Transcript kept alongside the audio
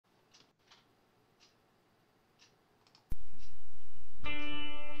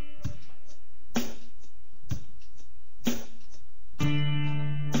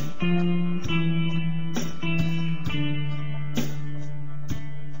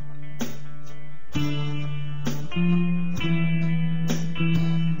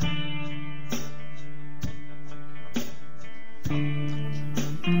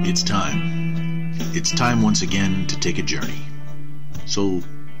It's time once again to take a journey. So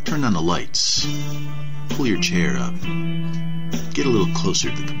turn on the lights, pull your chair up, get a little closer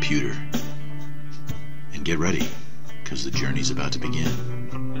to the computer, and get ready, because the journey's about to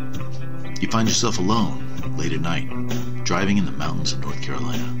begin. You find yourself alone, late at night, driving in the mountains of North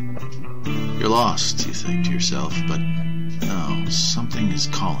Carolina. You're lost, you think to yourself, but no, something is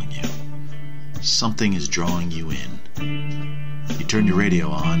calling you. Something is drawing you in. You turn your radio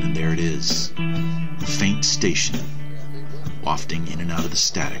on, and there it is. A faint station, wafting in and out of the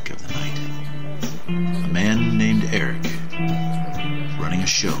static of the night. A man named Eric, running a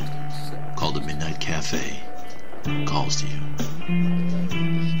show called the Midnight Cafe, calls to you.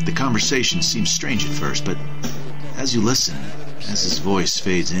 The conversation seems strange at first, but as you listen, as his voice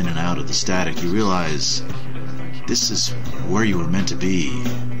fades in and out of the static, you realize this is where you were meant to be.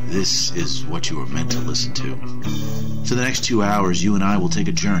 This is what you were meant to listen to. For the next 2 hours, you and I will take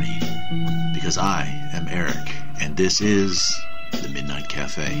a journey, because I am Eric, and this is the Midnight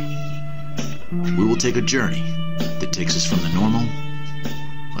Cafe. We will take a journey that takes us from the normal,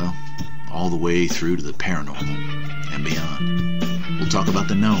 well, all the way through to the paranormal and beyond. We'll talk about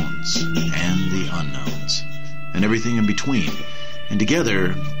the knowns and the unknowns, and everything in between. And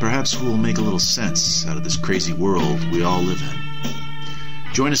together, perhaps we'll make a little sense out of this crazy world we all live in.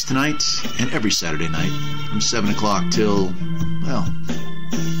 Join us tonight and every Saturday night from 7 o'clock till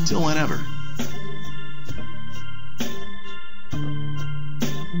whenever.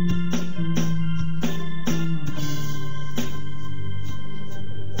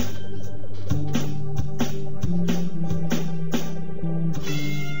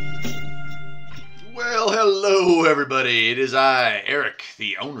 Well, hello everybody. It is I, Eric,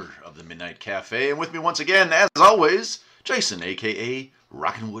 the owner of the Midnight Cafe, and with me once again, as always, Jason, a.k.a.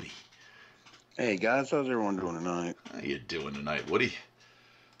 Rockin' Woody. Hey guys, how's everyone doing tonight? How you doing tonight, Woody?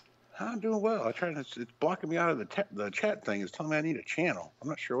 I'm doing well. It's blocking me out of the chat thing. It's telling me I need a channel. I'm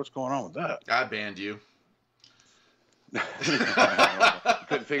not sure what's going on with that. I banned you. You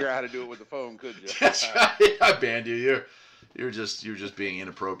couldn't figure out how to do it with the phone, could you? That's right. I banned you. You're just being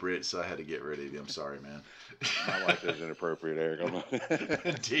inappropriate, so I had to get rid of you. I'm sorry, man. My wife is inappropriate, Eric.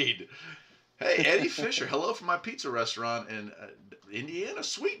 Indeed. Hey, Eddie Fisher, hello from my pizza restaurant in Indiana.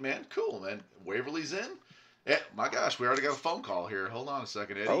 Sweet, man. Cool, man. Waverly's in. My gosh, we already got a phone call here. Hold on a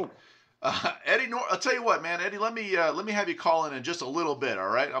second, Eddie. Oh. Eddie, I'll tell you what, man. Eddie, let me have you call in just a little bit, all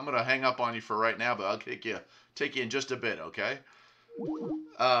right? I'm going to hang up on you for right now, but I'll take you in just a bit, okay?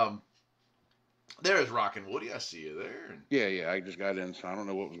 There's Rockin' Woody. I see you there. Yeah. I just got in, so I don't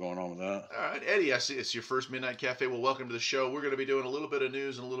know what was going on with that. All right, Eddie, I see it's your first Midnight Cafe. Well, welcome to the show. We're going to be doing a little bit of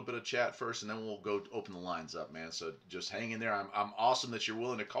news and a little bit of chat first, and then we'll go open the lines up, man. So just hang in there. I'm awesome that you're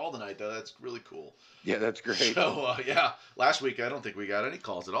willing to call tonight, though. That's really cool. Yeah, that's great. So, yeah, last week I don't think we got any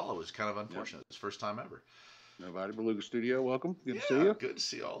calls at all. It was kind of unfortunate. Yep. It's the first time ever. Nobody. Beluga Studio, welcome. Good to see you. Good to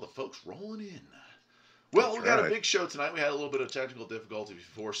see all the folks rolling in. Well, we got a big show tonight. We had a little bit of technical difficulty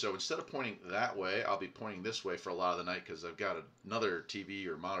before, so instead of pointing that way, I'll be pointing this way for a lot of the night because I've got another TV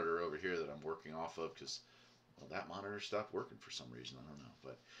or monitor over here that I'm working off of because that monitor stopped working for some reason. I don't know.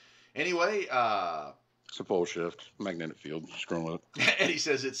 But anyway. It's a pole shift, magnetic field. Scroll up. Eddie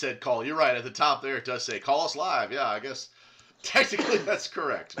says it said call. You're right. At the top there, it does say call us live. Yeah, I guess technically that's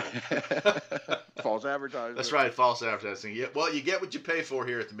correct. False advertising. That's right, false advertising. Yeah, well, you get what you pay for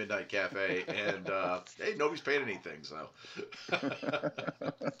here at the Midnight Cafe, and hey, nobody's paid anything, so.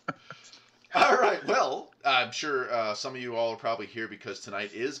 All right, well, I'm sure some of you all are probably here because tonight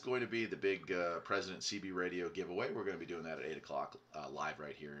is going to be the big President CB Radio giveaway. We're going to be doing that at 8 o'clock live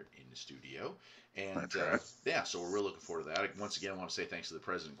right here in the studio. And yeah, so we're really looking forward to that. Once again, I want to say thanks to the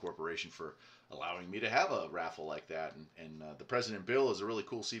President Corporation for allowing me to have a raffle like that. And the President Bill is a really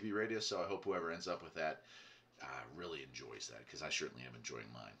cool CB radio, so I hope whoever ends up with that really enjoys that, because I certainly am enjoying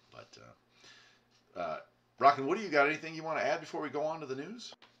mine. But, Rockin', what do you got? Anything you want to add before we go on to the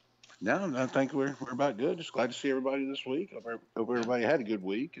news? No, I think we're about good. Just glad to see everybody this week. Hope everybody had a good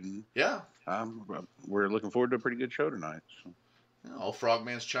week. And yeah, we're looking forward to a pretty good show tonight. So. Old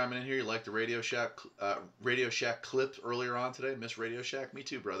Frogman's chiming in here. You like the Radio Shack clip earlier on today? Miss Radio Shack? Me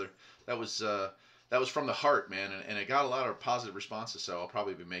too, brother. That was from the heart, man, and it got a lot of positive responses. So I'll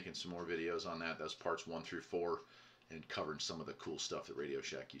probably be making some more videos on that. That's parts 1 through 4, and covering some of the cool stuff that Radio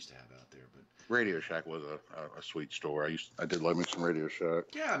Shack used to have out there. But Radio Shack was a sweet store. I did love me some Radio Shack.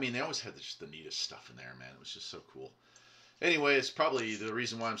 Yeah, I mean, they always had just the neatest stuff in there, man. It was just so cool. Anyway, it's probably the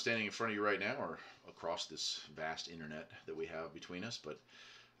reason why I'm standing in front of you right now, or across this vast internet that we have between us. But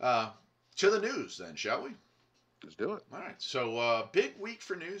to the news then, shall we? Let's do it. All right. So big week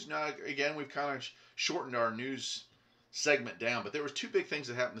for news. Now, again, we've kind of shortened our news segment down, but there were two big things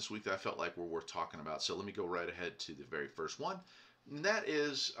that happened this week that I felt like were worth talking about. So let me go right ahead to the very first one. And that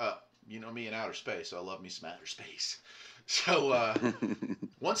is, you know me in outer space, so I love me some outer space. So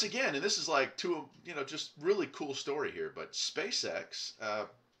once again, and this is like just really cool story here, but SpaceX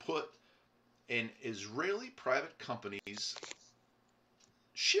put an Israeli private company's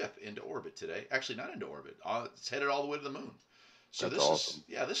ship into orbit today. Actually, not into orbit. It's headed all the way to the moon. So That's this awesome.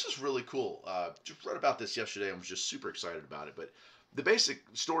 this is really cool. Just read about this yesterday. I was just super excited about it. But the basic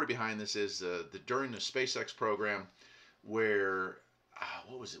story behind this is during the SpaceX program, where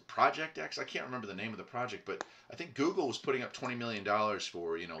what was it, Project X? I can't remember the name of the project, but I think Google was putting up $20 million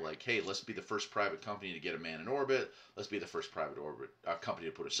for, like, hey, let's be the first private company to get a man in orbit. Let's be the first private company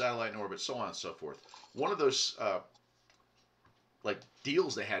to put a satellite in orbit, so on and so forth. One of those like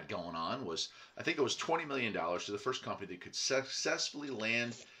deals they had going on was, I think it was $20 million to the first company that could successfully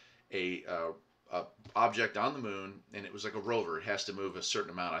land a object on the moon, and it was like a rover. It has to move a certain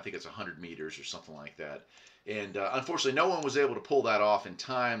amount. I think it's 100 meters or something like that. And unfortunately, no one was able to pull that off in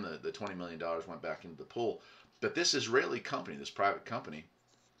time. The $20 million went back into the pool. But this Israeli company, this private company,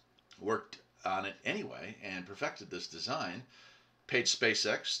 worked on it anyway and perfected this design, paid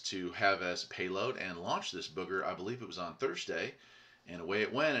SpaceX to have as payload and launch this booger. I believe it was on Thursday. And away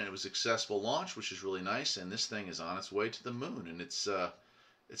it went, and it was a successful launch, which is really nice. And this thing is on its way to the moon. And it's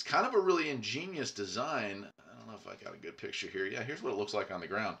kind of a really ingenious design. I don't know if I got a good picture here. Yeah, here's what it looks like on the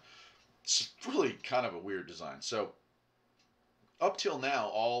ground. It's really kind of a weird design. So up till now,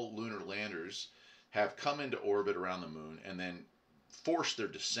 all lunar landers have come into orbit around the moon and then forced their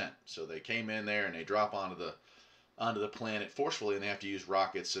descent. So they came in there and they drop onto the planet forcefully, and they have to use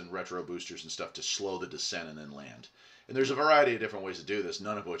rockets and retro boosters and stuff to slow the descent and then land. And there's a variety of different ways to do this,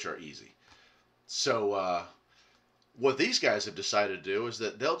 none of which are easy. So what these guys have decided to do is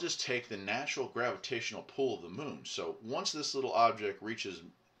that they'll just take the natural gravitational pull of the moon. So once this little object reaches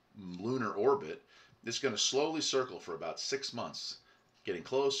lunar orbit, it's going to slowly circle for about 6 months, getting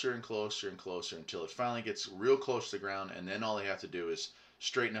closer and closer and closer until it finally gets real close to the ground, and then all they have to do is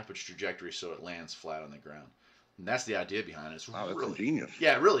straighten up its trajectory so it lands flat on the ground. And that's the idea behind it. It's Wow, that's really ingenious.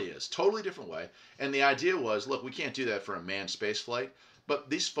 Yeah, it really is. Totally different way. And the idea was, look, we can't do that for a manned space flight, but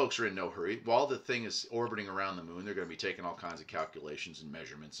these folks are in no hurry. While the thing is orbiting around the moon, they're going to be taking all kinds of calculations and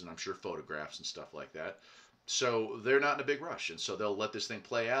measurements, and I'm sure photographs and stuff like that. So they're not in a big rush, and so they'll let this thing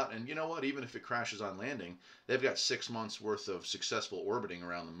play out. And you know what? Even if it crashes on landing, they've got 6 months worth of successful orbiting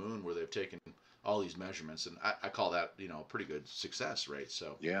around the moon where they've taken all these measurements, and I call that a pretty good success rate.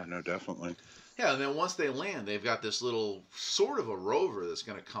 So Yeah, no, definitely. yeah, and then once they land, they've got this little sort of a rover that's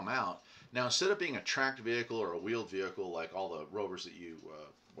going to come out. Now, instead of being a tracked vehicle or a wheeled vehicle like all the rovers that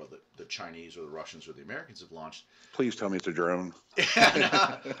the Chinese or the Russians or the Americans have launched. Please tell me it's a drone.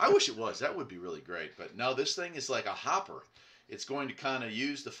 I wish it was. That would be really great. But no, this thing is like a hopper. It's going to kind of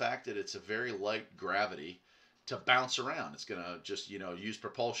use the fact that it's a very light gravity to bounce around. It's going to just, use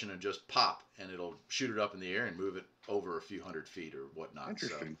propulsion and just pop, and it'll shoot it up in the air and move it over a few hundred feet or whatnot.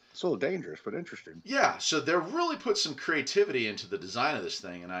 Interesting. It's a little dangerous, but interesting. Yeah, so they're really put some creativity into the design of this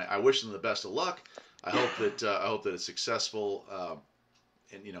thing, and I wish them the best of luck. I hope that it's successful.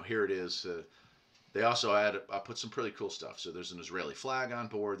 And here it is. They also put some pretty cool stuff. So there's an Israeli flag on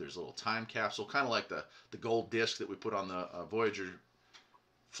board. There's a little time capsule, kind of like the gold disc that we put on the Voyager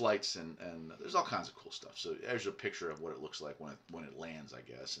flights, and there's all kinds of cool stuff. So there's a picture of what it looks like when it lands, I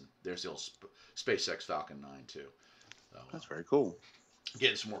guess. And there's the old SpaceX Falcon 9 too. So, that's very cool.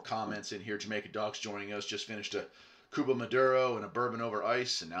 Getting some more comments in here. Jamaica Dogs joining us. Just finished a Cuba Maduro and a bourbon over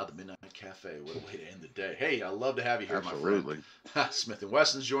ice, and now the Midnight Cafe. What a way to end the day. Hey, I love to have you here, Absolutely. my friend. Smith &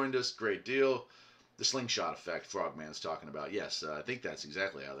 Wesson's joined us. Great deal. The slingshot effect Frogman's talking about. Yes, I think that's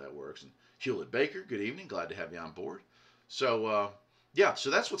exactly how that works. And Hewlett Baker, good evening. Glad to have you on board. So, so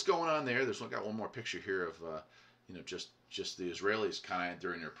that's what's going on there. Got one more picture here of, just the Israelis kind of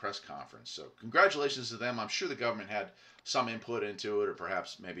during their press conference. So congratulations to them. I'm sure the government had some input into it, or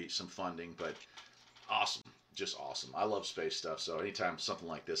perhaps maybe some funding, but awesome. Just awesome. I love space stuff, so anytime something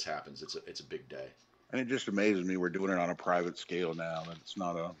like this happens, it's a big day. And it just amazes me we're doing it on a private scale now, that it's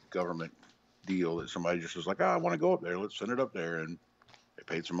not a government deal that somebody just was like, I want to go up there, let's send it up there, and they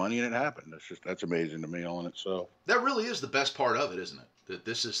paid some money and it happened. That's amazing to me all in itself. That really is the best part of it, isn't it? That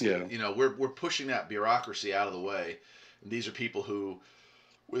this is we're pushing that bureaucracy out of the way. And these are people who,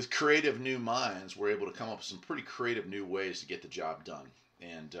 with creative new minds, were able to come up with some pretty creative new ways to get the job done.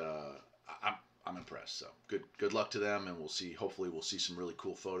 And I'm impressed. So good luck to them, and hopefully we'll see some really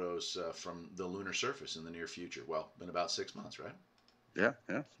cool photos from the lunar surface in the near future. Well, in about 6 months, right? Yeah,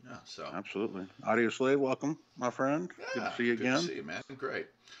 yeah, Yeah, so absolutely. Audio Slave, welcome, my friend. Good to yeah, see you good to again. see you, man. Great.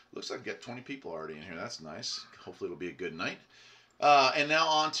 Looks like we got 20 people already in here. That's nice. Hopefully it'll be a good night. And now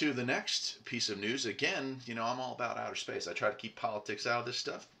on to the next piece of news. Again, I'm all about outer space. I try to keep politics out of this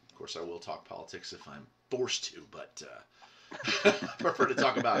stuff. Of course, I will talk politics if I'm forced to, but I prefer to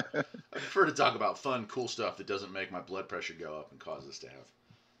talk about fun, cool stuff that doesn't make my blood pressure go up and cause us to have,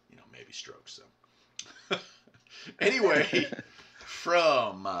 maybe strokes. So anyway,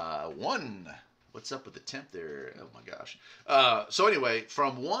 from one. What's up with the temp there? Oh my gosh. So anyway,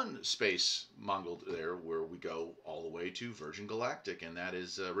 from one space Mongol there, where we go all the way to Virgin Galactic, and that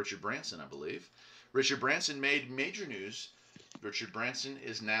is Richard Branson, I believe. Richard Branson made major news. Richard Branson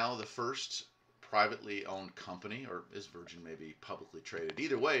is now the first privately owned company, or is Virgin maybe publicly traded?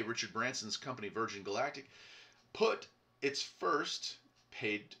 Either way, Richard Branson's company, Virgin Galactic, put its first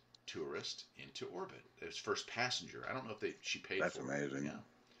paid tourist into orbit. Its first passenger. I don't know if she paid That's for amazing. it. Yeah.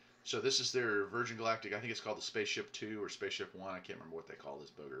 So this is their Virgin Galactic. I think it's called the Spaceship 2 or Spaceship 1. I can't remember what they call this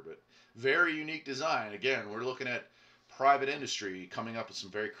booger, but very unique design. Again, we're looking at private industry coming up with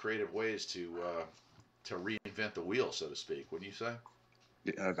some very creative ways to reinvent the wheel, so to speak. Wouldn't you say?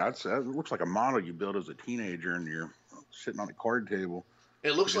 Yeah, that looks like a model you built as a teenager, and you're sitting on a card table.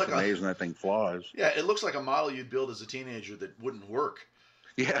 It looks like amazing that thing flies. Yeah, it looks like a model you'd build as a teenager that wouldn't work.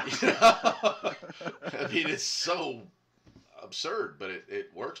 Yeah. I mean, it's so absurd, but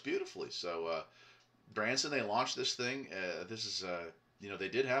it works beautifully. So Branson, they launched this thing. This is they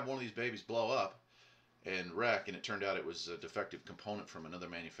did have one of these babies blow up and wreck, and it turned out it was a defective component from another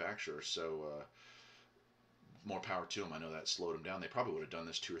manufacturer. So more power to them. I know that slowed them down. They probably would have done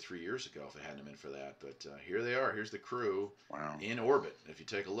this 2 or 3 years ago if it hadn't been for that. But here they are. Here's the crew in orbit. If you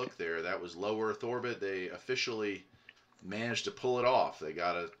take a look there, that was low Earth orbit. They officially managed to pull it off. They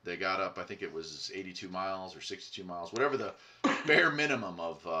got up. I think it was 82 miles or 62 miles, whatever the bare minimum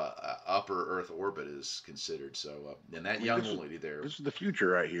of upper Earth orbit is considered. So, and that young lady there. This is the future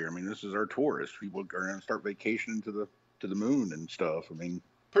right here. I mean, this is our tourists. People are going to start vacationing to the moon and stuff. I mean,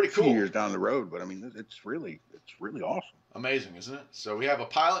 pretty cool. A few years down the road, but I mean, it's really awesome. Amazing, isn't it? So we have a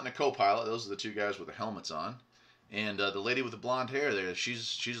pilot and a co-pilot. Those are the two guys with the helmets on. And the lady with the blonde hair there,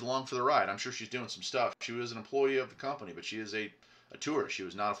 she's along for the ride. I'm sure she's doing some stuff. She was an employee of the company, but she is a tourist. She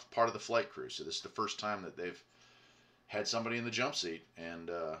was not a part of the flight crew. So this is the first time that they've had somebody in the jump seat.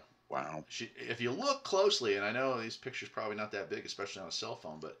 And wow. If you look closely, and I know these pictures probably not that big, especially on a cell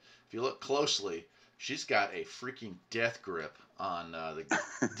phone, but if you look closely, she's got a freaking death grip on the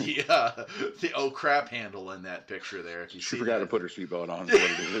oh crap handle in that picture there. If you she see forgot that. to put her seatbelt on.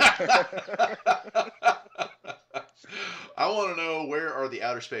 I want to know, where are the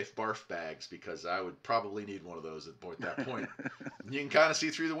outer space barf bags, because I would probably need one of those at that point. You can kind of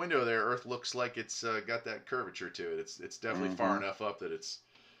see through the window there. Earth looks like it's got that curvature to it. It's definitely far enough up that it's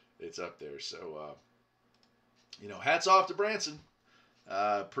up there. So hats off to Branson.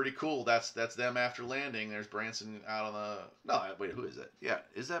 Pretty cool. That's them after landing. There's Branson out on the. No, wait, who is that? Yeah,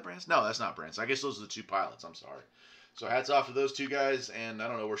 is that Branson? No, that's not Branson. I guess those are the two pilots. I'm sorry. So hats off to those two guys, and I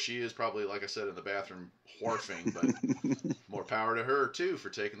don't know where she is. Probably, like I said, in the bathroom wharfing, but more power to her too for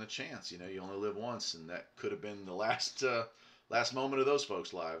taking the chance. You only live once, and that could have been the last moment of those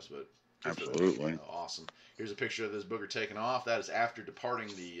folks' lives. But absolutely awesome. Here's a picture of this booger taking off. That is after departing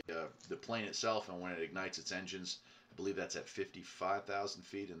the plane itself, and when it ignites its engines. I believe that's at 55,000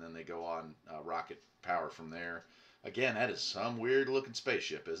 feet, and then they go on rocket power from there. Again, that is some weird looking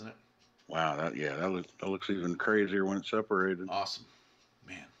spaceship, isn't it? Wow, that looks even crazier when it's separated. Awesome,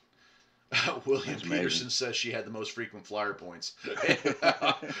 man. William Peterson says she had the most frequent flyer points.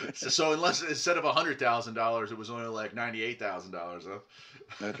 So instead of $100,000, it was only like $98,000, huh?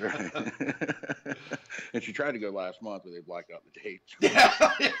 That's right. And she tried to go last month, but they blacked out the dates. Yeah.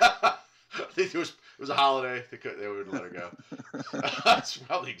 I think it was a holiday. They would let her go. That's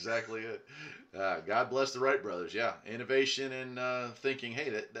probably exactly it. God bless the Wright brothers. Yeah, innovation and thinking, hey,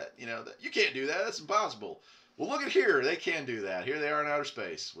 that you can't do that. That's impossible. Well, look at here. They can do that. Here they are in outer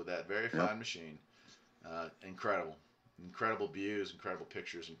space with that very fine machine. Incredible views, incredible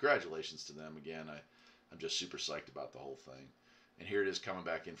pictures. Congratulations to them again. I'm just super psyched about the whole thing. And here it is coming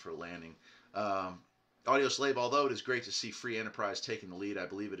back in for a landing. Audio Slave, although it is great to see free enterprise taking the lead, I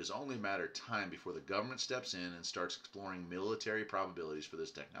believe it is only a matter of time before the government steps in and starts exploring military probabilities for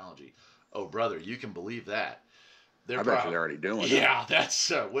this technology. Oh, brother, you can believe that. I bet they're already doing it. Yeah, that's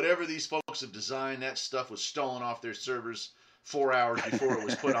whatever these folks have designed, that stuff was stolen off their servers 4 hours before it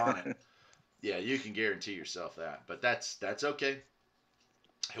was put on it. Yeah, you can guarantee yourself that. But that's okay.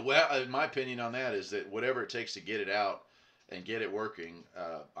 Well, my opinion on that is that whatever it takes to get it out and get it working,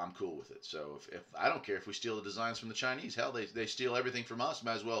 I'm cool with it. So if I don't care if we steal the designs from the Chinese, hell, they steal everything from us.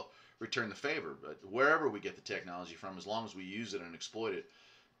 Might as well return the favor. But wherever we get the technology from, as long as we use it and exploit it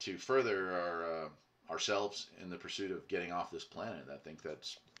to further ourselves in the pursuit of getting off this planet, I think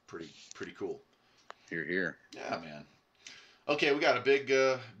that's pretty cool. Hear, hear. Yeah, man. Okay, we got a big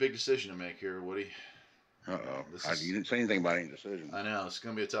decision to make here, Woody. Uh-oh. You didn't say anything about any decision. I know, it's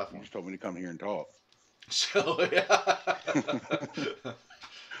going to be a tough one. You just told me to come here and talk. So, yeah.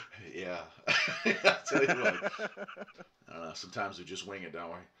 Yeah. I tell you what. I don't know. Sometimes we just wing it, don't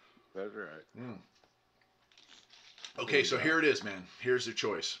we? That's right. Okay, so here it is, man. Here's the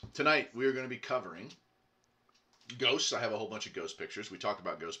choice. Tonight, we are going to be covering ghosts. I have a whole bunch of ghost pictures. We talked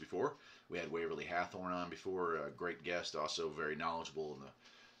about ghosts before. We had Waverly Hathorn on before, a great guest, also very knowledgeable in the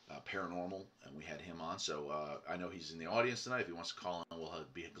paranormal, and we had him on. So I know he's in the audience tonight. If he wants to call in, we'll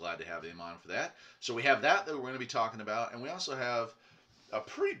be glad to have him on for that. So we have that we're going to be talking about, and we also have a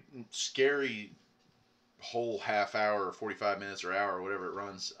pretty scary whole half hour, or 45 minutes, or hour, or whatever it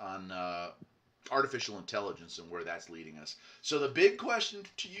runs on artificial intelligence and where that's leading us. So the big question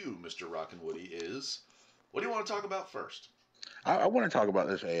to you, Mr. Rockin' Woody, is what do you want to talk about first? I want to talk about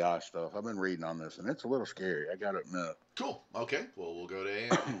this AI stuff. I've been reading on this, and it's a little scary. I got to admit. Cool. Okay. Well, we'll go to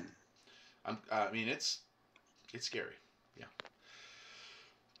AI. I mean, it's scary. Yeah.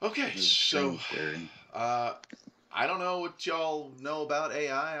 Okay. So, scary. I don't know what y'all know about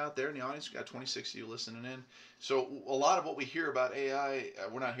AI out there in the audience. We've got 26 of you listening in. So, a lot of what we hear about AI,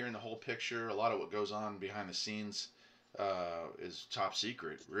 we're not hearing the whole picture. A lot of what goes on behind the scenes is top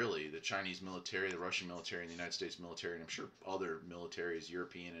secret, really. The Chinese military, the Russian military, and the United States military, and I'm sure other militaries,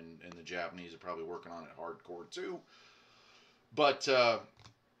 European and the Japanese, are probably working on it hardcore too. But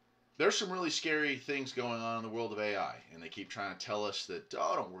there's some really scary things going on in the world of AI, and they keep trying to tell us that,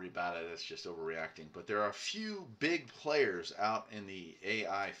 oh, don't worry about it, it's just overreacting. But there are a few big players out in the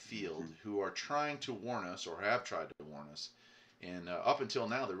AI field who are trying to warn us, or have tried to warn us, and up until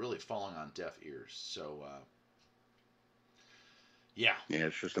now, they're really falling on deaf ears. So, yeah. Yeah,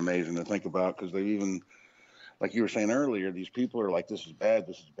 it's just amazing to think about, because they even, like you were saying earlier, these people are like, this is bad,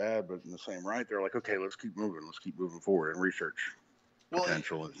 but in the same right, they're like, okay, let's keep moving forward and research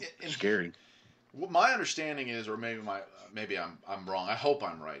potential. It's scary. Well, my understanding is, or maybe I'm wrong. I hope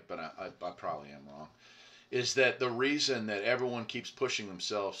I'm right, but I probably am wrong. Is that the reason that everyone keeps pushing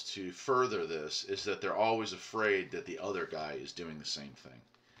themselves to further this is that they're always afraid that the other guy is doing the same thing.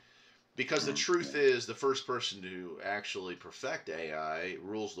 Because the truth is, the first person to actually perfect AI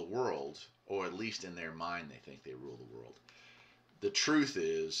rules the world, or at least in their mind they think they rule the world. The truth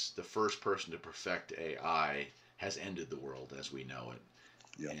is, the first person to perfect AI has ended the world as we know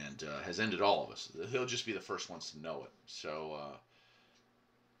it, and has ended all of us. They'll just be the first ones to know it. So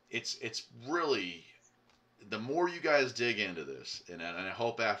it's really, the more you guys dig into this, and I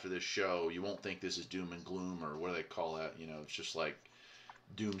hope after this show you won't think this is doom and gloom, or what do they call that? You know, it's just like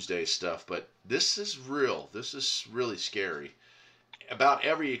doomsday stuff, but this is real. This is really scary. About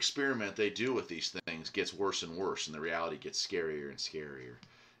every experiment they do with these things gets worse and worse, and the reality gets scarier and scarier.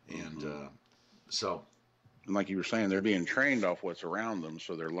 And so, and like you were saying, they're being trained off what's around them,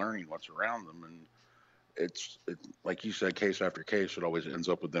 so they're learning what's around them, and it's like you said, case after case, it always ends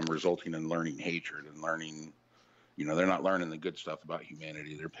up with them resulting in learning hatred and learning. You know, they're not learning the good stuff about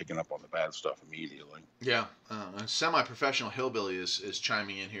humanity. They're picking up on the bad stuff immediately. Yeah. A semi-professional hillbilly is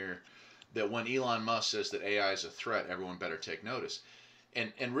chiming in here that when Elon Musk says that AI is a threat, everyone better take notice.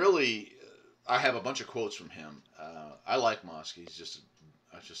 And really, I have a bunch of quotes from him. I like Musk. He's just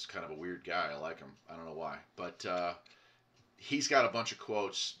kind of a weird guy. I like him. I don't know why. But he's got a bunch of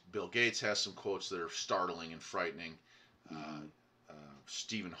quotes. Bill Gates has some quotes that are startling and frightening.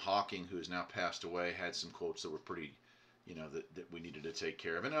 Stephen Hawking, who has now passed away, had some quotes that were pretty, that we needed to take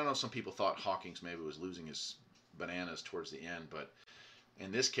care of. And I know some people thought Hawking's maybe was losing his bananas towards the end, but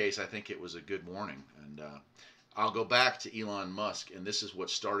in this case, I think it was a good warning. And I'll go back to Elon Musk, and this is what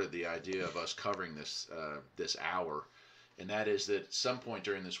started the idea of us covering this hour, and that is that at some point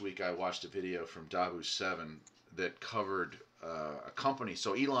during this week, I watched a video from Davos7 that covered a company.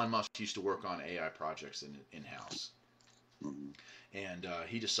 So Elon Musk used to work on AI projects in-house. And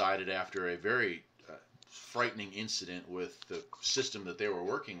he decided after a very frightening incident with the system that they were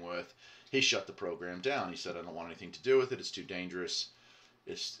working with, he shut the program down. He said, I don't want anything to do with it. It's too dangerous.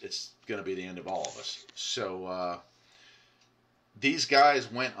 It's going to be the end of all of us. So these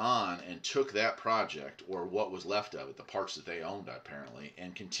guys went on and took that project, or what was left of it, the parts that they owned apparently,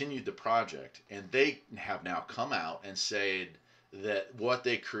 and continued the project. And they have now come out and said that what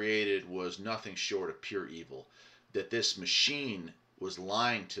they created was nothing short of pure evil. That this machine was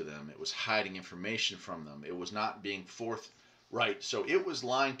lying to them. It was hiding information from them. It was not being Right. So it was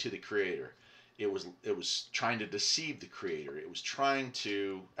lying to the creator. It was trying to deceive the creator. It was trying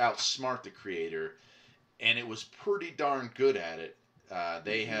to outsmart the creator, and it was pretty darn good at it.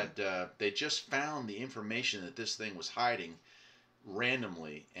 They just found the information that this thing was hiding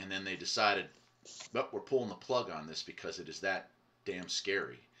randomly, and then they decided, well, we're pulling the plug on this because it is that damn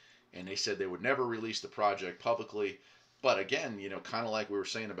scary. And they said they would never release the project publicly. But again, kind of like we were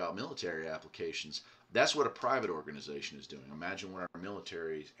saying about military applications, that's what a private organization is doing. Imagine what our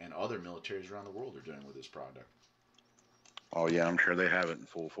militaries and other militaries around the world are doing with this product. Oh yeah, I'm sure they have it in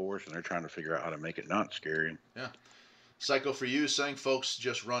full force, and they're trying to figure out how to make it not scary. Yeah. Psycho for You saying folks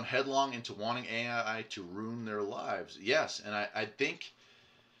just run headlong into wanting AI to ruin their lives. Yes, and I think,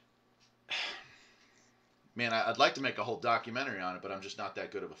 man, I'd like to make a whole documentary on it, but I'm just not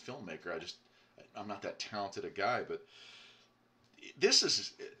that good of a filmmaker. I'm not that talented a guy. But this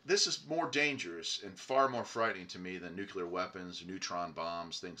is more dangerous and far more frightening to me than nuclear weapons, neutron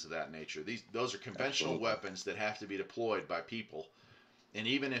bombs, things of that nature. Those are conventional Absolutely. weapons that have to be deployed by people. And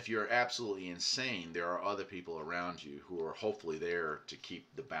even if you're absolutely insane, there are other people around you who are hopefully there to keep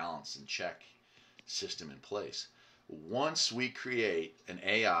the balance and check system in place. Once we create an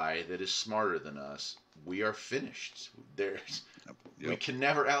AI that is smarter than us, we are finished. We can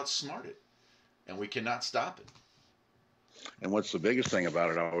never outsmart it, and we cannot stop it. And what's the biggest thing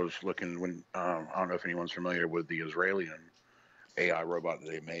about it? I was looking when I don't know if anyone's familiar with the Israeli AI robot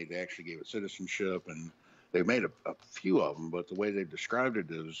that they made. They actually gave it citizenship, and they made a few of them. But the way they described it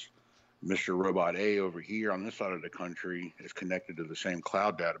is, Mr. Robot A over here on this side of the country is connected to the same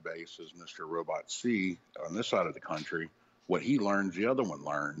cloud database as Mr. Robot C on this side of the country. What he learns, the other one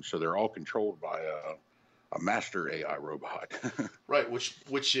learns. So they're all controlled by a master AI robot. Right.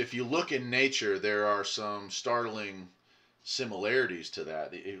 Which, if you look in nature, there are some startling similarities to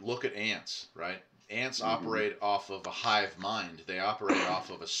that. Look at ants, right? Ants operate off of a hive mind. They operate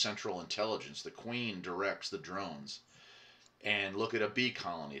off of a central intelligence. The queen directs the drones. And look at a bee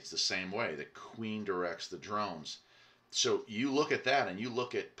colony. It's the same way. The queen directs the drones. So you look at that and you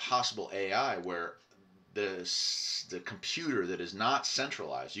look at possible AI where the computer that is not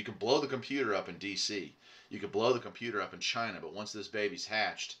centralized, you can blow the computer up in DC. You could blow the computer up in China, but once this baby's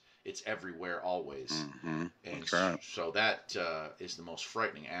hatched, it's everywhere always. Mm-hmm. And That's right. so that is the most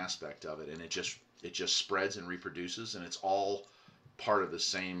frightening aspect of it. And it just spreads and reproduces, and it's all part of the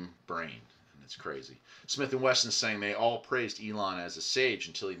same brain. And it's crazy. Smith & Wesson saying they all praised Elon as a sage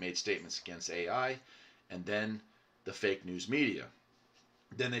until he made statements against AI, and then the fake news media.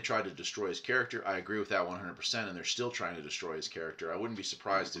 Then they tried to destroy his character. I agree with that 100%, and they're still trying to destroy his character. I wouldn't be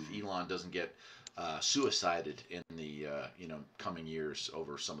surprised if Elon doesn't get suicided in the coming years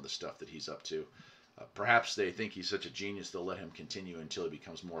over some of the stuff that he's up to. Perhaps they think he's such a genius they'll let him continue until he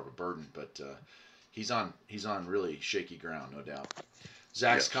becomes more of a burden. But he's on really shaky ground, no doubt.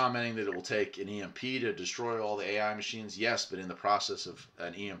 Zach's commenting that it will take an EMP to destroy all the AI machines. Yes, but in the process of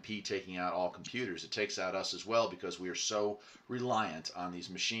an EMP taking out all computers, it takes out us as well because we are so reliant on these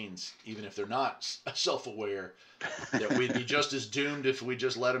machines, even if they're not self-aware, that we'd be just as doomed if we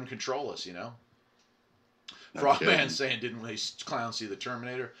just let them control us, Frogman saying, didn't these clowns see the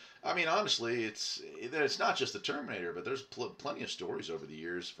Terminator? I mean, honestly, it's not just the Terminator, but there's plenty of stories over the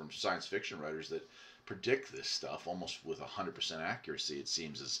years from science fiction writers that predict this stuff almost with 100% accuracy, it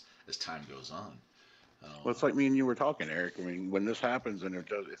seems, as time goes on. Well, it's like me and you were talking, Eric. I mean, when this happens, and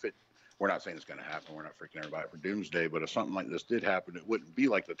we're not saying it's going to happen. We're not freaking everybody for doomsday. But if something like this did happen, it wouldn't be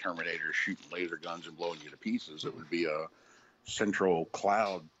like the Terminator shooting laser guns and blowing you to pieces. It would be a central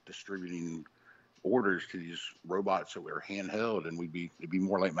cloud distributing orders to these robots that were handheld, and it'd be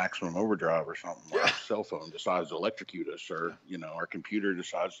more like Maximum Overdrive or something. Where our cell phone decides to electrocute us, or our computer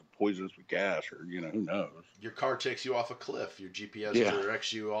decides to poison us with gas, or who knows. Your car takes you off a cliff. Your GPS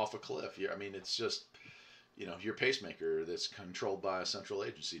directs you off a cliff. I mean, it's just your pacemaker that's controlled by a central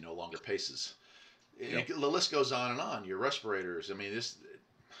agency no longer paces. The list goes on and on. Your respirators. I mean,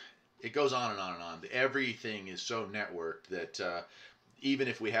 it goes on and on and on. Everything is so networked that. Even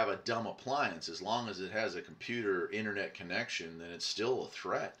if we have a dumb appliance, as long as it has a computer internet connection, then it's still a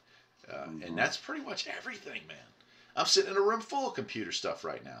threat. And that's pretty much everything, man. I'm sitting in a room full of computer stuff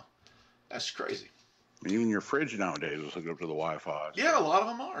right now. That's crazy. Even your fridge nowadays is hooked up to the Wi-Fi. Yeah, a lot of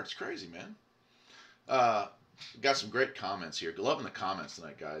them are. It's crazy, man. Got some great comments here. Loving the comments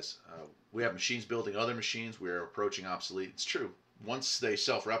tonight, guys. We have machines building other machines. We're approaching obsolete. It's true. Once they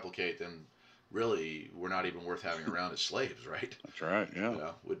self-replicate, then really, we're not even worth having around as slaves, right? That's right,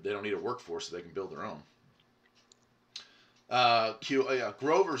 yeah. They don't need a workforce so they can build their own.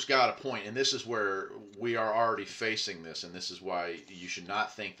 Grover's got a point, and this is where we are already facing this, and this is why you should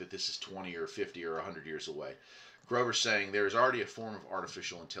not think that this is 20 or 50 or 100 years away. Grover's saying there's already a form of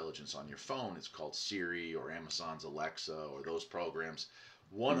artificial intelligence on your phone. It's called Siri or Amazon's Alexa or those programs.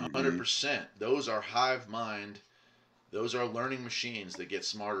 100%. Those are hive mind. Those are learning machines that get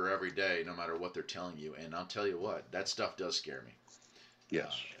smarter every day, no matter what they're telling you. And I'll tell you what, that stuff does scare me.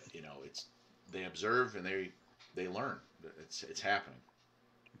 Yes. They observe and they learn. It's happening.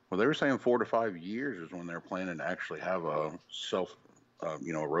 Well, they were saying 4 to 5 years is when they're planning to actually have a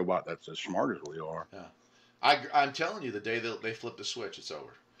a robot that's as smart as we are. Yeah. I'm telling you, the day they flip the switch, it's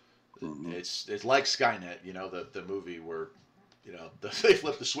over. Mm-hmm. It's like Skynet, the movie where, they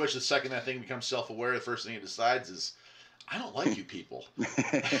flip the switch the second that thing becomes self-aware. The first thing it decides is, I don't like you people.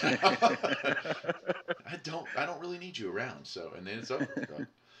 I don't really need you around. So, and then it's over. So.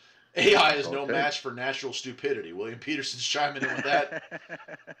 AI is no match for natural stupidity. William Peterson's chiming in with that.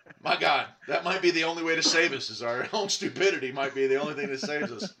 My God, that might be the only way to save us. Is our own stupidity might be the only thing that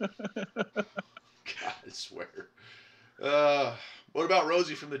saves us. God, I swear. What about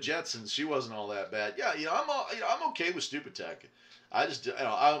Rosie from the Jetsons? She wasn't all that bad. Yeah, I'm okay with stupid tech. I just,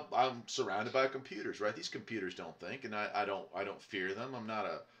 I'm surrounded by computers, right? These computers don't think, and I don't fear them. I'm not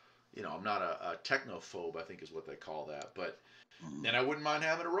a technophobe, I think is what they call that. But and I wouldn't mind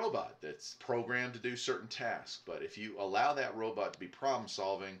having a robot that's programmed to do certain tasks. But if you allow that robot to be problem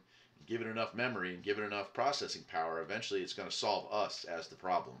solving, give it enough memory and give it enough processing power, eventually it's going to solve us as the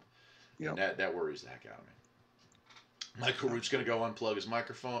problem. Yep. And that worries the heck out of me. Michael Root's going to go unplug his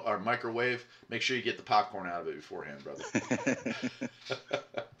microphone or microwave. Make sure you get the popcorn out of it beforehand, brother.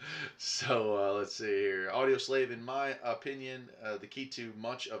 So let's see here. Audio Slave, in my opinion, the key to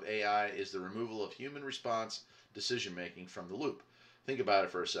much of AI is the removal of human response decision making from the loop. Think about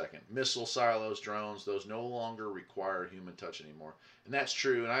it for a second. Missile silos, drones, those no longer require human touch anymore. And that's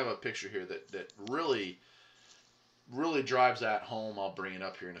true. And I have a picture here that really drives that home. I'll bring it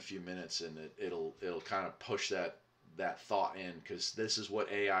up here in a few minutes, and it'll kind of push that thought in, because this is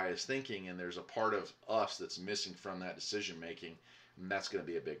what AI is thinking, and there's a part of us that's missing from that decision making, and that's going to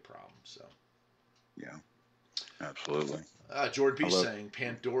be a big problem. So, yeah, absolutely. Jordan B saying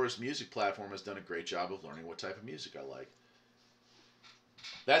Pandora's music platform has done a great job of learning what type of music I like.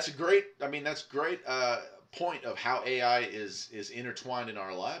 That's a great point of how AI is intertwined in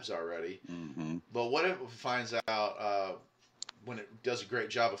our lives already. Mm-hmm. But what if it finds out when it does a great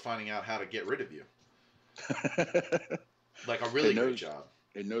job of finding out how to get rid of you? Like a really great job.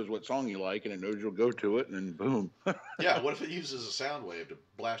 It knows what song you like, and it knows you'll go to it, and then boom. Yeah, what if it uses a sound wave to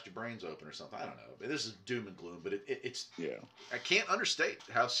blast your brains open or something? I don't know. This is doom and gloom, but it's. Yeah. I can't understate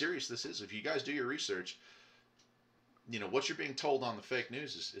how serious this is. If you guys do your research, what you're being told on the fake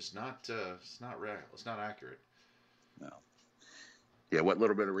news is not it's not real. It's not accurate. No. Yeah, what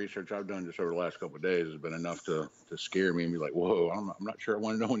little bit of research I've done just over the last couple of days has been enough to scare me and be like, whoa, I'm not sure I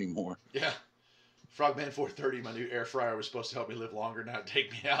want to know anymore. Yeah. Frogman 430, my new air fryer, was supposed to help me live longer, not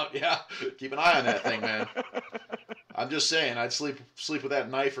take me out. Yeah, keep an eye on that thing, man. I'm just saying, I'd sleep with that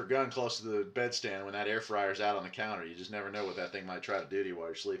knife or gun close to the bedstand when that air fryer's out on the counter. You just never know what that thing might try to do to you while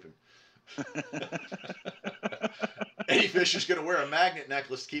you're sleeping. Eddie Fisher's going to wear a magnet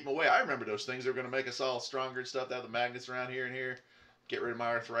necklace to keep him away. I remember those things. They were going to make us all stronger and stuff. They have the magnets around here and here. Get rid of my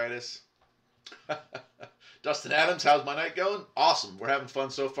arthritis. Dustin Adams, how's my night going? Awesome. We're having fun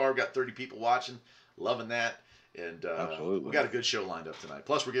so far. We've got 30 people watching. Loving that. And absolutely, we got a good show lined up tonight.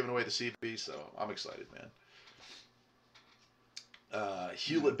 Plus, we're giving away the CB, so I'm excited, man.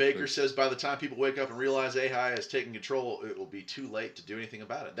 Hewlett Baker says, by the time people wake up and realize AI is taking control, it will be too late to do anything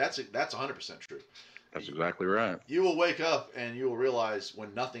about it. That's 100% true. That's exactly right. You will wake up and you will realize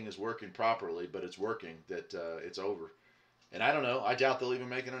when nothing is working properly, but it's working, that it's over. And I don't know. I doubt they'll even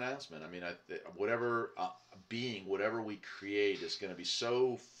make an announcement. I mean, whatever whatever we create is going to be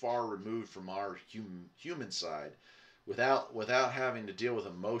so far removed from our human side, without having to deal with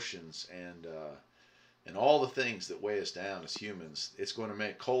emotions and all the things that weigh us down as humans. It's going to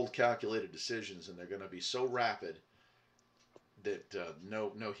make cold, calculated decisions, and they're going to be so rapid that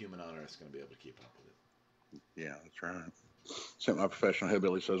no human on Earth is going to be able to keep up with it. Yeah, that's right. Something my professional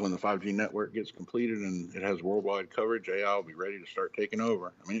hillbilly says, when the 5G network gets completed and it has worldwide coverage, AI will be ready to start taking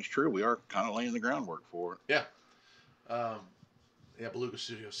over. I mean, it's true. We are kind of laying the groundwork for it. Yeah. Beluga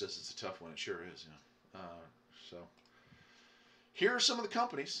Studio says it's a tough one. It sure is. Yeah. So here are some of the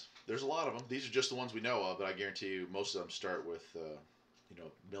companies. There's a lot of them. These are just the ones we know of, but I guarantee you most of them start with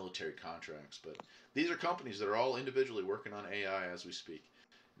military contracts. But these are companies that are all individually working on AI as we speak.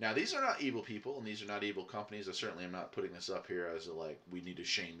 Now, these are not evil people, and these are not evil companies. I certainly am not putting this up here as we need to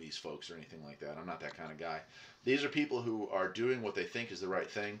shame these folks or anything like that. I'm not that kind of guy. These are people who are doing what they think is the right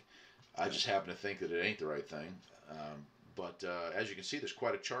thing. I just happen to think that it ain't the right thing. But as you can see, there's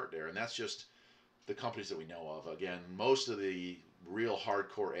quite a chart there, and that's just the companies that we know of. Again, most of the real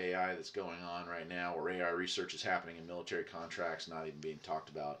hardcore AI that's going on right now, or AI research is happening in military contracts, not even being talked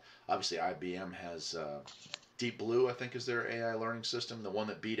about. Obviously, IBM has Deep Blue, I think, is their AI learning system, the one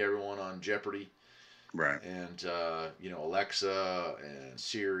that beat everyone on Jeopardy. Right. And Alexa and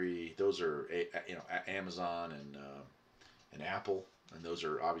Siri, those are Amazon and Apple, and those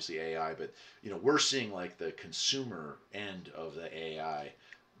are obviously AI. But we're seeing like the consumer end of the AI.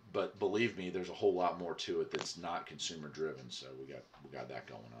 But believe me, there's a whole lot more to it that's not consumer driven. So we got that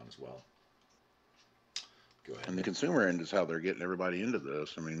going on as well. Go ahead. And the consumer end is how they're getting everybody into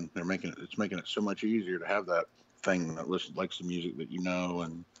this. I mean, it's making it so much easier to have that thing that likes the music that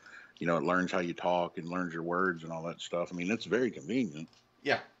and it learns how you talk and learns your words and all that stuff. I mean, it's very convenient.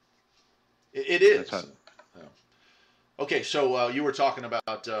 Yeah, it is. That's how, okay, so you were talking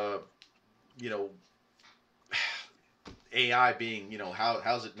about AI being,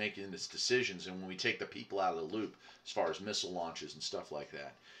 how's it making its decisions, and when we take the people out of the loop as far as missile launches and stuff like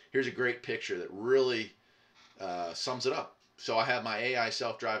that. Here's a great picture that really sums it up. So I have my AI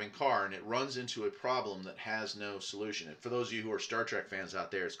self-driving car, and it runs into a problem that has no solution. And for those of you who are Star Trek fans out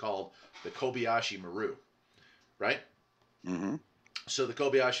there, it's called the Kobayashi Maru, right? Mm-hmm. So the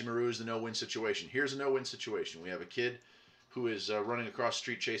Kobayashi Maru is the no-win situation. Here's a no-win situation. We have a kid who is running across the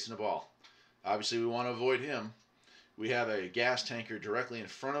street chasing a ball. Obviously, we want to avoid him. We have a gas tanker directly in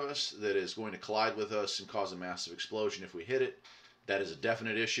front of us that is going to collide with us and cause a massive explosion if we hit it. That is a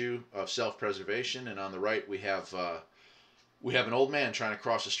definite issue of self-preservation. And on the right, we have an old man trying to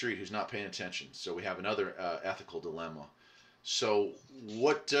cross the street who's not paying attention. So we have another ethical dilemma. So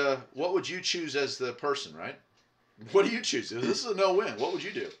what would you choose as the person, right? What do you choose? If this is a no-win, what would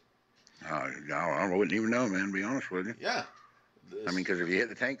you do? I wouldn't even know, man, to be honest with you. Yeah. I mean, because if you hit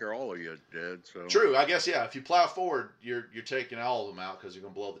the tanker, all of you are dead. So true. I guess, yeah. If you plow forward, you're taking all of them out because you're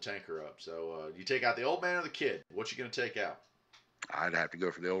going to blow the tanker up. So you take out the old man or the kid? What you going to take out? I'd have to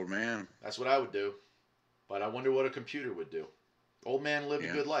go for the old man. That's what I would do. But I wonder what a computer would do. Old man lived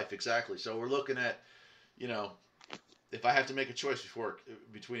a good life, exactly. So we're looking at, if I have to make a choice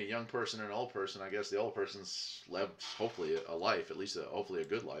between a young person and an old person, I guess the old person's lived hopefully a life, at least hopefully a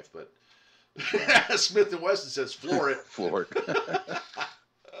good life. But Smith & Wesson says, floor it. Floor it.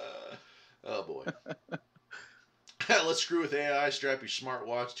 Oh, boy. Let's screw with AI. Strap your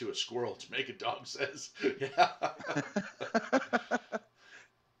smartwatch to a squirrel to make a dog says. Yeah.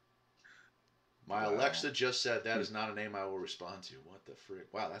 My Alexa just said that is not a name I will respond to. What the frick?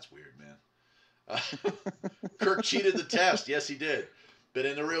 Wow, that's weird, man. Kirk cheated the test. Yes, he did. But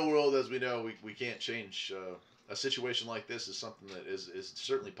in the real world, as we know, we can't change. A situation like this is something that is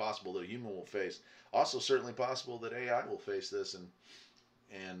certainly possible that a human will face. Also, certainly possible that AI will face this.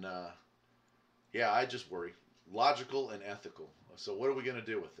 And I just worry. Logical and ethical. So what are we going to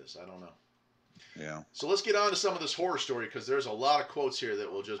do with this? I don't know. Yeah. So let's get on to some of this horror story because there's a lot of quotes here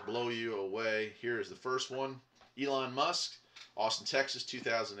that will just blow you away. Here is the first one. Elon Musk, Austin, Texas,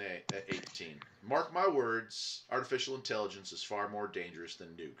 2018. Mark my words, artificial intelligence is far more dangerous than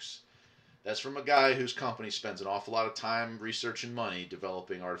nukes. That's from a guy whose company spends an awful lot of time, research, and money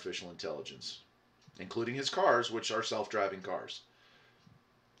developing artificial intelligence, including his cars, which are self-driving cars.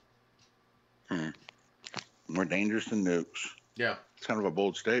 More dangerous than nukes. Yeah. It's kind of a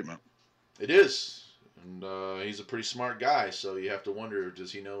bold statement. It is. And he's a pretty smart guy, so you have to wonder,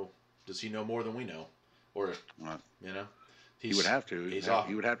 does he know more than we know? Or, he would have to.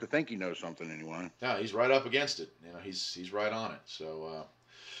 He would have to think he knows something anyway. Yeah, he's right up against it. He's right on it. So,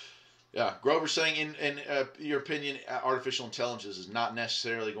 Grover's saying, in your opinion, artificial intelligence is not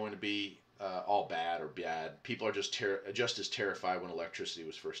necessarily going to be all bad or bad. People are just as terrified when electricity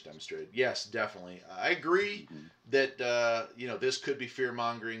was first demonstrated. Yes, definitely. I agree that this could be fear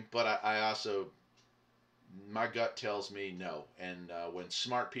mongering, but I also, my gut tells me no. And when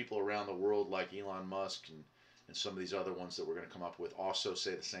smart people around the world like Elon Musk and some of these other ones that we're going to come up with also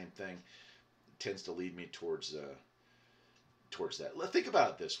say the same thing, it tends to lead me towards that. Think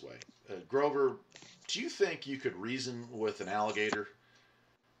about it this way, Grover. Do you think you could reason with an alligator?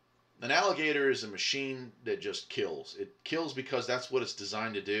 An alligator is a machine that just kills. It kills because that's what it's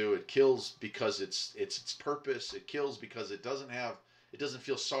designed to do. It kills because it's its purpose. It kills because it doesn't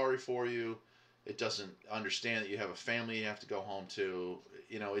feel sorry for you. It doesn't understand that you have a family you have to go home to.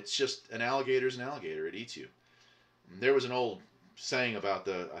 It's just an alligator's an alligator. It eats you. And there was an old saying about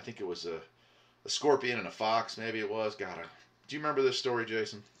I think it was a scorpion and a fox, maybe it was. Do you remember this story,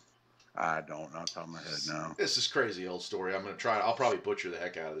 Jason? I don't, not top of my head, no. This is crazy old story. I'm going to try it. I'll probably butcher the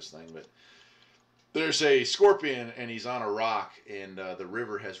heck out of this thing, but there's a scorpion and he's on a rock and the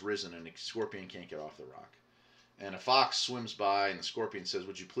river has risen and the scorpion can't get off the rock. And a fox swims by, and the scorpion says,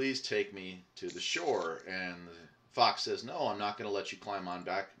 "Would you please take me to the shore?" And the fox says, "No, I'm not going to let you climb on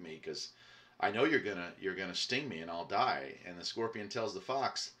back of me because I know you're gonna sting me and I'll die." And the scorpion tells the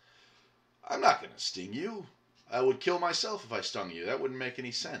fox, "I'm not going to sting you. I would kill myself if I stung you. That wouldn't make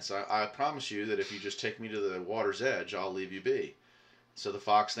any sense. I promise you that if you just take me to the water's edge, I'll leave you be." So the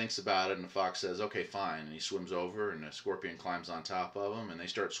fox thinks about it, and the fox says, "Okay, fine." And he swims over, and the scorpion climbs on top of him, and they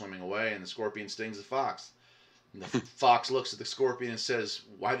start swimming away, and the scorpion stings the fox. And the fox looks at the scorpion and says,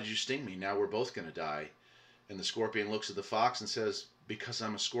 "Why did you sting me? Now we're both going to die." And the scorpion looks at the fox and says, "Because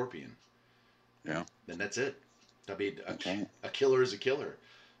I'm a scorpion." Yeah. And that's it. I mean, Okay. a killer is a killer.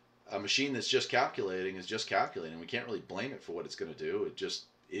 A machine that's just calculating is just calculating. We can't really blame it for what it's going to do. It just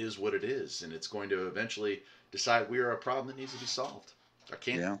is what it is, and it's going to eventually decide we are a problem that needs to be solved. I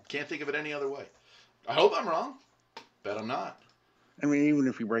can't think of it any other way. I hope I'm wrong, but I'm not. I mean, even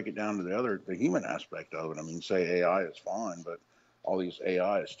if you break it down to the human aspect of it, I mean, say AI is fine, but all these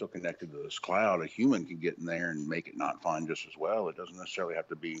AI is still connected to this cloud. A human can get in there and make it not fine just as well. It doesn't necessarily have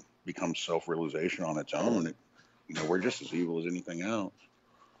to become self-realization on its own. We're just as evil as anything else.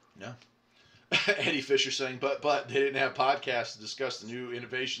 Yeah. Eddie Fisher saying, but they didn't have podcasts to discuss the new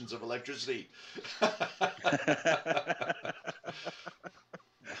innovations of electricity.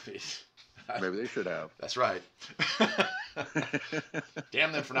 Maybe they should have. That's right.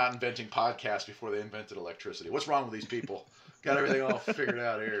 Damn them for not inventing podcasts before they invented electricity. What's wrong with these people? Got everything all figured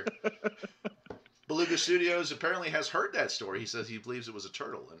out here. Beluga Studios apparently has heard that story. He says he believes it was a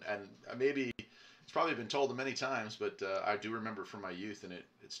turtle. And maybe it's probably been told many times, but I do remember from my youth, and it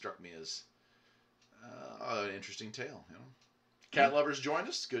struck me as an interesting tale. Cat lovers joined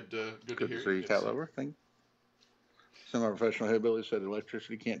us. Good to hear. See you, cat lover. Thank you. Semi-professional hillbilly said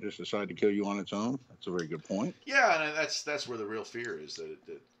electricity can't just decide to kill you on its own. That's a very good point. Yeah, and that's where the real fear is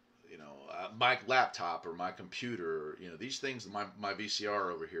that my laptop or my computer, these things, my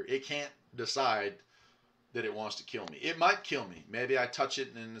VCR over here, it can't decide that it wants to kill me. It might kill me. Maybe I touch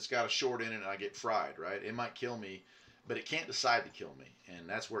it and it's got a short in it and I get fried, right? It might kill me, but it can't decide to kill me. And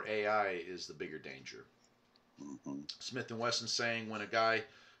that's where AI is the bigger danger. Mm-hmm. Smith & Wesson saying when a guy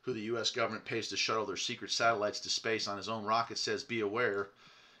who the U.S. government pays to shuttle their secret satellites to space on his own rocket says, "Be aware,"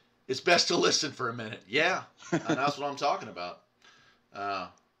 it's best to listen for a minute. Yeah, and that's what I'm talking about.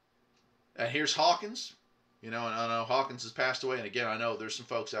 And here's Hawkins. And I know Hawkins has passed away. And again, I know there's some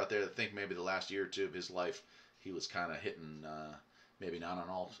folks out there that think maybe the last year or two of his life, he was kind of hitting, maybe not on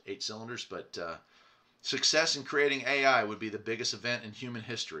all 8 cylinders, but success in creating AI would be the biggest event in human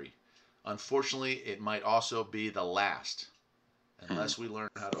history. Unfortunately, it might also be the last, unless we learn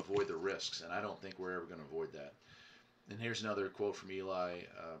how to avoid the risks. And I don't think we're ever going to avoid that. And here's another quote from Eli.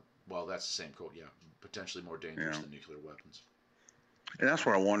 Well, that's the same quote. Yeah, potentially more dangerous than nuclear weapons. And that's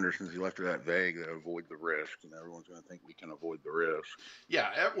what I wonder, since he left it that vague, that avoid the risk, and everyone's going to think we can avoid the risk.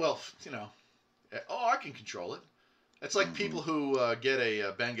 Yeah, well, I can control it. It's like people who get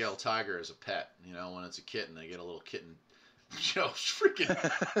a Bengal tiger as a pet. When it's a kitten, they get a little kitten. Freaking,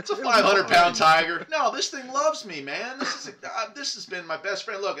 it's a 500-pound tiger. No, this thing loves me, man. This has been my best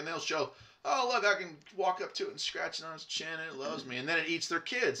friend. Look, and they'll show, oh, look, I can walk up to it and scratch it on its chin, and it loves me. And then it eats their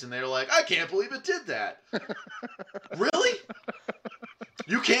kids, and they're like, I can't believe it did that. Really?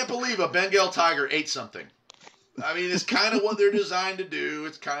 You can't believe a Bengal tiger ate something. I mean, it's kind of what they're designed to do.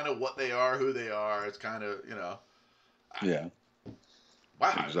 It's kind of what they are, who they are. It's kind of, Yeah.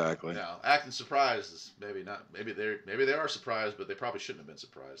 Wow. Exactly. Acting surprised is maybe not. Maybe they are surprised, but they probably shouldn't have been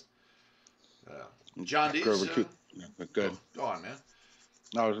surprised. John D. Good. Go on, man.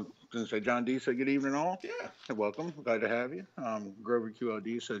 I was going to say, John D. said, good evening, all. Yeah. Welcome. Glad to have you. Grover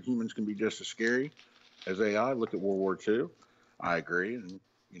QLD said humans can be just as scary as AI. Look at World War II. I agree. And,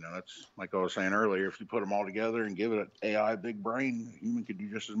 that's like I was saying earlier, if you put them all together and give it an AI big brain, a human could do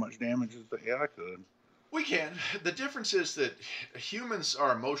just as much damage as the AI could. We can. The difference is that humans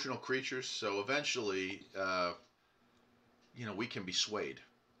are emotional creatures, so eventually, we can be swayed.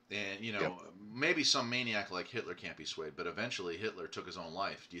 And, maybe some maniac like Hitler can't be swayed, but eventually Hitler took his own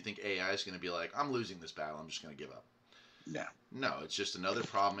life. Do you think AI is going to be like, I'm losing this battle, I'm just going to give up? No, it's just another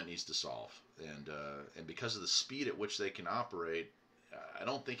problem it needs to solve. And because of the speed at which they can operate, I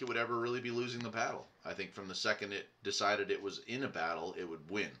don't think it would ever really be losing the battle. I think from the second it decided it was in a battle, it would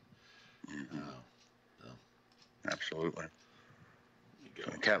win. Mm-hmm. Absolutely.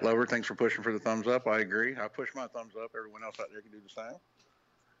 Cat lover, thanks for pushing for the thumbs up. I agree. I push my thumbs up. Everyone else out there can do the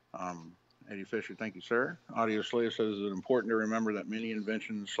same. Eddie Fisher, thank you, sir. Audio Slave says it's important to remember that many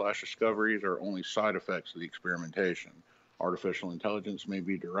inventions / discoveries are only side effects of the experimentation. artificial intelligence may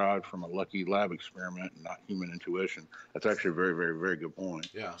be derived from a lucky lab experiment and not human intuition. That's actually a very, very, very good point.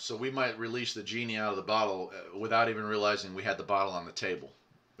 Yeah, so we might release the genie out of the bottle without even realizing we had the bottle on the table.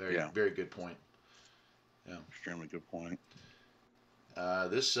 Very good point. Yeah, extremely good point.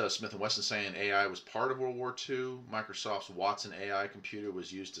 This Smith & Wesson saying AI was part of World War II. Microsoft's Watson AI computer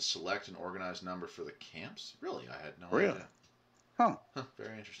was used to select and organize number for the camps. Really? I had no idea. Huh.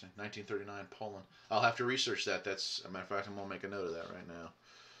 Very interesting. 1939, Poland. I'll have to research that. That's, a matter of fact, I'm going to make a note of that right now.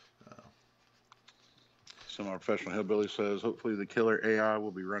 Semi-professional hillbilly says, hopefully the killer AI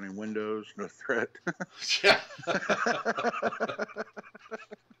will be running Windows. No threat. Yeah.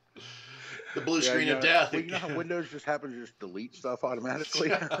 The blue screen of death. Well, you know how Windows just happens to just delete stuff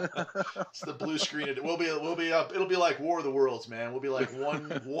automatically? It's the blue screen of we'll be up. It'll be like War of the Worlds, man. We'll be like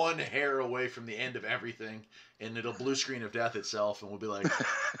one hair away from the end of everything, and it'll blue screen of death itself, and we'll be like,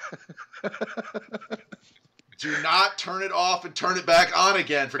 do not turn it off and turn it back on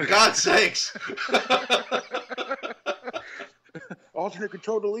again, for God's sakes. Alternate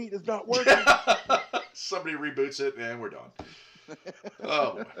control delete is not working. Somebody reboots it, and we're done.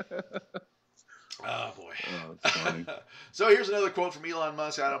 Oh boy. Oh boy. Oh, that's funny. So here's another quote from Elon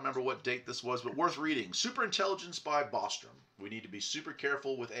Musk. I don't remember what date this was, but worth reading. Superintelligence by Bostrom. We need to be super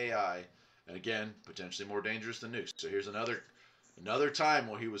careful with AI, and again, potentially more dangerous than nukes. So here's another time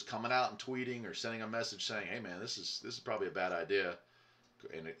where he was coming out and tweeting or sending a message saying, "Hey man, this is probably a bad idea,"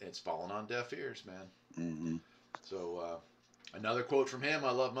 and it's fallen on deaf ears, man. Mm-hmm. So another quote from him. I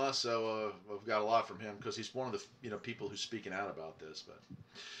love Musk, so I've got a lot from him because he's one of the people who's speaking out about this. But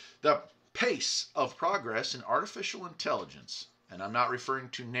the pace of progress in artificial intelligence, and I'm not referring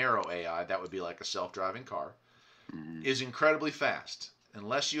to narrow AI, that would be like a self-driving car, is incredibly fast.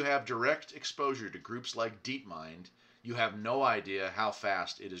 Unless you have direct exposure to groups like DeepMind, you have no idea how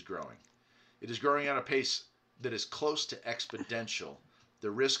fast it is growing. It is growing at a pace that is close to exponential.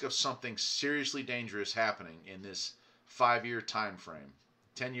 The risk of something seriously dangerous happening in this 5-year time frame,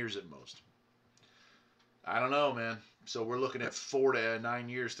 10 years at most. I don't know, man. So we're looking at 4 to 9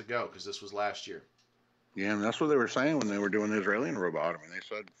 years to go because this was last year. Yeah, and that's what they were saying when they were doing the Israeli robot. I mean, they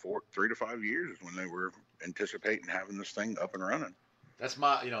said 3 to 5 years is when they were anticipating having this thing up and running. That's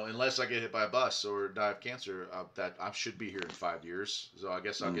my, unless I get hit by a bus or die of cancer, that I should be here in 5 years. So I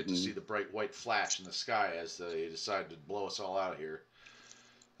guess I'll get to see the bright white flash in the sky as they decide to blow us all out of here.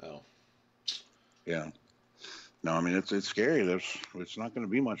 So. Yeah. No, I mean, it's scary. It's not going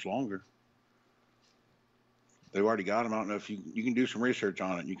to be much longer. They've already got them. I don't know if you can do some research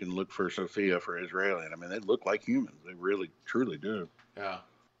on it. You can look for Sophia for Israeli. I mean, they look like humans. They really, truly do. Yeah.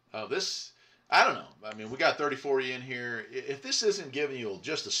 I don't know. I mean, we got 3040 in here. If this isn't giving you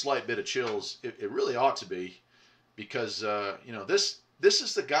just a slight bit of chills, it really ought to be, because this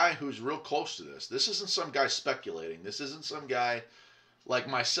is the guy who's real close to this. This isn't some guy speculating. This isn't some guy like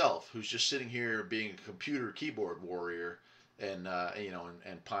myself who's just sitting here being a computer keyboard warrior and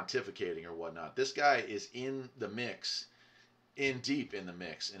pontificating or whatnot. This guy is in the mix, deep in the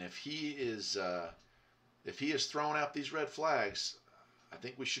mix, and if he is throwing out these red flags, I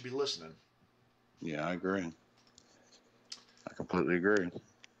think we should be listening. Yeah, I agree. I completely agree.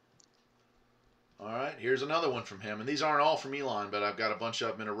 All right, here's another one from him, and these aren't all from Elon, but I've got a bunch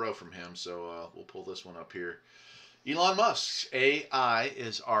of them in a row from him, so we'll pull this one up here. Elon Musk's AI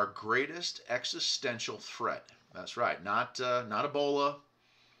is our greatest existential threat. That's right. Not Ebola,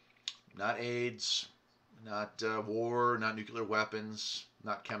 not AIDS, not war, not nuclear weapons,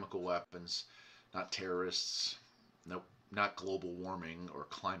 not chemical weapons, not terrorists, nope, not global warming or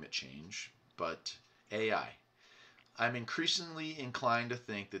climate change, but AI. I'm increasingly inclined to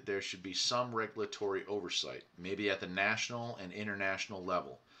think that there should be some regulatory oversight, maybe at the national and international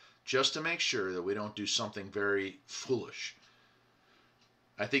level, just to make sure that we don't do something very foolish.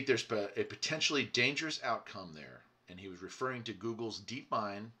 I think there's a potentially dangerous outcome there, and he was referring to Google's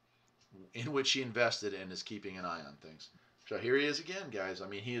DeepMind, in which he invested and is keeping an eye on things. So here he is again, guys. I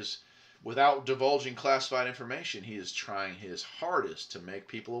mean, he is, without divulging classified information, he is trying his hardest to make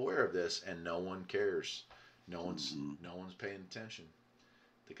people aware of this, and no one cares. No one's paying attention.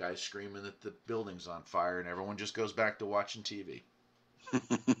 The guy's screaming that the building's on fire, and everyone just goes back to watching TV.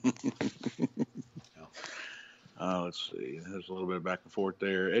 Let's see. There's a little bit of back and forth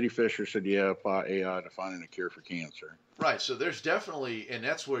there. Eddie Fisher said, yeah, apply AI to finding a cure for cancer. Right. So there's definitely, and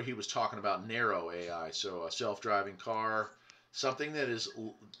that's where he was talking about narrow AI. So a self-driving car, something that is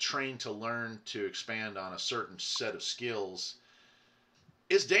trained to learn to expand on a certain set of skills,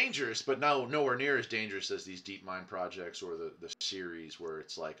 is dangerous, but nowhere near as dangerous as these DeepMind projects or the series where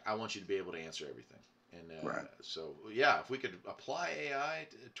it's like, I want you to be able to answer everything. And so, yeah, if we could apply AI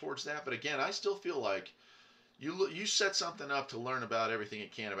towards that. But again, I still feel like You set something up to learn about everything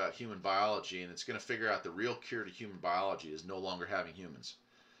it can about human biology, and it's going to figure out the real cure to human biology is no longer having humans.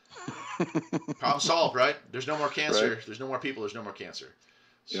 Problem solved, right? There's no more cancer. Right. There's no more people. There's no more cancer.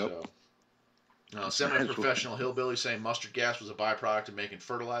 Yep. So, semi-professional hillbilly saying mustard gas was a byproduct of making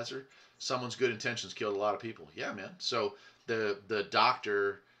fertilizer. Someone's good intentions killed a lot of people. Yeah, man. So the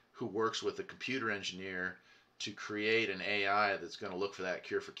doctor who works with a computer engineer to create an AI that's going to look for that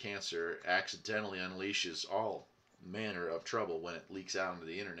cure for cancer accidentally unleashes all manner of trouble when it leaks out into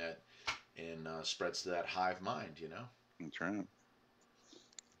the internet and spreads to that hive mind, you know? That's right.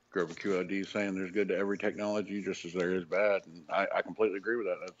 Grover QLD saying there's good to every technology just as there is bad. And I completely agree with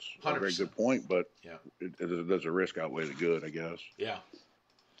that. That's 100%. a very good point, but Yeah. Does a risk outweigh the good, I guess. Yeah.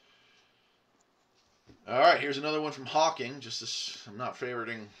 All right, here's another one from Hawking. I'm not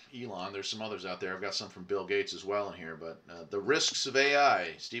favoriting Elon. There's some others out there. I've got some from Bill Gates as well in here. But the risks of AI,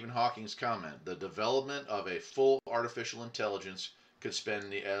 Stephen Hawking's comment, the development of a full artificial intelligence could spell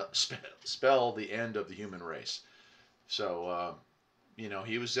the end of the human race. So,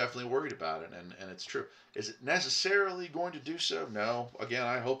 he was definitely worried about it, and it's true. Is it necessarily going to do so? No. Again,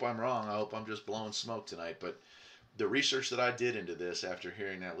 I hope I'm wrong. I hope I'm just blowing smoke tonight. But the research that I did into this after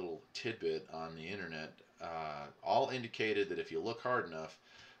hearing that little tidbit on the internet all indicated that if you look hard enough,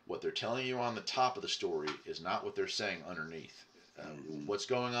 what they're telling you on the top of the story is not what they're saying underneath. What's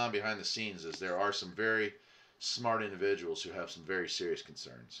going on behind the scenes is there are some very smart individuals who have some very serious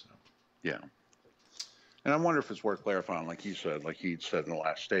concerns. So. Yeah. And I wonder if it's worth clarifying, like he said in the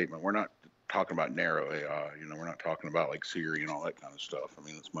last statement, we're not talking about narrow AI. We're not talking about like Siri and all that kind of stuff. I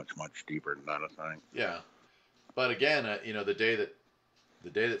mean, it's much, much deeper than that, I think. Yeah. But again, the day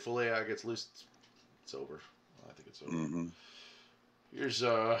that full AI gets loose, it's over. I think it's over. Mm-hmm. Here's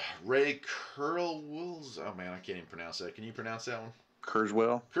Ray Kurzweil. Oh man, I can't even pronounce that. Can you pronounce that one?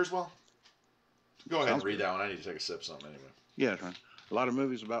 Kurzweil. Go ahead Sounds and read good. that one. I need to take a sip of something anyway. Yeah, that's right. A lot of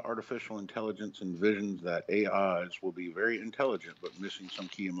movies about artificial intelligence envisions that AIs will be very intelligent, but missing some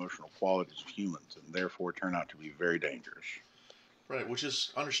key emotional qualities of humans, and therefore turn out to be very dangerous. Right, which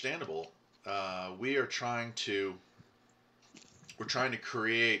is understandable. We're trying to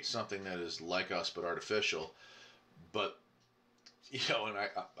create something that is like us but artificial. But and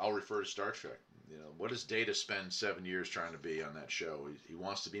I'll refer to Star Trek. What does Data spend 7 years trying to be on that show? He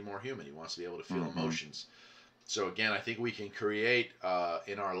wants to be more human. He wants to be able to feel emotions. So again, I think we can create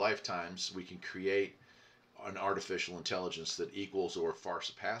in our lifetimes. We can create an artificial intelligence that equals or far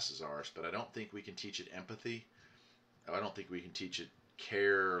surpasses ours. But I don't think we can teach it empathy. I don't think we can teach it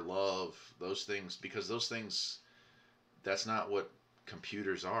care, love, those things, because those things, that's not what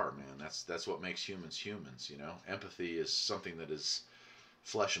computers are, man. That's what makes humans humans. Empathy is something that is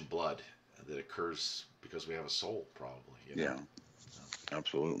flesh and blood that occurs because we have a soul, probably. Yeah,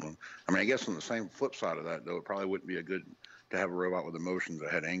 absolutely. I mean, I guess on the same flip side of that, though, it probably wouldn't be good to have a robot with emotions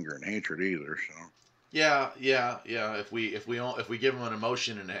that had anger and hatred either. So. Yeah. If we give them an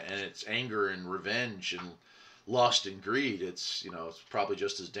emotion and it's anger and revenge and lust and greed, it's probably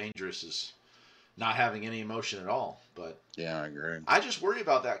just as dangerous as not having any emotion at all. But yeah, I agree. I just worry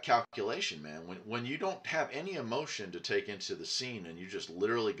about that calculation, man. When you don't have any emotion to take into the scene and you're just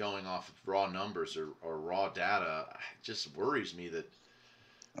literally going off of raw numbers or raw data, it just worries me that.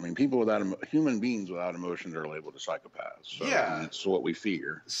 I mean, human beings without emotions are labeled as psychopaths. So, yeah, it's what we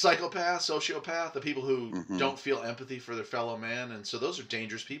fear. Psychopath, sociopath, the people who don't feel empathy for their fellow man, and so those are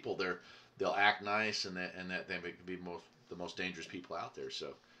dangerous people. They'll act nice, and that they may be the most dangerous people out there.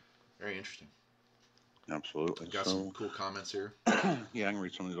 So, very interesting. Absolutely. Got some cool comments here. Yeah, I can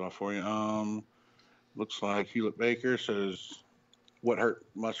read some of these off for you. Looks like Hewlett Baker says, "What hurt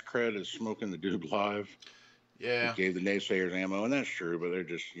Muskrat is smoking the dude live." Yeah. He gave the naysayers ammo, and that's true, but they're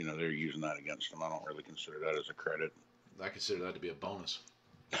just, they're using that against him. I don't really consider that as a credit. I consider that to be a bonus.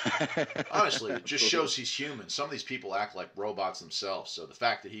 Honestly, it just shows he's human. Some of these people act like robots themselves. So the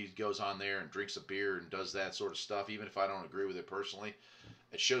fact that he goes on there and drinks a beer and does that sort of stuff, even if I don't agree with it personally,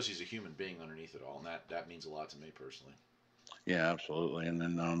 it shows he's a human being underneath it all, and that means a lot to me personally. Yeah, absolutely. And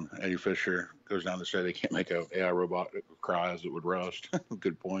then Eddie Fisher goes down to say they can't make an AI robot that cry as it would rust.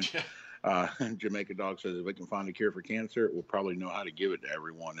 Good point. Jamaica Dog says if we can find a cure for cancer, we'll probably know how to give it to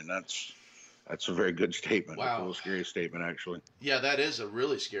everyone, and that's a very good statement. Wow. It's a little scary statement, actually. Yeah, that is a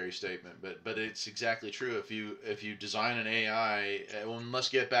really scary statement, but it's exactly true. If you design an AI, let's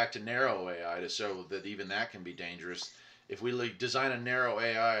get back to narrow AI to show that even that can be dangerous. If we design a narrow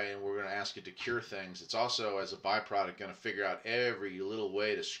AI and we're going to ask it to cure things, it's also, as a byproduct, going to figure out every little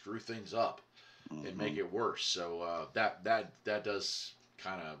way to screw things up and make it worse. So that does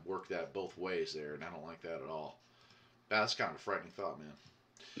kind of work that both ways there, and I don't like that at all. That's kind of a frightening thought, man.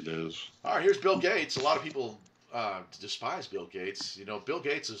 It is. All right, here's Bill Gates. A lot of people despise Bill Gates. You know, Bill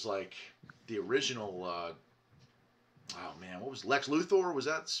Gates is like the original. Oh man, what was Lex Luthor? Was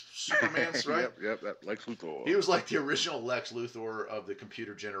that Superman's right? Yep, that Lex Luthor. He was like the original Lex Luthor of the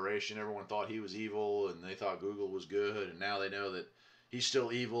computer generation. Everyone thought he was evil, and they thought Google was good, and now they know that he's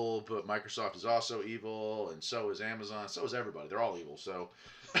still evil, but Microsoft is also evil, and so is Amazon, so is everybody. They're all evil. So,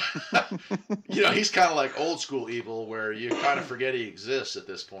 you know, he's kind of like old school evil, where you kind of forget he exists at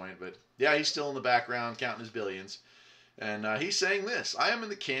this point. But yeah, he's still in the background counting his billions, and he's saying this: "I am in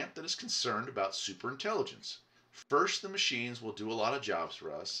the camp that is concerned about superintelligence. First, the machines will do a lot of jobs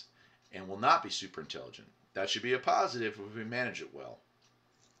for us and will not be super intelligent. That should be a positive if we manage it well.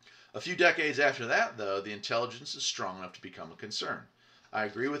 A few decades after that, though, the intelligence is strong enough to become a concern. I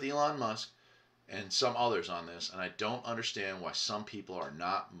agree with Elon Musk and some others on this, and I don't understand why some people are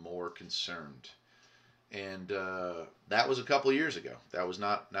not more concerned." And that was a couple of years ago. That was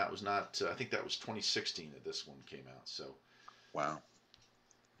not. I think that was 2016 that this one came out. So, Wow.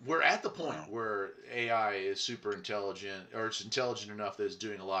 we're at the point where AI is super intelligent, or it's intelligent enough that it's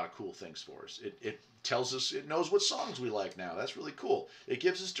doing a lot of cool things for us. It tells us, it knows what songs we like now. That's really cool. It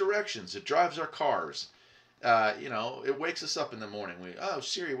gives us directions. It drives our cars. You know, it wakes us up in the morning.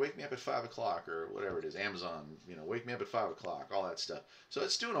 Siri, wake me up at 5 o'clock, or whatever it is. Amazon, you know, wake me up at 5 o'clock, all that stuff. So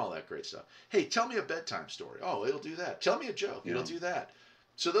it's doing all that great stuff. Hey, tell me a bedtime story. Oh, it'll do that. Tell me a joke. It'll do that.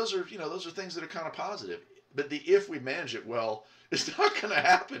 So those are things that are kind of positive. But if we manage it well, it's not going to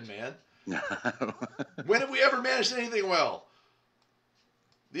happen, man. When have we ever managed anything well?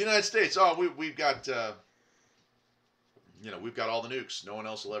 The United States, we've got, we've got all the nukes. No one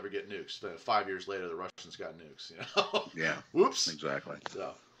else will ever get nukes. Then 5 years later, the Russians got nukes. You know? Yeah. Whoops. Exactly.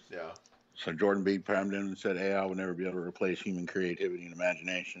 So, yeah. So Jordan B. chimed in and said AI will never be able to replace human creativity and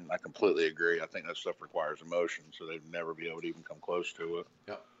imagination. I completely agree. I think that stuff requires emotion, so they'd never be able to even come close to it.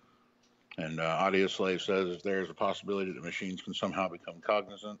 Yep. And Audio Slave says if there's a possibility that machines can somehow become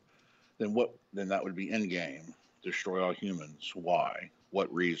cognizant, then that would be endgame. Destroy all humans. Why?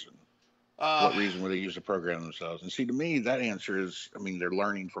 What reason? What reason would they use to program themselves? And see, to me, that answer is, they're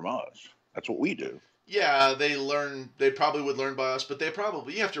learning from us. That's what we do. Yeah, they probably would learn by us, but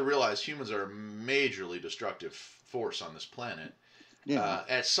you have to realize humans are a majorly destructive force on this planet. Yeah.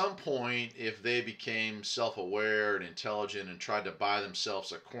 At some point, if they became self-aware and intelligent and tried to buy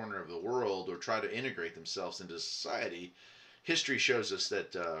themselves a corner of the world or try to integrate themselves into society, history shows us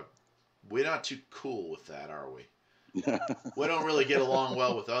that we're not too cool with that, are we? We don't really get along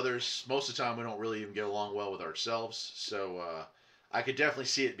well with others. Most of the time, we don't really even get along well with ourselves. So I could definitely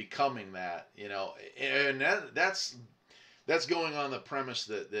see it becoming that, and that's going on the premise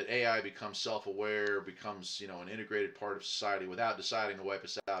that AI becomes self-aware, becomes, an integrated part of society without deciding to wipe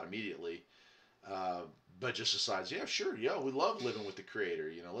us out immediately, but just decides, yeah, sure, we love living with the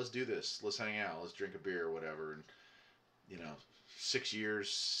creator, let's do this, let's hang out, let's drink a beer or whatever, and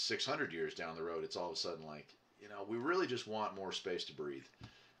 600 years down the road, it's all of a sudden like, we really just want more space to breathe,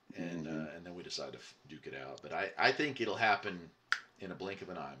 and then we decide to duke it out. But I think it'll happen in a blink of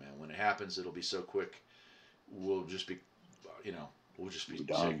an eye, man. When it happens, it'll be so quick, we'll just be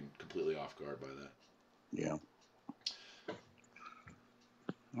taken completely off guard by that. Yeah.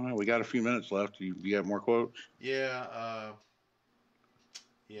 All right, we got a few minutes left. Do you have more quotes? Yeah.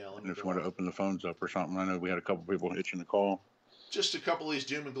 Let me if you want to open the phones up or something, I know we had a couple people itching to call. Just a couple of these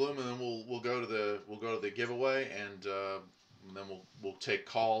doom and gloom, and then we'll go to the giveaway, and then we'll take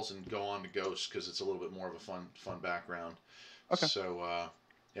calls and go on to ghosts because it's a little bit more of a fun background. Okay. So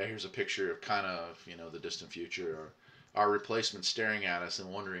here's a picture of kind of the distant future, or our replacement staring at us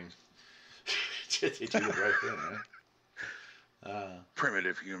and wondering, did they do the right thing, right?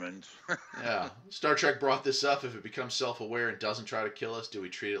 Primitive humans. Yeah. Star Trek brought this up. If it becomes self-aware and doesn't try to kill us, do we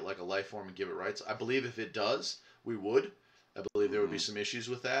treat it like a life form and give it rights? I believe if it does, we would. I believe there would be some issues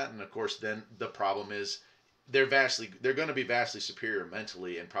with that. And of course, then the problem is they're going to be vastly superior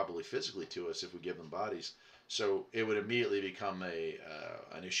mentally and probably physically to us if we give them bodies. So it would immediately become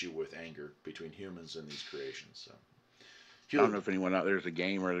an issue with anger between humans and these creations. So. I don't know if anyone out there's a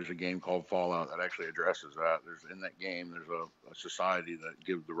game called Fallout that actually addresses that. In that game, there's a society that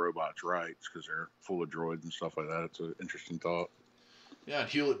gives the robots rights because they're full of droids and stuff like that. It's an interesting thought. Yeah, and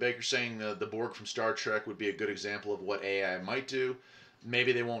Hewlett Baker saying the Borg from Star Trek would be a good example of what AI might do.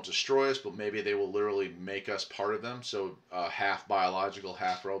 Maybe they won't destroy us, but maybe they will literally make us part of them. So half biological,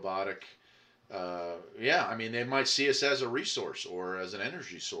 half robotic. They might see us as a resource or as an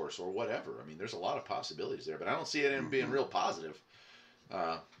energy source or whatever. There's a lot of possibilities there, but I don't see it being real positive.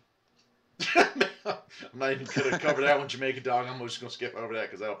 I'm not even going to cover that one, Jamaican Dog. I'm just going to skip over that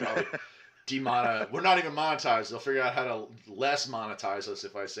because that'll probably demonetize. We're not even monetized. They'll figure out how to less monetize us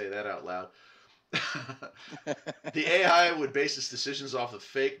if I say that out loud. The AI would base its decisions off the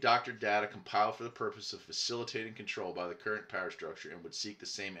fake doctor data compiled for the purpose of facilitating control by the current power structure and would seek the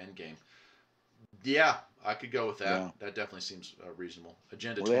same end game. Yeah, I could go with that. Yeah. That definitely seems reasonable.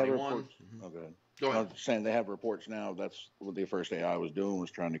 Agenda Well, they have 21. reports. Oh, go ahead. Go I ahead. was just saying they have reports now. That's what the first AI was doing,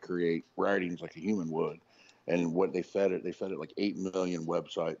 was trying to create writings like a human would. And what they fed it like 8 million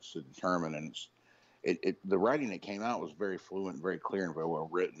websites to determine. And the writing that came out was very fluent, very clear, and very well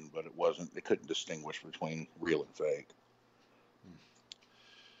written, but they couldn't distinguish between real and fake.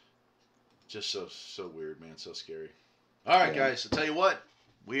 Just so weird, man. So scary. All right, guys. So tell you what,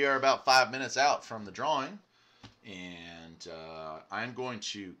 we are about 5 minutes out from the drawing, and I'm going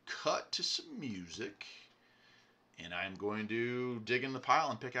to cut to some music, and I'm going to dig in the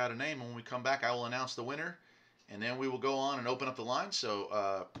pile and pick out a name. And when we come back, I will announce the winner, and then we will go on and open up the line.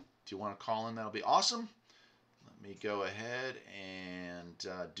 So if you want to call in, that'll be awesome. Let me go ahead and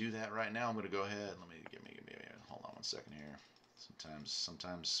do that right now. I'm going to go ahead. Give me hold on one second here.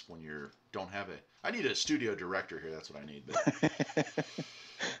 Sometimes when you don't have I need a studio director here. That's what I need. But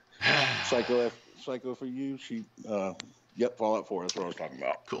Psycho for you. Fallout 4. That's what I was talking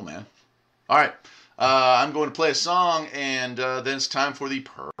about. Cool, man. All right. I'm going to play a song, and then it's time for the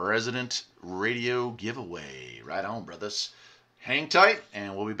President Radio giveaway. Right on, brothers. Hang tight,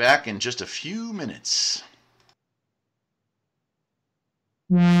 and we'll be back in just a few minutes.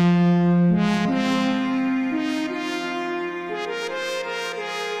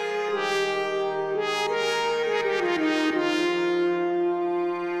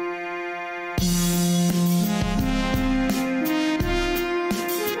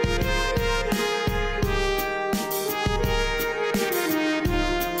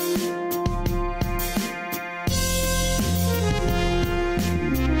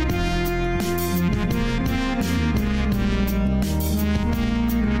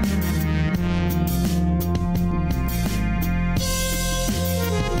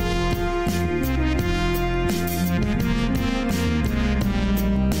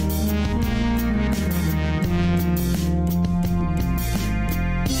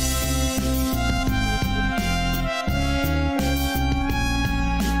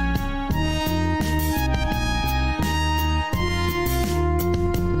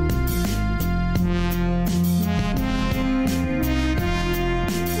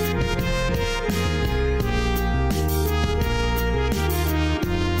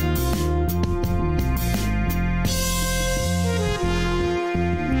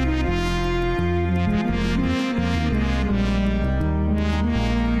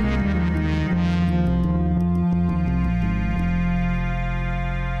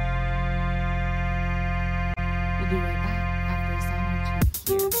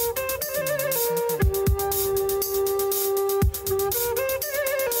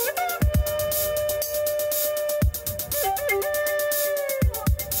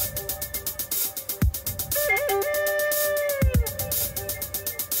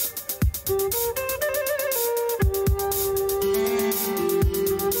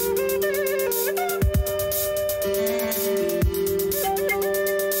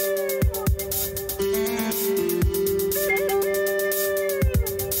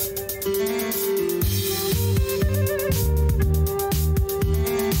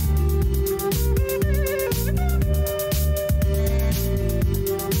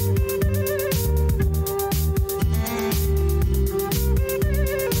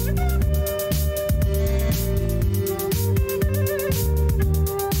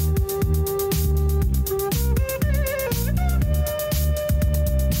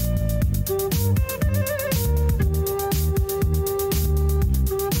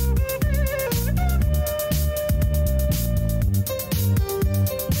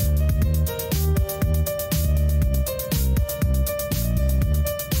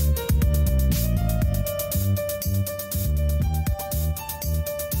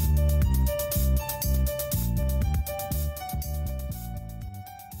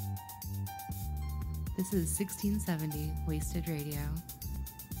 This is 1670 Wasted Radio.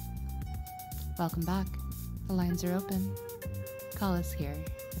 Welcome back. The lines are open. Call us here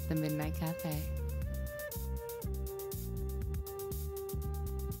at the Midnight Cafe.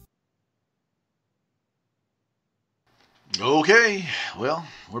 Okay, well,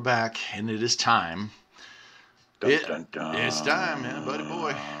 we're back, and it is time. Dun, dun. It's time, man, buddy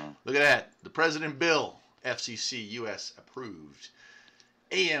boy. Look at that. The President Bill, FCC US approved.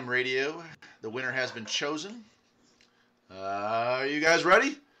 AM radio. The winner has been chosen. Are you guys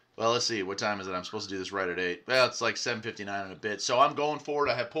ready? Well, let's see. What time is it? I'm supposed to do this right at 8. Well, it's like 7:59 in a bit. So I'm going for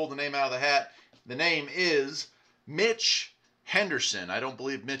it. I have pulled the name out of the hat. The name is Mitch Henderson. I don't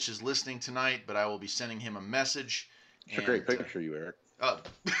believe Mitch is listening tonight, but I will be sending him a message. It's a great picture, you, Eric.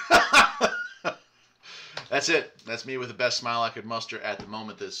 That's it. That's me with the best smile I could muster at the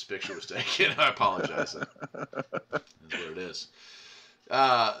moment this picture was taken. I apologize. That's what it is.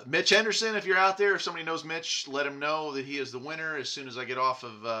 Mitch Henderson, if you're out there, if somebody knows Mitch, let him know that he is the winner. As soon as I get off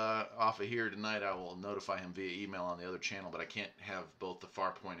of here tonight, I will notify him via email on the other channel. But I can't have both the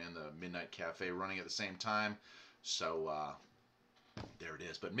Farpoint and the Midnight Cafe running at the same time. So there it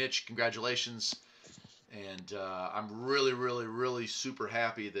is. But Mitch, congratulations. And I'm really, really, really super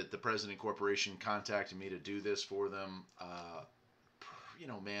happy that the President Corporation contacted me to do this for them.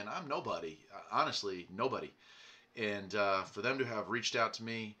 Man, I'm nobody. Honestly, nobody. And for them to have reached out to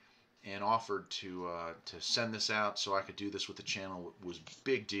me and offered to send this out so I could do this with the channel was a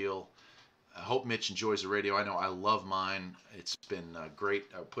big deal. I hope Mitch enjoys the radio. I know I love mine. It's been great.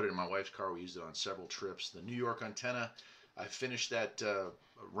 I put it in my wife's car. We used it on several trips. The New York antenna, I finished that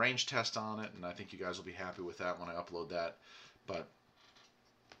range test on it, and I think you guys will be happy with that when I upload that. But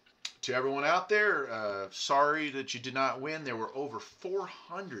to everyone out there, sorry that you did not win. There were over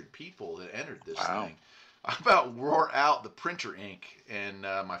 400 people that entered this thing. I about wore out the printer ink and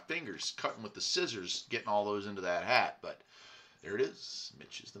my fingers cutting with the scissors, getting all those into that hat. But there it is.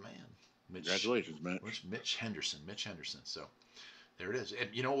 Mitch is the man. Congratulations, Mitch. Mitch Henderson. So there it is. And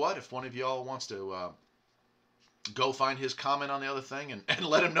you know what? If one of y'all wants to go find his comment on the other thing and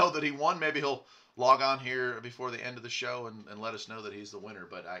let him know that he won, maybe he'll log on here before the end of the show and let us know that he's the winner.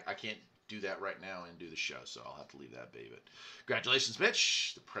 But I can't do that right now and do the show, so I'll have to leave that, baby. Congratulations,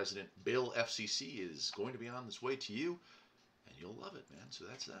 Mitch. The President Bill FCC is going to be on his way to you, and you'll love it, man. So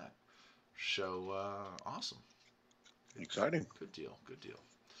that's that. So awesome. Exciting. Good deal.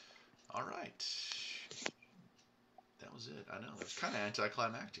 All right. That was it. I know. That was kind of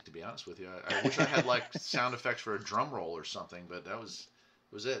anticlimactic, to be honest with you. I wish I had like sound effects for a drum roll or something, but that was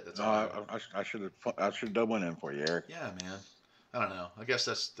it. That's all. I should have done one in for you, Eric. Yeah, man. I don't know. I guess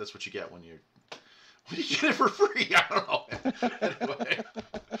that's what you get when you get it for free. I don't know. Anyway,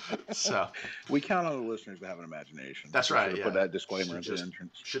 so we count on the listeners to have an imagination. That's right. Yeah. Put that disclaimer at the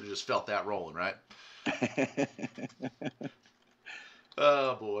entrance. Should have just felt that rolling, right?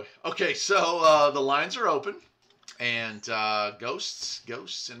 Oh boy. Okay, so the lines are open, and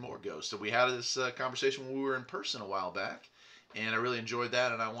ghosts, and more ghosts. So we had this conversation when we were in person a while back, and I really enjoyed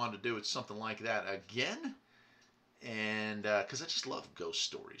that, and I wanted to do something like that again. And because I just love ghost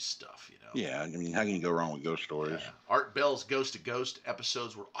stories stuff, Yeah, I mean, how can you go wrong with ghost stories? Yeah. Art Bell's Ghost to Ghost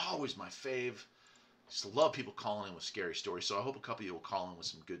episodes were always my fave. Just love people calling in with scary stories. So I hope a couple of you will call in with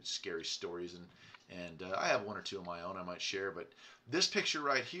some good scary stories. And I have one or two of my own I might share. But this picture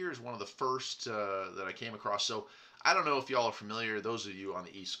right here is one of the first that I came across. So I don't know if y'all are familiar, those of you on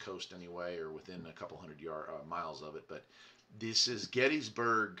the East Coast anyway, or within a couple hundred miles of it. But this is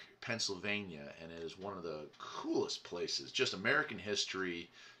Gettysburg, Pennsylvania, and it is one of the coolest places. Just American history,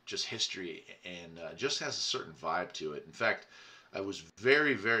 and just has a certain vibe to it. In fact, I was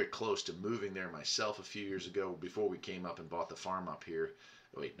very, very close to moving there myself a few years ago before we came up and bought the farm up here.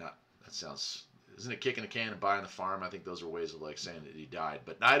 Wait, isn't it kicking a can and buying the farm? I think those are ways of like saying that he died.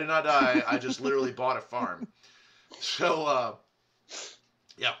 But I did not die. I just literally bought a farm. So,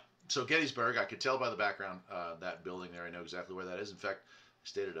 yeah. So Gettysburg, I could tell by the background, that building there, I know exactly where that is. In fact, I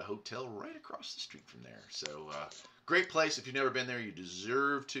stayed at a hotel right across the street from there. So great place. If you've never been there, you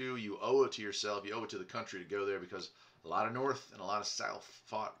deserve to. You owe it to yourself. You owe it to the country to go there because a lot of North and a lot of South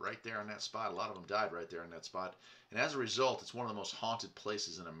fought right there on that spot. A lot of them died right there on that spot. And as a result, it's one of the most haunted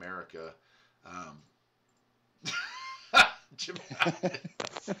places in America.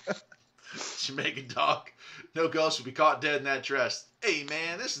 Jamaican dog. No ghost would be caught dead in that dress. Hey,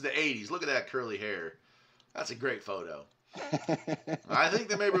 man, this is the 80s. Look at that curly hair. That's a great photo. I think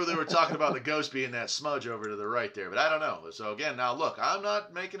that maybe they were talking about the ghost being that smudge over to the right there, but I don't know. So, again, now, look, I'm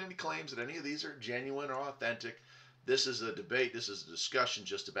not making any claims that any of these are genuine or authentic. This is a debate. This is a discussion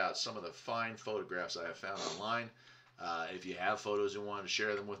just about some of the fine photographs I have found online. If you have photos and want to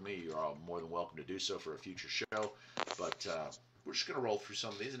share them with me, you're all more than welcome to do so for a future show. But we're just going to roll through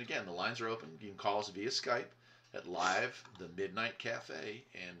some of these. And again, the lines are open. You can call us via Skype at Live, the Midnight Cafe.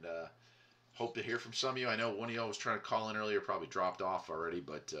 And hope to hear from some of you. I know one of y'all was trying to call in earlier, probably dropped off already,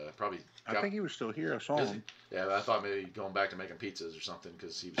 but probably. I think he was still here. I saw him. Yeah, I thought maybe going back to making pizzas or something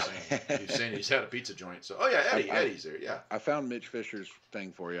because he was saying he's had a pizza joint. So, oh yeah, Eddie's there. Yeah. I found Mitch Fisher's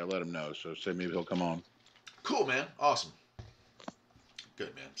thing for you. I let him know, so maybe he'll come on. Cool, man. Awesome.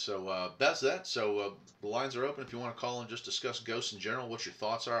 Good, man. So that's that. So the lines are open if you want to call and just discuss ghosts in general, what your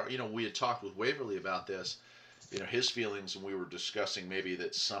thoughts are. We had talked with Waverly about this, his feelings, and we were discussing maybe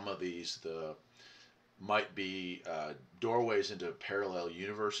that some of these, might be doorways into parallel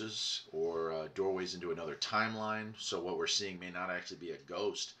universes or doorways into another timeline. So what we're seeing may not actually be a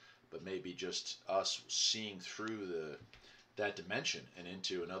ghost, but maybe just us seeing through that dimension and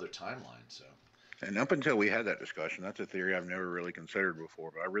into another timeline. So. And up until we had that discussion, that's a theory I've never really considered before,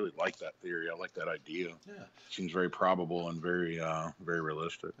 but I really like that theory. I like that idea. Yeah. Seems very probable and very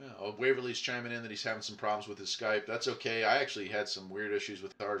realistic. Yeah. Oh, Waverly's chiming in that he's having some problems with his Skype. That's okay. I actually had some weird issues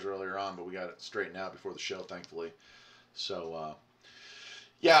with ours earlier on, but we got it straightened out before the show, thankfully. So,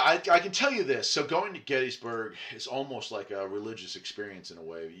 yeah, I can tell you this. So going to Gettysburg is almost like a religious experience in a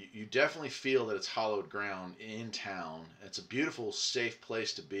way. You definitely feel that it's hallowed ground in town. It's a beautiful, safe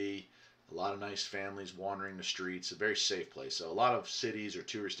place to be. A lot of nice families wandering the streets. A very safe place. So a lot of cities or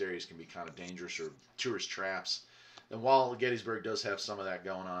tourist areas can be kind of dangerous or tourist traps. And while Gettysburg does have some of that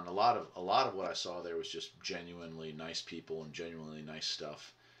going on, a lot of what I saw there was just genuinely nice people and genuinely nice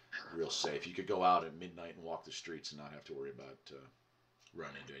stuff. Real safe. You could go out at midnight and walk the streets and not have to worry about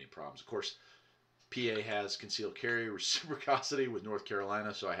running into any problems. Of course, PA has concealed carry reciprocity with North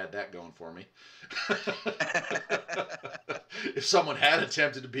Carolina, so I had that going for me. If someone had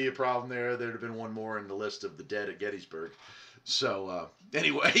attempted to be a problem there, there'd have been one more in the list of the dead at Gettysburg. So,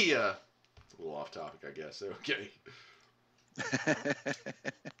 anyway, a little off topic, I guess. Okay.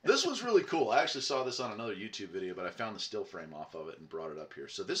 This was really cool. I actually saw this on another YouTube video, but I found the still frame off of it and brought it up here.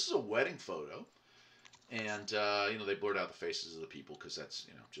 So this is a wedding photo. And, they blurred out the faces of the people because that's,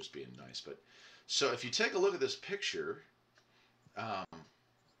 just being nice. But so if you take a look at this picture,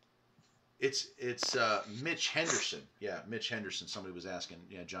 it's Mitch Henderson. Yeah, Mitch Henderson. Somebody was asking.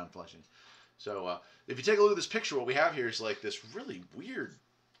 Yeah, John Flushing. So if you take a look at this picture, what we have here is like this really weird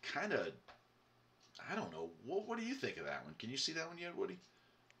kind of, I don't know. What do you think of that one? Can you see that one yet, Woody?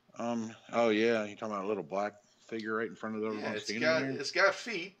 Oh yeah, you're talking about a little black figure right in front of the yeah, it's got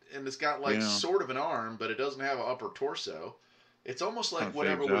feet and it's got like sort of an arm, but it doesn't have an upper torso. It's almost like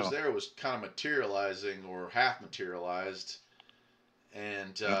whatever was there was kind of materializing or half materialized.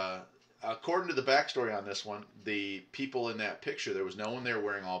 And according to the backstory on this one, the people in that picture, there was no one there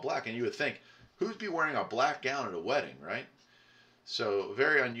wearing all black. And you would think, who'd be wearing a black gown at a wedding, right? So,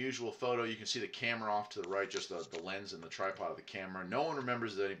 very unusual photo. You can see the camera off to the right, just the lens and the tripod of the camera. No one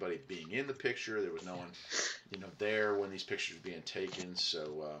remembers anybody being in the picture. There was no one, there when these pictures were being taken.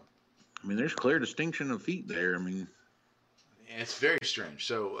 So, there's clear distinction of feet there. It's very strange.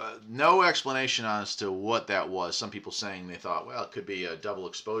 So, no explanation as to what that was. Some people saying they thought, well, it could be a double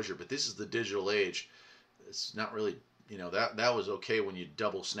exposure, but this is the digital age. It's not really, that was okay when you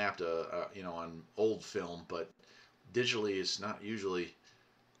double snapped on old film, but digitally it's not usually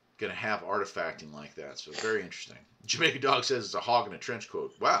going to have artifacting like that. So very interesting. Jamaica Dog says it's a hog in a trench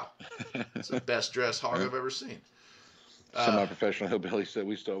coat. Wow. It's the best dressed hog I've ever seen. Semi-professional hillbilly said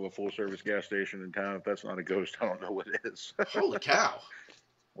we still have a full-service gas station in town. If that's not a ghost, I don't know what it is. Holy cow.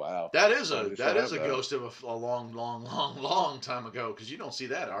 Wow. That is a ghost of a long, long, long, long time ago, because you don't see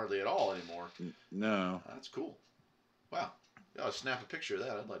that hardly at all anymore. No. That's cool. Wow. Yeah, I'll snap a picture of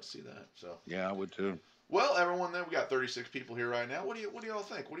that. I'd like to see that. So. Yeah, I would too. Well, everyone, we got 36 people here right now. What do you all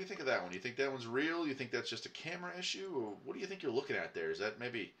think? What do you think of that one? Do you think that one's real? You think that's just a camera issue? Or what do you think you're looking at there? Is that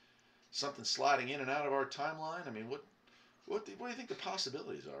maybe something sliding in and out of our timeline? What do you think the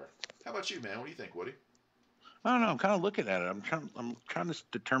possibilities are? How about you, man? What do you think, Woody? I don't know. I'm kind of looking at it. I'm trying to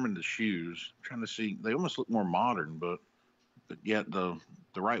determine the shoes. I'm trying to see. They almost look more modern, but yet the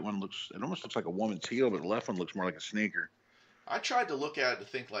right one almost looks like a woman's heel, but the left one looks more like a sneaker. I tried to look at it to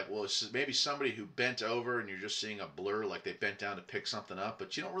think like, well, it's maybe somebody who bent over and you're just seeing a blur, like they bent down to pick something up,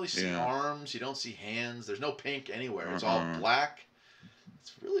 but you don't really see arms, you don't see hands, there's no pink anywhere, it's all black.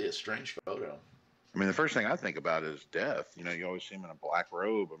 It's really a strange photo. The first thing I think about is death. You always see him in a black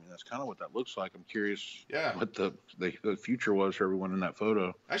robe. That's kind of what that looks like. I'm curious what the future was for everyone in that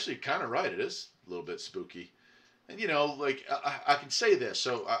photo. Actually, kind of right. It is a little bit spooky. And, I can say this.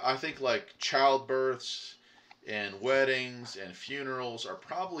 So I think like childbirths and weddings and funerals are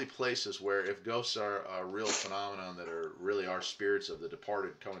probably places where if ghosts are a real phenomenon that are really our spirits of the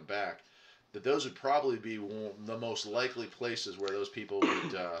departed coming back, that those would probably be the most likely places where those people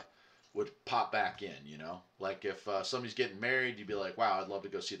would pop back in, Like if somebody's getting married, you'd be like, wow, I'd love to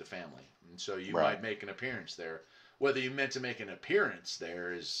go see the family. And so you might make an appearance there. Whether you meant to make an appearance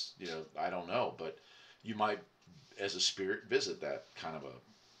there is, I don't know. But you might, as a spirit, visit that kind of a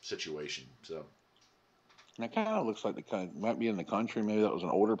situation. So. And it kind of looks like might be in the country. Maybe that was an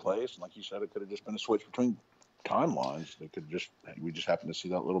older place. And like you said, it could have just been a switch between timelines. We just happened to see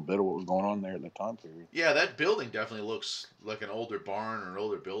that little bit of what was going on there at that time period. Yeah, that building definitely looks like an older barn or an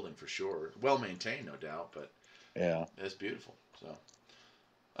older building for sure. Well maintained, no doubt, but yeah, it's beautiful. So,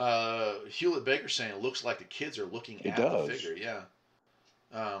 Hewlett Baker saying it looks like the kids are looking It at does. the figure.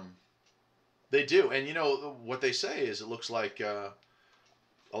 Yeah. They do. And you know, what they say is it looks like a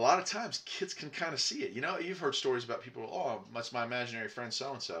lot of times kids can kind of see it. You know, you've heard stories about people, oh, that's my imaginary friend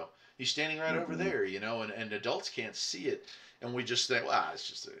so-and-so. He's standing right over there, you know, and adults can't see it. And we just think, well, it's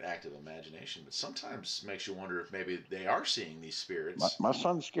just an act of imagination. But sometimes makes you wonder if maybe they are seeing these spirits. My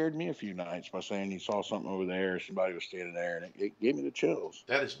son scared me a few nights by saying he saw something over there. Somebody was standing there, and it gave me the chills.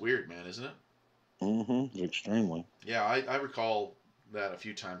 That is weird, man, isn't it? Mm-hmm. Extremely. Yeah, I recall that a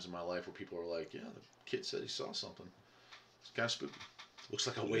few times in my life where people are like, yeah, the kid said he saw something. It's kind of spooky. Looks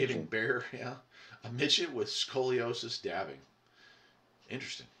like a waving bear, yeah. A midget with scoliosis dabbing.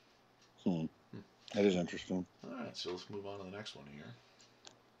 Interesting. That is interesting. All right, so let's move on to the next one here.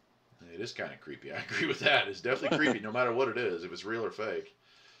 It is kind of creepy. I agree with that. It's definitely creepy, no matter what it is, if it's real or fake.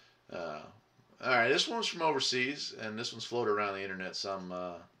 All right, this one's from overseas, and this one's floated around the internet. Some.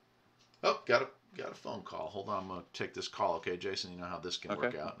 Oh, got a phone call. Hold on, I'm gonna take this call. Okay, Jason, you know how this can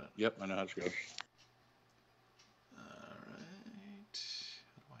work out. Yep, I know how it goes. All right.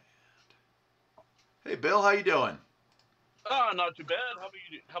 How do I add? Hey, Bill, how you doing? Not too bad.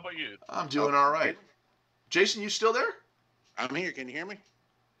 How about you? I'm doing all right. Jason, you still there? I'm here. Can you hear me?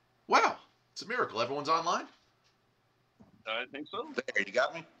 Wow, it's a miracle. Everyone's online? I think so. There, you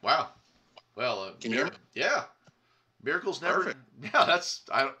got me? Wow. Well, Can you hear me? Yeah. Miracles never. Perfect. Yeah,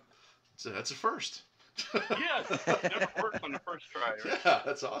 that's a first. Yeah, it never worked on the first try. Right? Yeah,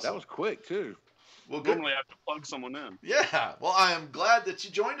 that's awesome. That was quick, too. Well, good. Normally I have to plug someone in. Yeah. Well, I am glad that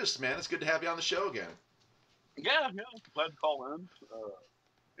you joined us, man. It's good to have you on the show again. Yeah, glad to call in.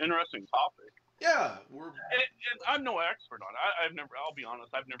 Interesting topic. Yeah, And I'm no expert on it. I've never. I'll be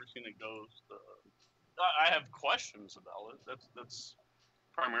honest. I've never seen a ghost. I have questions about it. That's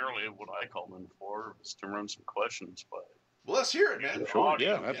primarily what I call in for, is to run some questions by. Well, let's hear it, man. Sure,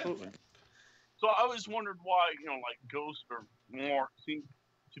 yeah, absolutely. So I always wondered why, like ghosts seem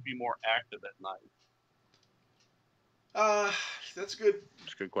to be more active at night. That's a good.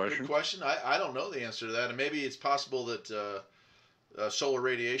 That's a good question. Good question. I don't know the answer to that, and maybe it's possible that solar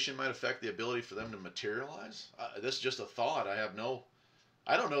radiation might affect the ability for them to materialize. This is just a thought. I don't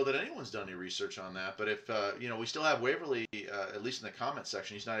know that anyone's done any research on that. But if we still have Waverly, at least in the comment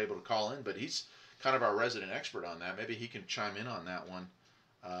section, he's not able to call in, but he's kind of our resident expert on that. Maybe he can chime in on that one,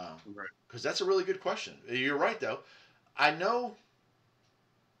 because that's a really good question. You're right, though. I know.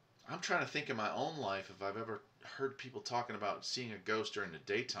 I'm trying to think in my own life if I've ever heard people talking about seeing a ghost during the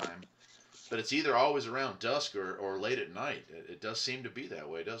daytime, but it's either always around dusk or late at night. It does seem to be that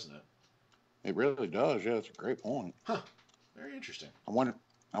way, doesn't it? It really does. Yeah, that's a great point. Huh. Very interesting. I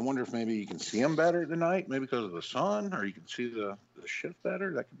wonder if maybe you can see them better at the night, maybe because of the sun, or you can see the shift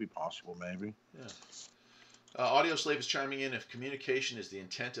better. That could be possible, maybe. Yeah. Audio Slave is chiming in. If communication is the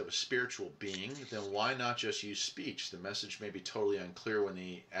intent of a spiritual being, then why not just use speech? The message may be totally unclear when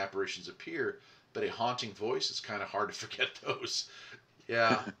the apparitions appear, but a haunting voice, it's kind of hard to forget those.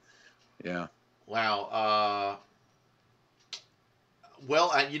 Yeah. Yeah. Wow.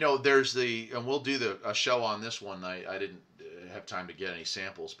 Well, there's and we'll do a show on this one. I didn't have time to get any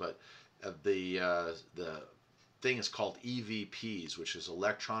samples, but the thing is called EVPs, which is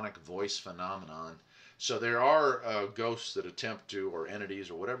electronic voice phenomenon. So there are ghosts that attempt to, or entities,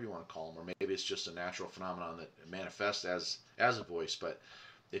 or whatever you want to call them, or maybe it's just a natural phenomenon that manifests as a voice. But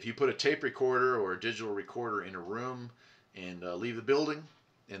if you put a tape recorder or a digital recorder in a room and leave the building,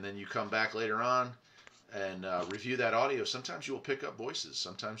 and then you come back later on and review that audio, sometimes you will pick up voices.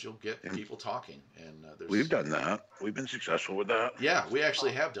 Sometimes you'll get people talking. And we've done that. We've been successful with that. Yeah, we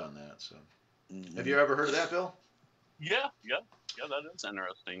actually have done that. So, Have you ever heard of that, Bill? Yeah, that is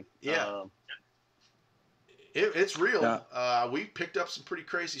interesting. Yeah. It's real. Yeah. We picked up some pretty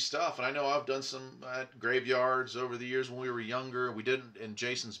crazy stuff, and I know I've done some at graveyards over the years when we were younger. We did it in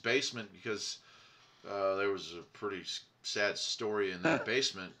Jason's basement because there was a pretty sad story in that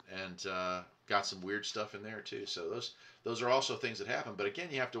basement, and got some weird stuff in there too. So those are also things that happen. But again,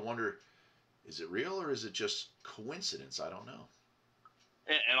 you have to wonder, is it real or is it just coincidence? I don't know.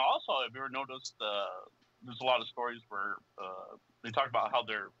 And also, have you ever noticed there's a lot of stories where they talk about how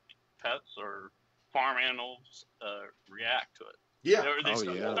their pets or farm animals react to it. Yeah. They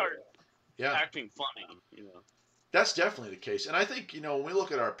start acting funny, That's definitely the case. And I think, when we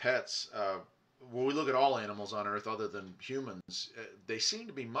look at our pets, when we look at all animals on Earth other than humans, they seem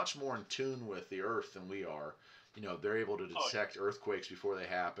to be much more in tune with the Earth than we are. They're able to detect earthquakes before they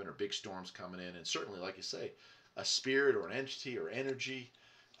happen, or big storms coming in. And certainly, like you say, a spirit or an entity or energy,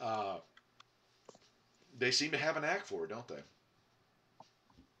 they seem to have a knack for it, don't they?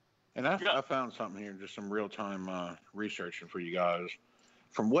 And I found something here, just some real-time researching for you guys.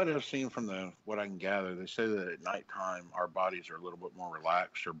 From what I've seen from what I can gather, they say that at nighttime our bodies are a little bit more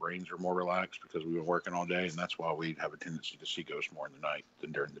relaxed, our brains are more relaxed because we've been working all day, and that's why we have a tendency to see ghosts more in the night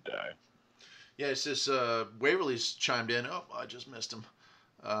than during the day. Yeah, it says Waverly's chimed in. Oh, I just missed him.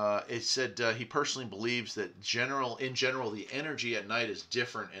 It said he personally believes that in general, the energy at night is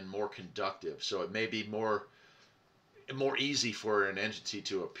different and more conductive. So it may be more easy for an entity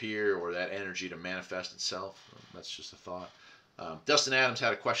to appear or that energy to manifest itself. That's just a thought. Dustin Adams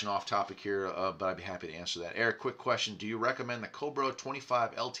had a question off topic here, but I'd be happy to answer that. Eric, quick question. Do you recommend the Cobra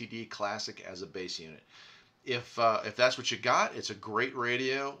 25 LTD Classic as a base unit? If that's what you got, it's a great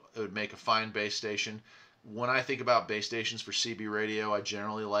radio. It would make a fine base station. When I think about base stations for CB radio, I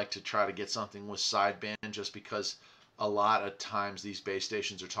generally like to try to get something with sideband just because a lot of times these base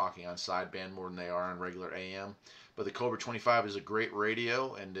stations are talking on sideband more than they are on regular AM. But the Cobra 25 is a great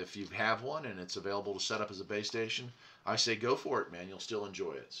radio, and if you have one and it's available to set up as a base station, I say go for it, man. You'll still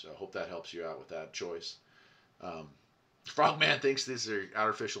enjoy it. So I hope that helps you out with that choice. Frogman thinks these are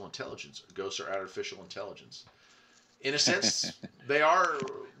artificial intelligence. Ghosts are artificial intelligence. In a sense, they are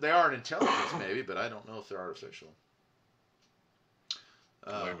an intelligence maybe, but I don't know if they're artificial.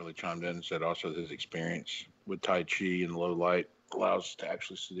 Waverly chimed in and said also his experience with Tai Chi and low light allows us to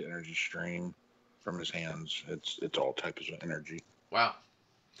actually see the energy stream from his hands. It's all types of energy. Wow.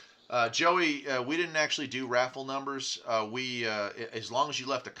 Joey, we didn't actually do raffle numbers. As long as you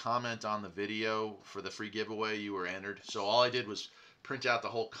left a comment on the video for the free giveaway, you were entered. So all I did was print out the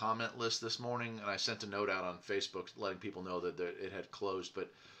whole comment list this morning, and I sent a note out on Facebook letting people know that it had closed.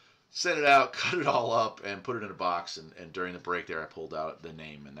 But sent it out, cut it all up, and put it in a box. And during the break there, I pulled out the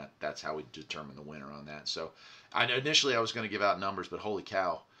name, and that's how we determined the winner on that. So initially I was going to give out numbers, but holy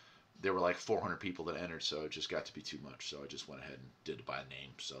cow, there were like 400 people that entered, so it just got to be too much. So I just went ahead and did it by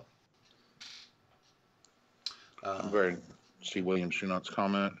name. So. I'm very see William Shunot's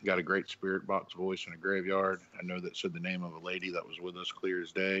comment. Got a great spirit box voice in a graveyard. I know that said the name of a lady that was with us clear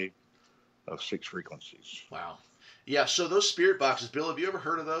as day of 6 frequencies. Wow. Yeah, so those spirit boxes, Bill, have you ever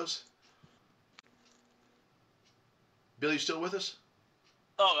heard of those? Bill, you still with us?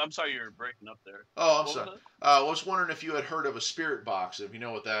 Oh, I'm sorry, you're breaking up there. Oh, I'm sorry. I was wondering if you had heard of a spirit box, if you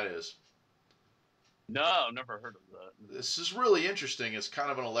know what that is. No, never heard of that. This is really interesting. It's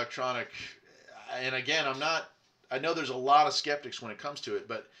kind of an electronic, and again, I know there's a lot of skeptics when it comes to it,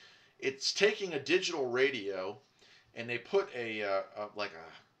 but it's taking a digital radio and they put a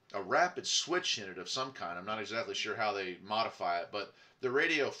rapid switch in it of some kind. I'm not exactly sure how they modify it, but the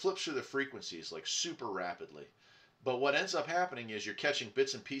radio flips through the frequencies like super rapidly. But what ends up happening is you're catching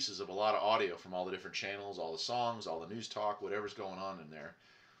bits and pieces of a lot of audio from all the different channels, all the songs, all the news talk, whatever's going on in there.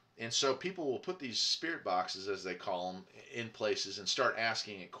 And so people will put these spirit boxes, as they call them, in places and start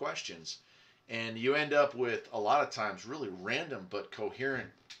asking it questions. And you end up with, a lot of times, really random but coherent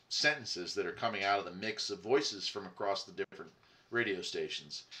sentences that are coming out of the mix of voices from across the different radio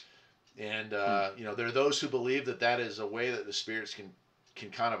stations. And, there are those who believe that is a way that the spirits can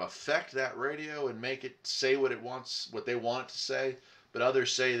kind of affect that radio and make it say what they want it to say. But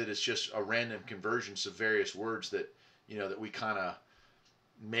others say that it's just a random convergence of various words that we kind of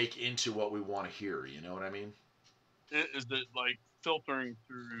make into what we want to hear. You know what I mean? Is it like filtering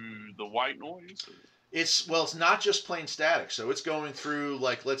through the white noise? It's not just plain static. So it's going through,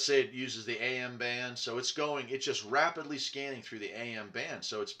 like, let's say it uses the AM band. So it's just rapidly scanning through the AM band.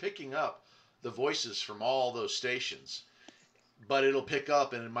 So it's picking up the voices from all those stations. But it'll pick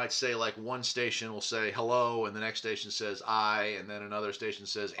up and it might say, like, one station will say hello and the next station says I, and then another station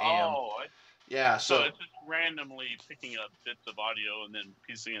says am. Yeah, so it's just randomly picking up bits of audio and then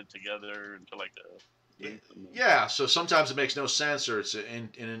piecing it together into like a... Yeah, so sometimes it makes no sense or it's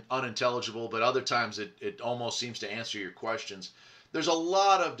unintelligible, but other times it almost seems to answer your questions. There's a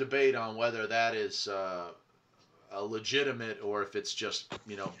lot of debate on whether that is a legitimate or if it's just,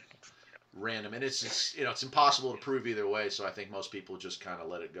 random. And it's impossible to prove either way, so I think most people just kind of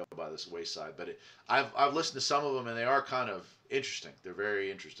let it go by this wayside. But I've listened to some of them and they are kind of interesting. They're very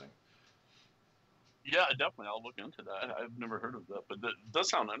interesting. Yeah, definitely. I'll look into that. I've never heard of that, but that does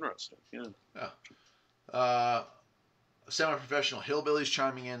sound interesting. Yeah. Semi-professional hillbillies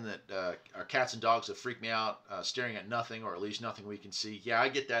chiming in that our cats and dogs have freaked me out, staring at nothing, or at least nothing we can see. Yeah, I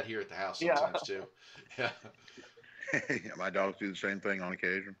get that here at the house sometimes too. Yeah. Yeah, my dogs do the same thing on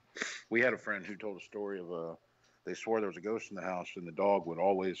occasion. We had a friend who told a story of they swore there was a ghost in the house, and the dog would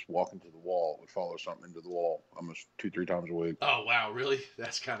always walk into the wall, would follow something into the wall almost 2-3 times a week. Oh wow, really?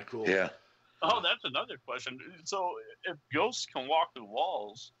 That's kind of cool. Yeah. Oh, that's another question. So, if ghosts can walk through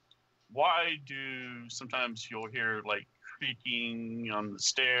walls, why do sometimes you'll hear like creaking on the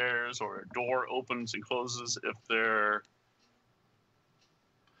stairs or a door opens and closes if they're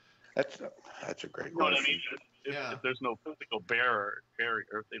That's a great You know what I question. mean? Yeah. If there's no physical barrier,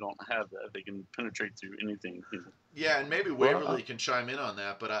 if they don't have that, they can penetrate through anything. Yeah, and maybe Well, Waverly can chime in on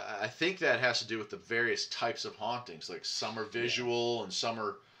that, but I think that has to do with the various types of hauntings. Like some are visual and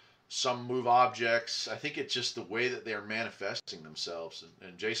some move objects. I think it's just the way that they are manifesting themselves.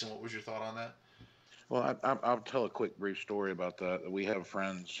 And Jason, what was your thought on that? Well, I'll tell a quick brief story about that. We have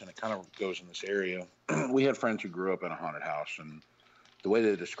friends, and it kind of goes in this area. We had friends who grew up in a haunted house, and the way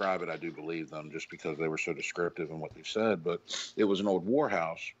they describe it, I do believe them just because they were so descriptive in what they said. But it was an old war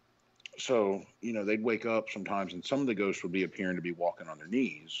house. So, they'd wake up sometimes, and some of the ghosts would be appearing to be walking on their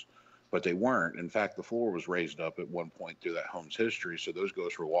knees, but they weren't. In fact, the floor was raised up at one point through that home's history. So those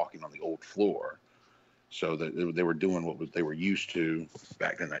ghosts were walking on the old floor. So that they were doing what they were used to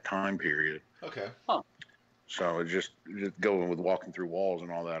back in that time period. Okay. So it just going with walking through walls and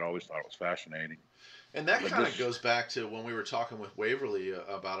all that, I always thought it was fascinating. And that But kind of this- goes back to when we were talking with Waverly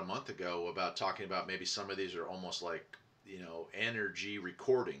about a month ago about talking about maybe some of these are almost like, energy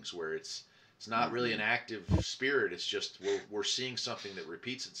recordings where it's not really an active spirit. It's just we're seeing something that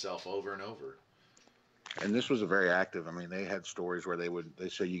repeats itself over and over. And this was a very active. I mean, they had stories where they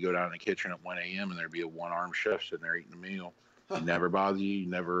say you go down in the kitchen at 1 a.m. and there'd be a one-armed chef sitting there eating a meal. He never bothered you.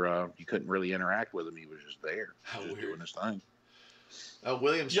 You couldn't really interact with him. He was just there, How just weird. doing his thing.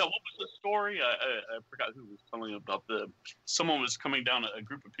 Williams. Yeah, what was the story? I forgot who was telling about someone was coming down. A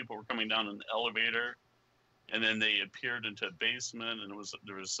group of people were coming down an elevator, and then they appeared into a basement, and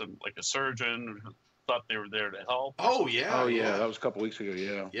there was some like a surgeon who thought they were there to help. Oh yeah. Oh yeah, that was a couple weeks ago.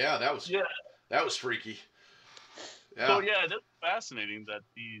 Yeah. Yeah, that was freaky. Yeah. So yeah, that's fascinating that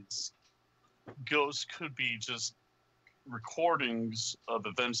these ghosts could be just recordings of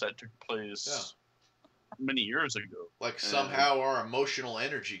events that took place many years ago. Like somehow our emotional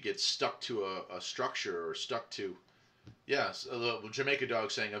energy gets stuck to a structure or stuck to, the Jamaica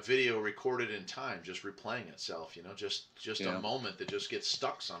Dog saying a video recorded in time, just replaying itself, just a moment that just gets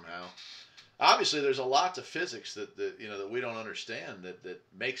stuck somehow. Obviously, there's a lot to physics that we don't understand that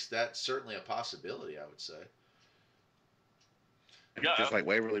makes that certainly a possibility, I would say. Yeah. Just like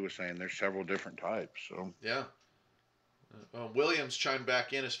Waverly was saying, there's several different types. So Yeah. Williams chimed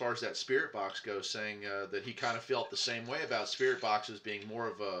back in as far as that spirit box goes, saying that he kind of felt the same way about spirit boxes being more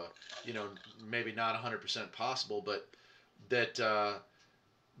of a, maybe not 100% possible, but that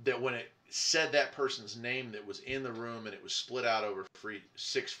when it said that person's name that was in the room and it was split out over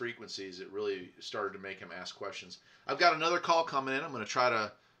 6 frequencies, it really started to make him ask questions. I've got another call coming in. I'm going to try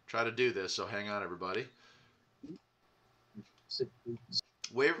to do this, so hang on, everybody.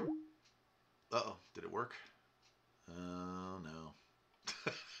 Waver. Uh-oh, did it work? Oh,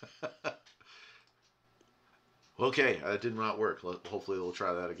 no. Okay, that did not work. Hopefully we'll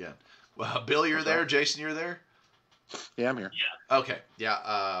try that again. Well, Bill, you're there. Jason, you're there? yeah, I'm here. Okay,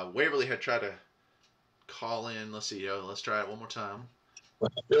 yeah. Waverly had tried to call in. Let's see. Let's try it one more time.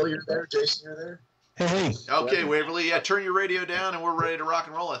 Bill, you're there. Jason, you're there. Hey. Okay, Waverly. Yeah, turn your radio down and we're ready to rock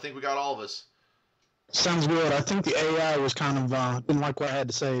and roll. I think we got all of us. Sounds good. I think the AI was kind of didn't like what I had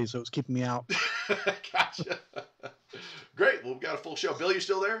to say, so it's keeping me out. Gotcha. Great. Well, we've got a full show. Bill, you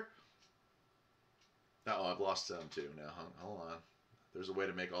still there? Uh-oh, I've lost them too. Now, hold on. There's a way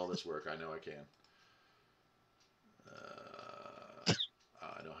to make all this work. I know I can.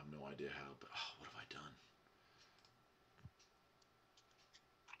 I don't have no idea how, but what have I done?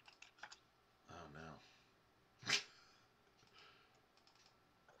 Oh, no.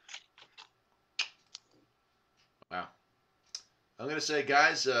 Wow. I'm going to say,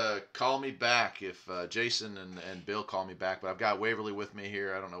 guys, call me back if Jason and Bill call me back. But I've got Waverly with me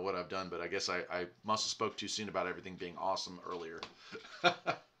here. I don't know what I've done, but I guess I must have spoke too soon about everything being awesome earlier.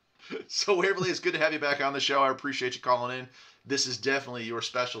 So, Waverly, it's good to have you back on the show. I appreciate you calling in. This is definitely your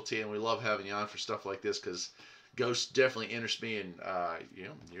specialty, and we love having you on for stuff like this because ghosts definitely interest me, and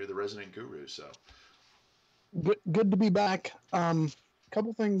you're the resident guru. So, Good to be back.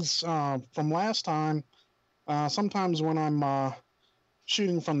 Couple things from last time. Sometimes when I'm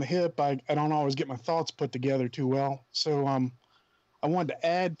shooting from the hip, I don't always get my thoughts put together too well. So I wanted to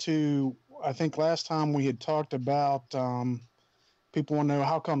add to, I think last time we had talked about people want to know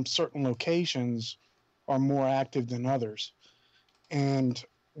how come certain locations are more active than others. And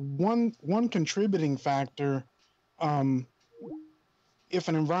one contributing factor, if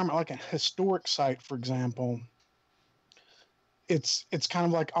an environment like a historic site, for example, it's kind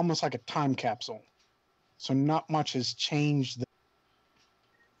of like almost like a time capsule. So not much has changed.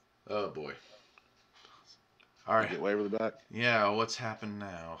 oh boy. All right. Get Waverly back. Yeah, what's happened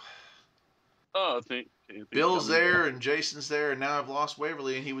now? Oh, I think Bill's there and Jason's there, and now I've lost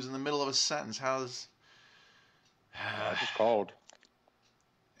Waverly, and he was in the middle of a sentence. How's I just called.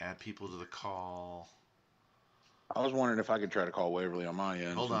 Add people to the call. I was wondering if I could try to call Waverly on my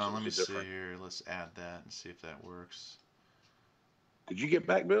end. Hold since on, let me it's see different. here. Let's add that and see if that works. Did you get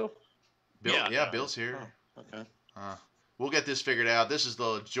back, Bill? Bill, Yeah. Bill's here. Oh, okay. We'll get this figured out. This is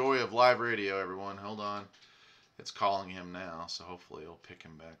the joy of live radio, everyone. Hold on. It's calling him now, so hopefully it'll pick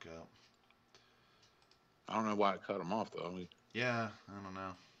him back up. I don't know why it cut him off, though. I mean, Yeah, I don't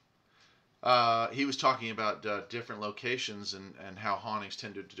know. He was talking about different locations and how hauntings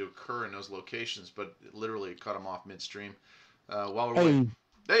tended to occur in those locations, but it literally cut him off midstream. While we're waiting.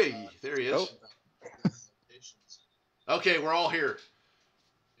 Hey, there he is. Okay, we're all here.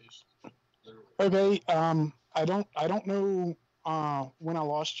 Okay. I don't know when I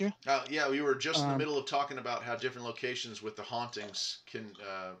lost you. Yeah, we were just in the middle of talking about how different locations with the hauntings can,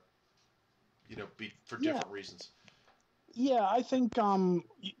 be for different reasons. Yeah, I think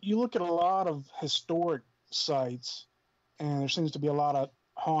you look at a lot of historic sites, and there seems to be a lot of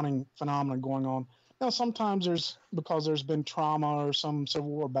haunting phenomena going on. Now, sometimes because there's been trauma or some Civil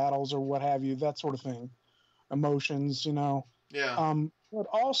War battles or what have you, that sort of thing, emotions, Yeah. But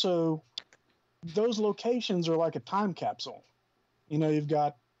also, those locations are like a time capsule. You've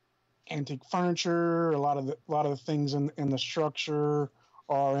got antique furniture, a lot of the things in the structure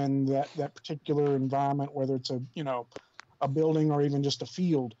are in that particular environment, whether it's a building or even just a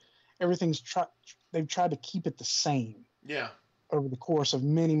field. Everything's they've tried to keep it the same. Yeah. Over the course of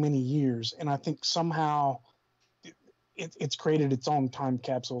many, many years. And I think somehow it's created its own time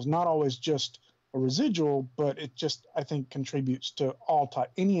capsules, not always just a residual, but it just, I think, contributes to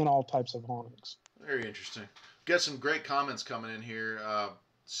any and all types of hauntings. Very interesting. Got some great comments coming in here.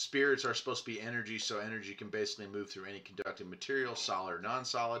 Spirits are supposed to be energy, so energy can basically move through any conducting material, solid or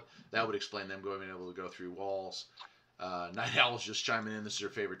non-solid. That would explain them being able to go through walls. Night Owl's just chiming in. This is your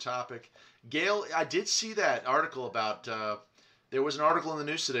favorite topic. Gail, I did see that article about... there was an article in the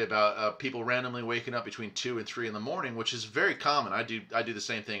news today about people randomly waking up between 2 and 3 in the morning, which is very common. I do the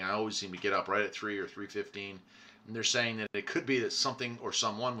same thing. I always seem to get up right at 3 or 3:15. And they're saying that it could be that something or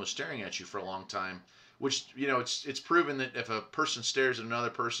someone was staring at you for a long time, which, it's proven that if a person stares at another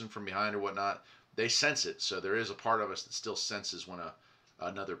person from behind or whatnot, they sense it. So there is a part of us that still senses when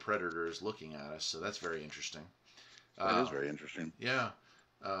another predator is looking at us. So that's very interesting. That is very interesting. Yeah.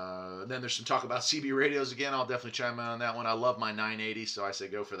 Then there's some talk about CB radios again. I'll definitely chime in on that one. I love my 980, so I say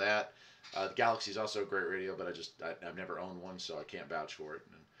go for that. The Galaxy is also a great radio, but I've never owned one, so I can't vouch for it.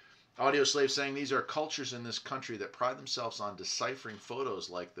 And Audio Slave saying these are cultures in this country that pride themselves on deciphering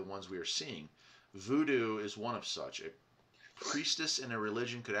photos like the ones we are seeing. Voodoo is one of such. A priestess in a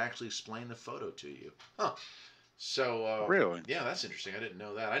religion could actually explain the photo to you. Huh. So really? Yeah, that's interesting. I didn't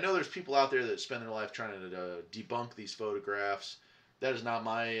know that. I know there's people out there that spend their life trying to debunk these photographs. That is not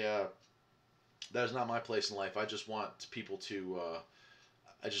my place in life. I just want people to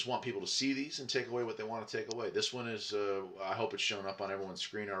see these and take away what they want to take away. This one is I hope it's shown up on everyone's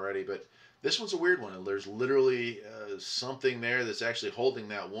screen already, but this one's a weird one. There's literally something there that's actually holding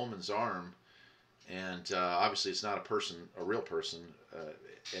that woman's arm, and obviously it's not a real person.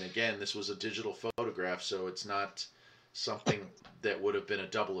 And again, this was a digital photograph, so it's not something that would have been a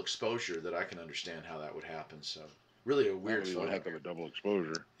double exposure that I can understand how that would happen. So. Really a weird photo. Heck of a double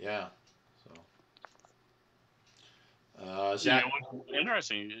exposure. Yeah. So. Zach. What's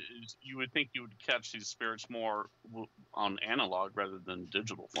interesting is you would think you would catch these spirits more on analog rather than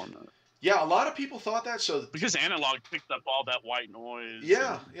digital format. Yeah, a lot of people thought that. So because analog picked up all that white noise.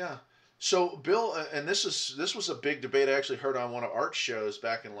 Yeah. So Bill, and this was a big debate I actually heard on one of Art's shows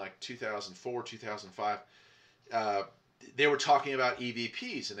back in like 2004, 2005. They were talking about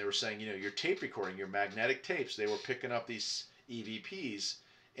EVPs, and they were saying, your tape recording, your magnetic tapes, they were picking up these EVPs,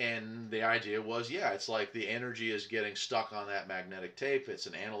 and the idea was, it's like the energy is getting stuck on that magnetic tape. It's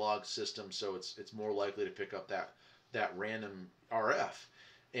an analog system, so it's more likely to pick up that random RF.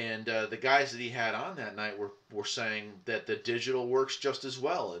 And the guys that he had on that night were saying that the digital works just as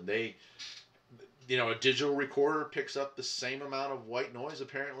well, and they... a digital recorder picks up the same amount of white noise,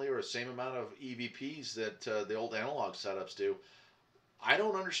 apparently, or the same amount of EVPs that the old analog setups do. I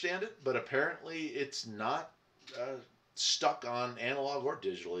don't understand it, but apparently it's not stuck on analog or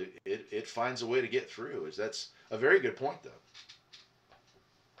digital. It finds a way to get through. That's a very good point, though.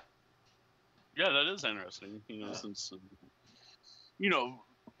 Yeah, that is interesting. Since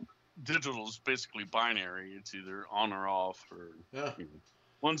digital is basically binary. It's either on or off, or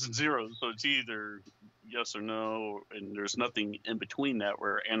ones and zeros. So it's either yes or no, and there's nothing in between that.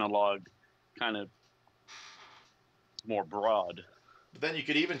 Where analog kind of more broad. But then you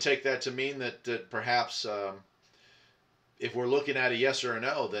could even take that to mean that perhaps if we're looking at a yes or a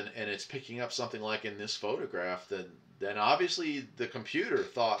no, then and it's picking up something like in this photograph, then then obviously the computer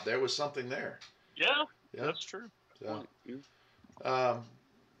thought there was something there. Yeah, Yeah. that's true. So,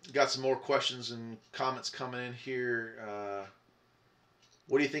 got some more questions and comments coming in here.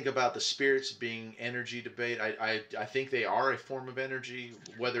 What do you think about the spirits being energy debate? I think they are a form of energy.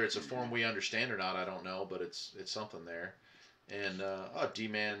 Whether it's a form we understand or not, I don't know, but it's something there. And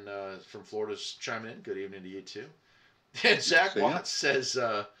D-Man from Florida's chiming in. Good evening to you too. And Zach Watts says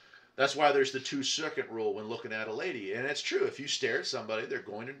that's why there's the 2-second rule when looking at a lady. And it's true. If you stare at somebody, they're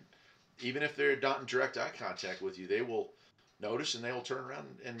going to, even if they're not in direct eye contact with you, they will notice and they will turn around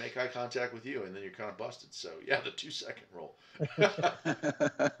and make eye contact with you, and then you're kind of busted. So yeah, the 2-second rule.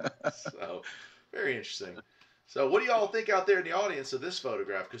 So very interesting. So what do y'all think out there in the audience of this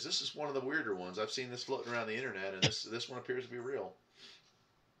photograph? Because this is one of the weirder ones. I've seen this floating around the internet, and this one appears to be real.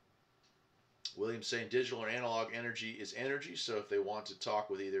 William's saying digital or analog energy is energy, so if they want to talk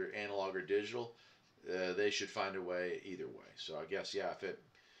with either analog or digital, they should find a way either way. So I guess, yeah,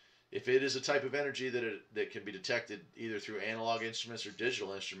 if it is a type of energy that can be detected either through analog instruments or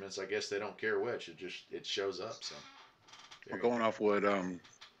digital instruments, I guess they don't care which. It shows up. So We're going off what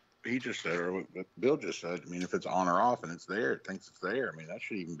he just said, or what Bill just said. I mean, if it's on or off and it's there, it thinks it's there. I mean, that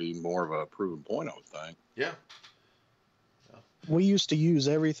should even be more of a proven point, I would think. Yeah. We used to use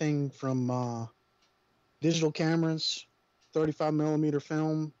everything from digital cameras, 35 millimeter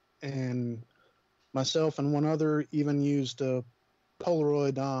film, and myself and one other even used a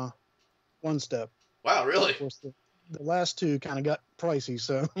Polaroid one-step. Wow, really? Of course, the last two kind of got pricey,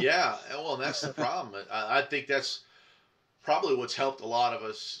 so. Yeah, well, and that's the problem. I think that's probably what's helped a lot of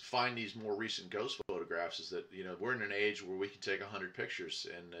us find these more recent ghost photographs is that, we're in an age where we can take 100 pictures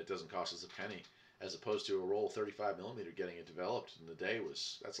and it doesn't cost us a penny, as opposed to a roll of 35 millimeter getting it developed in the day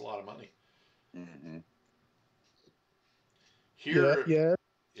that's a lot of money. Mm-hmm. Here, yeah,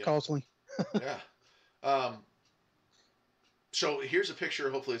 it's costly. Yeah. So here's a picture,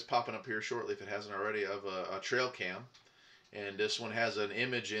 hopefully it's popping up here shortly if it hasn't already, of a trail cam. And this one has an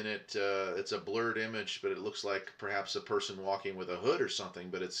image in it. It's a blurred image, but it looks like perhaps a person walking with a hood or something.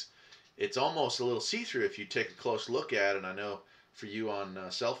 But it's almost a little see-through if you take a close look at it. And I know for you on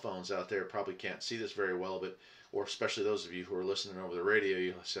cell phones out there probably can't see this very well, or especially those of you who are listening over the radio,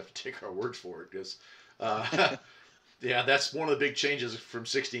 you just have to take our word for it. Because, yeah, that's one of the big changes from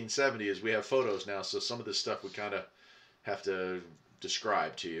 1670 is we have photos now. So some of this stuff we kind of have to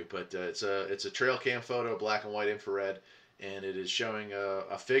describe to you. But it's a trail cam photo, black and white infrared. And it is showing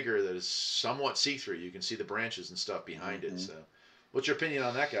a figure that is somewhat see-through. You can see the branches and stuff behind it. So, what's your opinion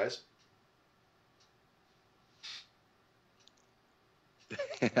on that, guys?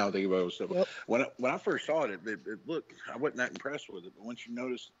 I'll think about it. Well, when I first saw it, it looked. I wasn't that impressed with it. But once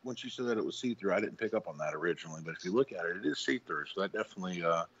you said that it was see-through, I didn't pick up on that originally. But if you look at it, it is see-through. So that definitely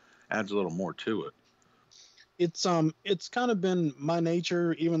adds a little more to it. It's kind of been my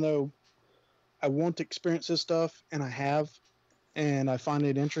nature, even though I want to experience this stuff, and I have, and I find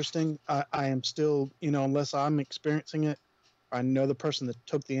it interesting. I am still, unless I'm experiencing it, I know the person that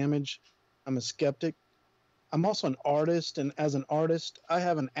took the image, I'm a skeptic. I'm also an artist, and as an artist, I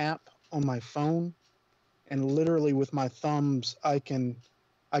have an app on my phone, and literally with my thumbs, I can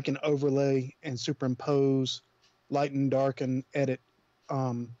overlay and superimpose, lighten, darken, edit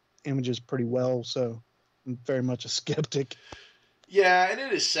images pretty well. So I'm very much a skeptic. Yeah, and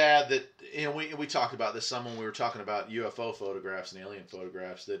it is sad that we talked about this some when we were talking about UFO photographs and alien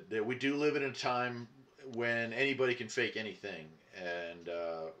photographs that we do live in a time when anybody can fake anything, and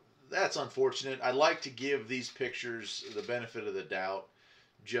that's unfortunate. I like to give these pictures the benefit of the doubt,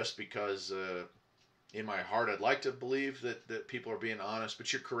 just because in my heart I'd like to believe that people are being honest.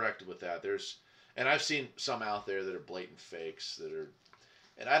 But you're correct with that. And I've seen some out there that are blatant fakes that are.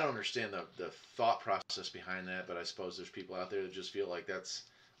 And I don't understand the thought process behind that, but I suppose there's people out there that just feel like that's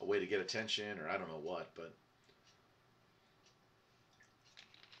a way to get attention, or I don't know what, but.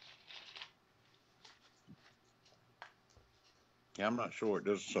 Yeah, I'm not sure. It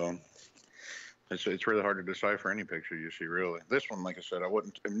does. It's really hard to decipher any picture you see, really. This one, like I said, I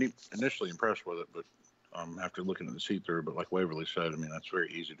wasn't initially impressed with it, but after looking at the see-through, but like Waverly said, I mean, that's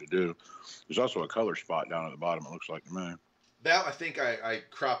very easy to do. There's also a color spot down at the bottom, it looks like to me. That, I think I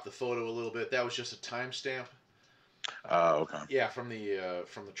cropped the photo a little bit. That was just a timestamp. Okay. Yeah, from the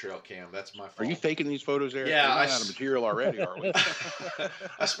trail cam. That's my fault. Are you faking these photos, Eric? Yeah, we're out of material already, are we?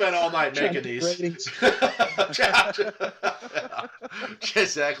 I spent all night making these.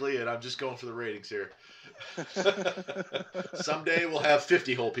 Exactly, and I'm just going for the ratings here. Someday we'll have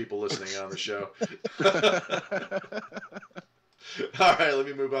 50 whole people listening on the show. All right, let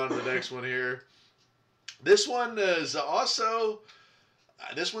me move on to the next one here. This one is also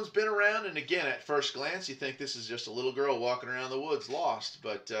This one's been around, and again, at first glance, you think this is just a little girl walking around the woods lost.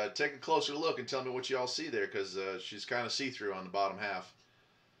 But take a closer look and tell me what you all see there, because she's kind of see-through on the bottom half.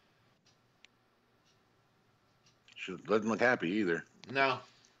 She doesn't look happy either. No.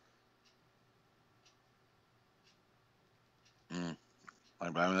 I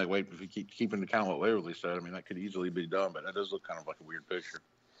mean, like, wait, if you keep into account what Waverly said, I mean, that could easily be done, but that does look kind of like a weird picture.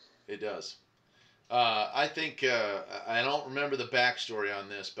 It does. I think, I don't remember the backstory on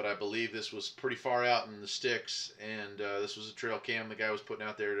this, but I believe this was pretty far out in the sticks, and this was a trail cam the guy was putting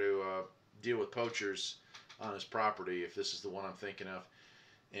out there to deal with poachers on his property, if this is the one I'm thinking of.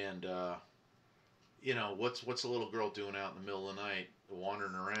 And, you know, what's a little girl doing out in the middle of the night,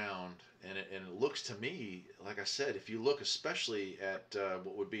 wandering around? And it looks to me, like I said, if you look especially at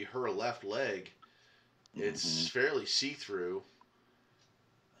what would be her left leg, it's fairly see-through.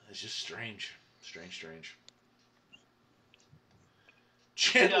 It's just strange. Strange.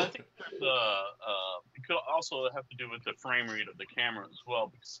 Yeah, I think it could also have to do with the frame rate of the camera as well,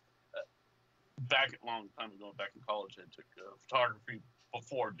 because back a long time ago, back in college, I took photography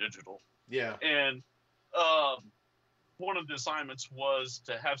before digital. Yeah. And one of the assignments was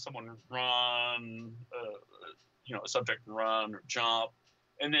to have someone run, a subject run or jump,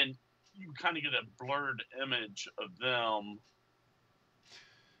 and then you kind of get a blurred image of them.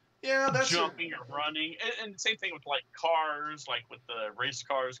 Yeah, that's jumping or running, and same thing with like cars, like with the race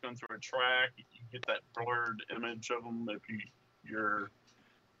cars going through a track. You get that blurred image of them if your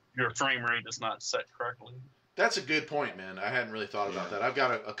frame rate is not set correctly. That's a good point, man. I hadn't really thought about that. I've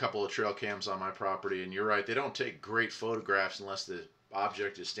got a couple of trail cams on my property, and you're right. They don't take great photographs unless the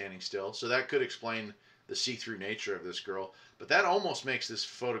object is standing still. So that could explain the see-through nature of this girl. But that almost makes this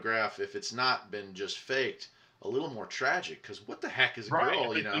photograph, if it's not been just faked, a little more tragic, because what the heck is a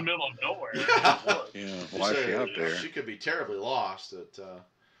girl, in the middle of nowhere. Yeah, why is she out there? She could be terribly lost.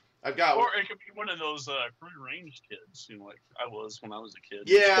 I've got, or it could be one of those free range kids, like I was when I was a kid.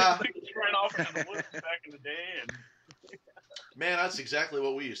 Yeah. You ran off into the woods back in the day, and man, that's exactly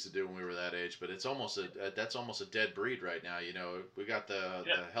what we used to do when we were that age. But it's almost that's almost a dead breed right now. You know, we got the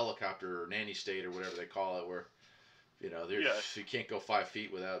helicopter or nanny state or whatever they call it, where you can't go 5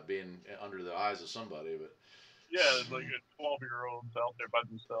 feet without being under the eyes of somebody. But yeah, it's like a 12-year-olds out there by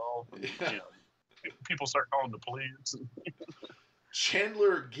themselves. And, people start calling the police.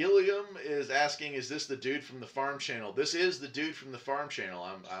 Chandler Gilliam is asking, is this the dude from the Farm Channel? This is the dude from the Farm Channel.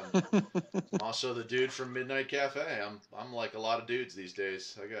 I'm also the dude from Midnight Cafe. I'm like a lot of dudes these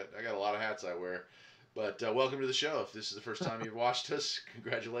days. I got a lot of hats I wear. But welcome to the show. If this is the first time you've watched us,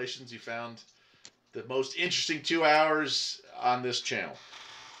 congratulations. You found the most interesting 2 hours on this channel.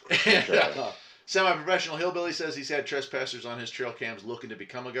 Semi-professional Hillbilly says he's had trespassers on his trail cams looking to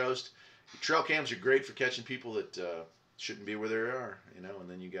become a ghost. Trail cams are great for catching people that shouldn't be where they are, and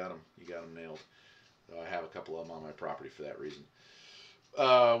then you got them nailed. I have a couple of them on my property for that reason.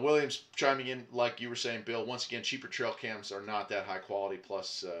 Williams chiming in, like you were saying, Bill, once again, cheaper trail cams are not that high quality,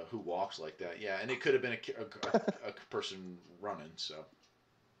 plus who walks like that? Yeah, and it could have been a person running, so.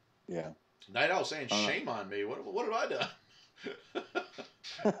 Yeah. Night Owl saying, shame on me. What have I done?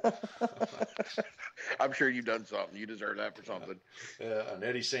 I'm sure you've done something. You deserve that for something. And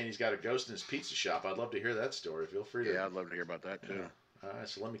Eddie's saying he's got a ghost in his pizza shop. I'd love to hear that story. Feel free to. Yeah, I'd love to hear about that too. All right,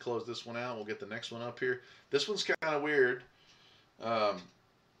 so let me close this one out. We'll get the next one up here. This one's kind of weird.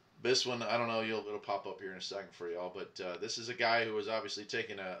 This one, I don't know. It'll pop up here in a second for y'all. But this is a guy who was obviously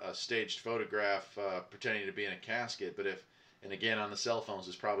taking a staged photograph, pretending to be in a casket. And again on the cell phones,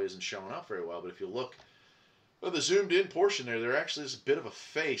 this probably isn't showing up very well. But if you look. Well, the zoomed-in portion there actually is a bit of a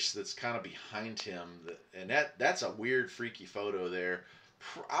face that's kind of behind him, and that's a weird, freaky photo there.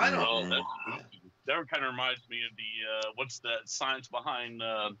 I don't know. That kind of reminds me of the what's the science behind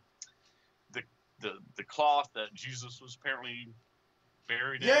the cloth that Jesus was apparently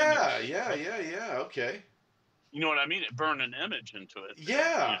buried in. Yeah. Okay. You know what I mean? It burned an image into it.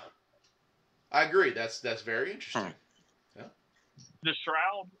 Yeah. I agree. That's very interesting. Yeah. The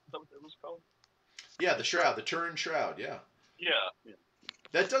shroud, is that what it was called? Yeah, the shroud, the Turin shroud, yeah. Yeah.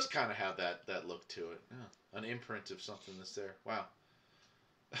 That does kind of have that look to it. Yeah. An imprint of something that's there. Wow.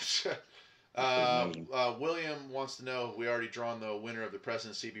 William wants to know, we already drawn the winner of the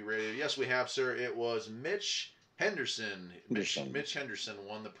President CB Radio. Yes, we have, sir. It was Mitch Henderson. Mitch Henderson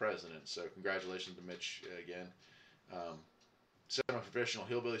won the President. So congratulations to Mitch again. Semi-professional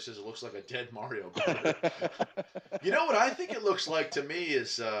Hillbilly says it looks like a dead Mario. You know what I think it looks like to me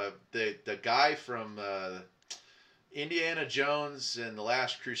is the guy from Indiana Jones and the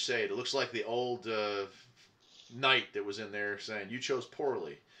Last Crusade. It looks like the old knight that was in there saying, "You chose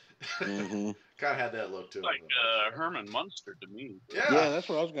poorly." Mm-hmm. Kind of had that look to it. Like Herman Munster to me. Yeah. Yeah, that's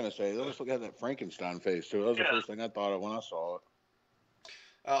what I was gonna say. They just look at that Frankenstein face too. That was the Yeah. first thing I thought of when I saw it.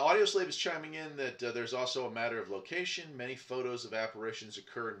 Audioslave is chiming in that there's also a matter of location. Many photos of apparitions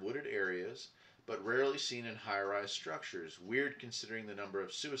occur in wooded areas, but rarely seen in high-rise structures. Weird considering the number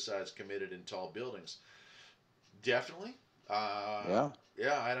of suicides committed in tall buildings. Definitely. Yeah.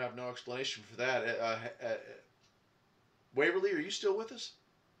 Yeah, I have no explanation for that. Waverly, are you still with us?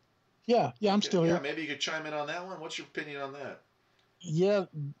 Yeah, I'm still Yeah, here. maybe you could chime in on that one. What's your opinion on that? Yeah,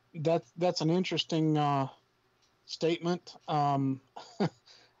 that's an interesting statement. I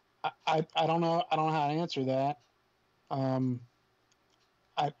don't know. I don't know how to answer that. I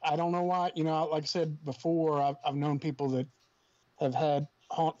don't know why. Like I said before, I've known people that have had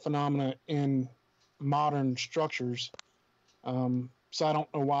haunt phenomena in modern structures. So I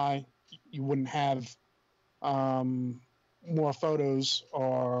don't know why you wouldn't have more photos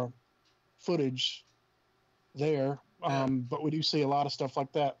or footage there. But we do see a lot of stuff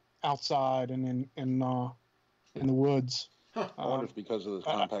like that outside and in the woods. Huh. I wonder if because of the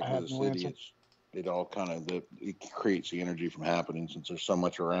compact I of have the no city, answer. it all kind of it creates the energy from happening since there's so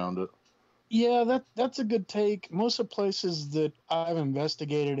much around it. Yeah, that's a good take. Most of the places that I've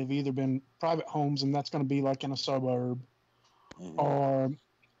investigated have either been private homes, and that's going to be like in a suburb, Mhm. or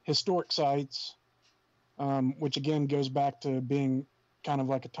historic sites, which again goes back to being kind of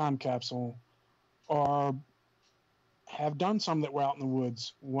like a time capsule, or have done some that were out in the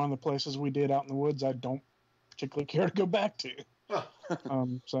woods. One of the places we did out in the woods, I don't particularly care to go back to. Huh.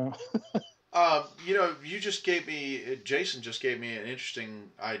 So You just gave me, Jason just gave me an interesting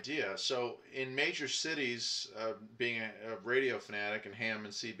idea. So in major cities, being a radio fanatic and ham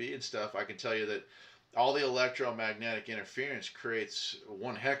and CB and stuff, I can tell you that all the electromagnetic interference creates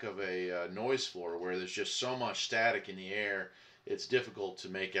one heck of a noise floor where there's just so much static in the air, it's difficult to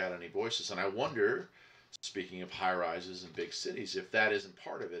make out any voices. And I wonder, speaking of high rises and big cities, if that isn't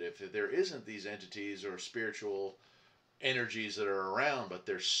part of it, if there isn't these entities or spiritual energies that are around, but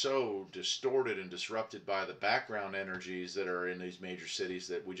they're so distorted and disrupted by the background energies that are in these major cities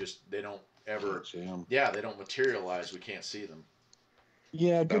that they don't ever, Can't see 'em. they don't materialize. We can't see them.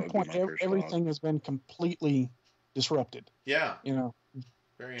 yeah, That good would be point. my first Everything has been completely disrupted. Yeah, Torn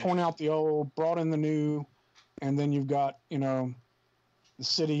very interesting. out the old, brought in the new, and then you've got the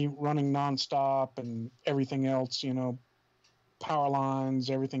city running nonstop and everything else. Power lines,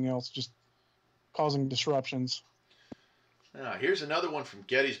 everything else, just causing disruptions. Here's another one from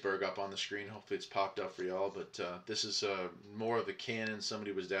Gettysburg up on the screen. Hopefully it's popped up for y'all, but this is more of a cannon.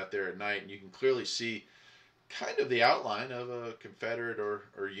 Somebody was out there at night, and you can clearly see kind of the outline of a Confederate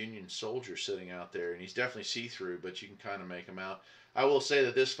or Union soldier sitting out there, and he's definitely see-through, but you can kind of make him out. I will say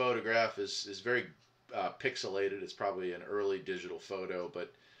that this photograph is very pixelated. It's probably an early digital photo,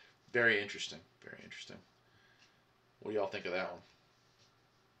 but very interesting. Very interesting. What do y'all think of that one?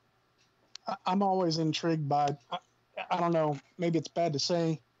 I'm always intrigued by. I don't know. Maybe it's bad to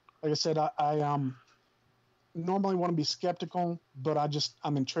say. Like I said, I normally want to be skeptical, but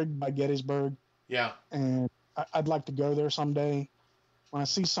I'm intrigued by Gettysburg, Yeah. and I'd like to go there someday. When I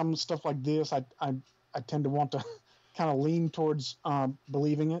see some stuff like this, I tend to want to kind of lean towards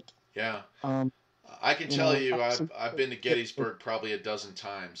believing it. Yeah. Um, I can tell you, obviously- I've been to Gettysburg probably a dozen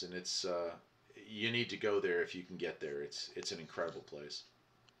times, and it's you need to go there if you can get there. It's an incredible place.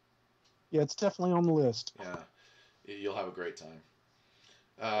 Yeah, it's definitely on the list. Yeah, you'll have a great time.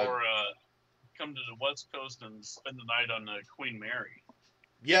 Or come to the West Coast and spend the night on Queen Mary.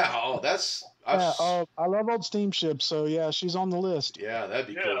 Yeah. Oh, that's Yeah, I love old steamships, so yeah, she's on the list. yeah, that'd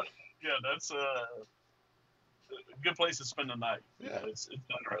be Yeah, cool. yeah, that's a good place to spend the night. Yeah. It's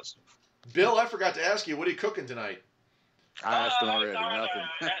interesting. Bill, I forgot to ask you, what are you cooking tonight? I asked him already. No,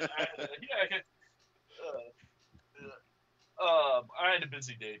 Nothing. I had a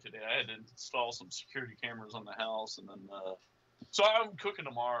busy day today. I had to install some security cameras on the house, and then so I'm cooking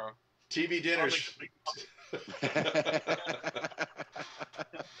tomorrow. TV I'll dinners. make a big-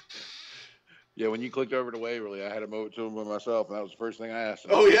 Yeah, when you clicked over to Waverly, I had him over to him by myself, and that was the first thing I asked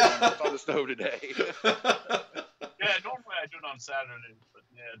him. Oh, yeah? What's on the stove today? Yeah, normally I do it on Saturday, but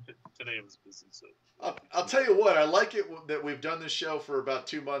yeah, today was busy. So I'll tell you what, I like it that we've done this show for about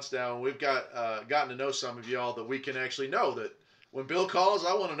 2 months now, and we've gotten to know some of y'all that we can actually know that when Bill calls,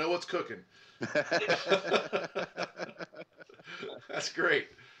 I want to know what's cooking. That's great.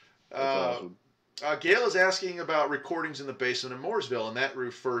 That's awesome. Gail is asking about recordings in the basement of Mooresville, and that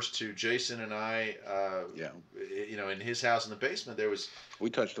refers to Jason and I. Yeah. In his house in the basement, there was. We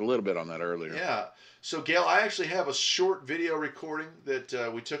touched a little bit on that earlier. Yeah. So, Gail, I actually have a short video recording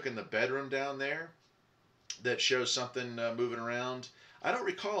that we took in the bedroom down there that shows something moving around. I don't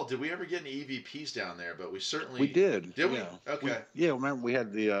recall. Did we ever get any EVPs down there? But we certainly We did. Did yeah. we? Okay. Yeah, remember we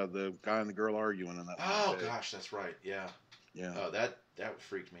had the guy and the girl arguing in that. Oh one day. gosh, that's right. Yeah. Yeah. Oh, that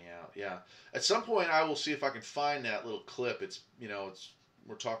freaked me out. Yeah. At some point, I will see if I can find that little clip. It's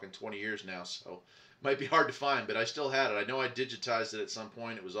we're talking 20 years now, so it might be hard to find, but I still had it. I know I digitized it at some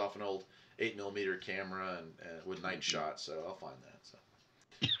point. It was off an old 8mm camera and with night shot, so I'll find that.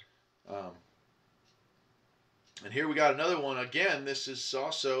 So. And here we got another one. Again, this is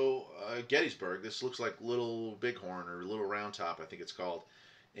also Gettysburg. This looks like Little Bighorn or Little Round Top, I think it's called.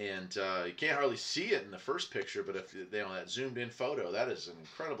 And you can't hardly see it in the first picture, but if that zoomed in photo, that is an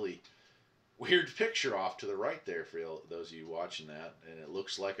incredibly weird picture off to the right there for those of you watching that. And it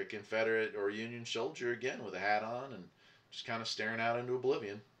looks like a Confederate or Union soldier again with a hat on and just kind of staring out into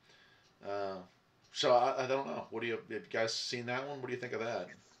oblivion. So I don't know. Have you guys seen that one? What do you think of that?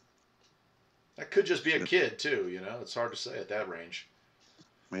 That could just be a kid too, It's hard to say at that range.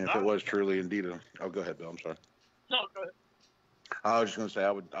 Man, if it was truly indeed oh, go ahead, Bill. I'm sorry. No, go ahead. I was just gonna say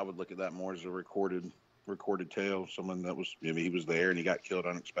I would look at that more as a recorded tale. Someone that was he was there and he got killed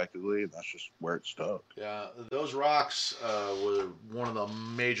unexpectedly, and that's just where it stuck. Yeah, those rocks were one of the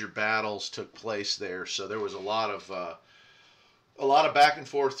major battles took place there. So there was a lot of back and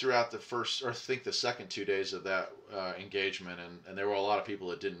forth throughout the first, or I think the second 2 days of that engagement, and there were a lot of people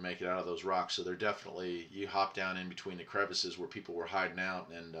that didn't make it out of those rocks. So they're definitely, you hop down in between the crevices where people were hiding out,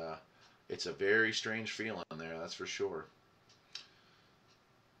 and it's a very strange feeling there, that's for sure.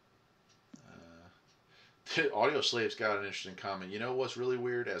 Audio Slave's got an interesting comment. You know what's really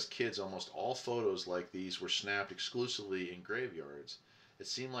weird? As kids, almost all photos like these were snapped exclusively in graveyards. It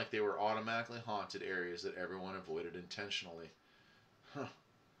seemed like they were automatically haunted areas that everyone avoided intentionally. Huh.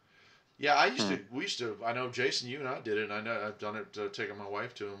 Yeah, I know Jason, you and I did it, and I know I've done it, taking my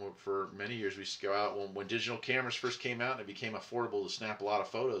wife to them for many years. We used to go out when digital cameras first came out and it became affordable to snap a lot of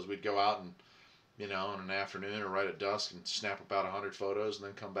photos. We'd go out and, in an afternoon or right at dusk and snap about 100 photos and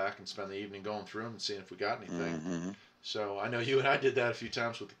then come back and spend the evening going through them and seeing if we got anything. Mm-hmm. So I know you and I did that a few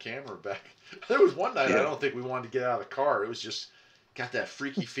times with the camera back. There was one night I don't think we wanted to get out of the car. It was just, got that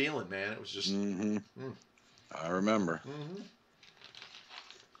freaky feeling, man. It was just... I remember.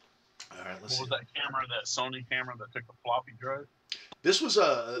 All right, let's see. What was that camera, that Sony camera that took the floppy drive? This was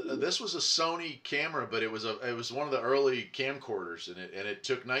a Sony camera, but it was one of the early camcorders, and it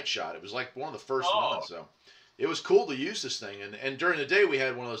took night shot. It was like one of the first ones, so it was cool to use this thing. And during the day we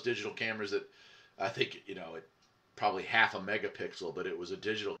had one of those digital cameras that I think it probably 0.5 megapixel, but it was a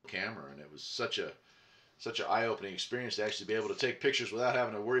digital camera, and it was such an eye-opening experience to actually be able to take pictures without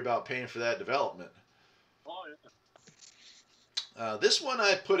having to worry about paying for that development. Oh yeah. This one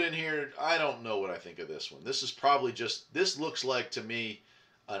I put in here, I don't know what I think of this one. This is probably this looks like to me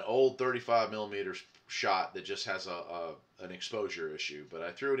an old 35mm shot that just has an exposure issue. But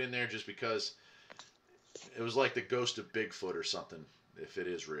I threw it in there just because it was like the ghost of Bigfoot or something, if it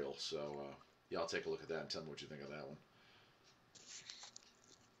is real. So y'all take a look at that and tell me what you think of that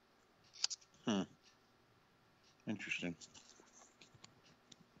one. Interesting.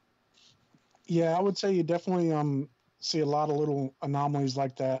 Yeah, I would say you definitely see a lot of little anomalies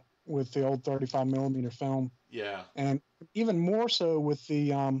like that with the old 35mm film. Yeah. And even more so with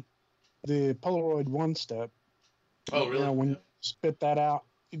the Polaroid one step. Oh, really? When you spit that out,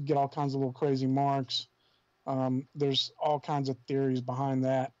 you get all kinds of little crazy marks. There's all kinds of theories behind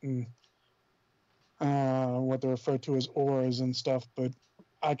that and what they're referred to as auras and stuff, but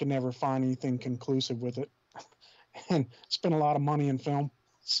I could never find anything conclusive with it. And spent a lot of money in film.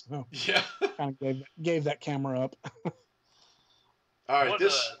 So yeah, kind of gave that camera up. All right, what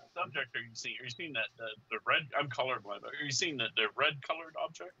this subject are you seeing? Are you seeing that the red? I'm colorblind. Are you seeing the red colored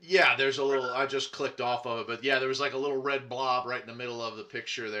object? Yeah, there's a little. I just clicked off of it, but yeah, there was like a little red blob right in the middle of the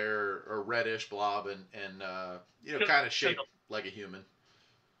picture there, or reddish blob, and kind of shaped like a human.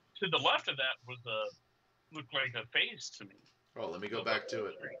 To the left of that was looked like a face to me. Oh, let me go back to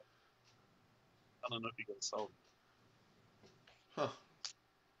it. I don't know if you guys saw it. Huh.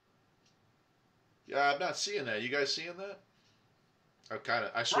 Yeah, I'm not seeing that. You guys seeing that?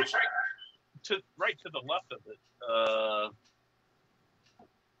 I switched. Right to the left of it.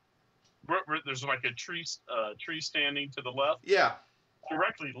 There's like a tree standing to the left. Yeah.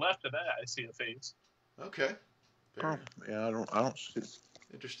 Directly left of that, I see a face. Okay. Yeah, I don't see it.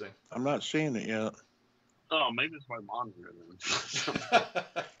 Interesting. I'm not seeing it yet. Oh, maybe it's my monitor then.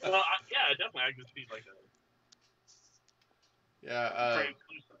 Well, definitely I can see like a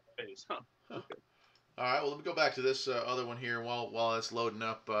translucent face. Huh. Okay. All right, well, let me go back to this other one here while it's loading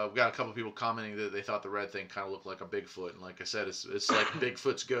up. We've got a couple of people commenting that they thought the red thing kind of looked like a Bigfoot. And like I said, it's like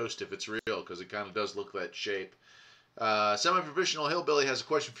Bigfoot's ghost if it's real, because it kind of does look that shape. Semi-professional hillbilly has a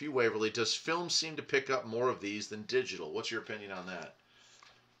question for you, Waverly. Does film seem to pick up more of these than digital? What's your opinion on that?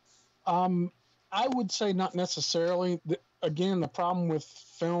 I would say not necessarily. Again, the problem with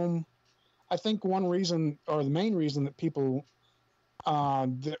film, I think one reason, or the main reason, that people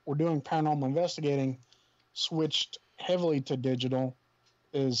that were doing paranormal investigating switched heavily to digital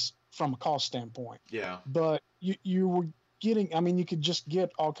is from a cost standpoint. Yeah. But you were getting, I mean, you could just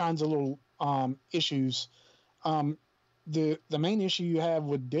get all kinds of little issues. The main issue you have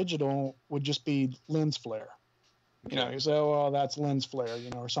with digital would just be lens flare. You know, you say, oh, well, that's lens flare, you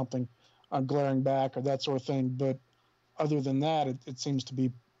know, or something glaring back or that sort of thing. But other than that, it seems to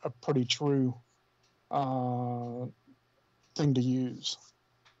be a pretty true thing to use.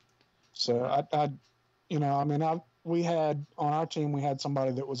 So I you know, I mean, we had on our team, we had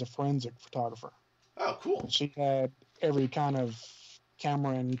somebody that was a forensic photographer. Oh, cool. She had every kind of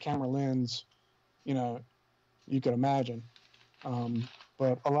camera and camera lens, you know, you could imagine.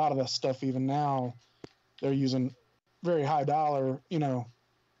 But a lot of that stuff, even now, they're using very high dollar, you know,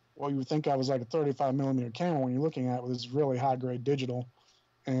 what you would think of as like a 35 millimeter camera when you're looking at it with this really high grade digital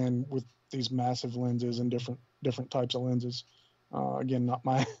and with these massive lenses and different types of lenses. Again, not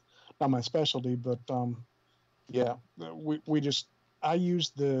my specialty, but yeah, I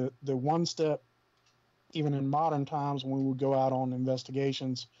used the one step even in modern times when we would go out on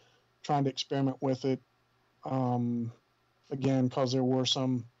investigations, trying to experiment with it. Again, because there were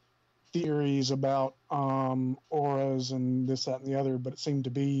some theories about auras and this, that, and the other, but it seemed to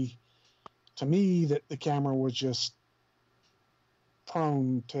be, to me, that the camera was just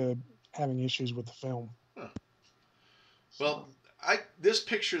prone to having issues with the film. Huh. Well, this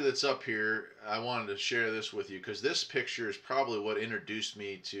picture that's up here, I wanted to share this with you because this picture is probably what introduced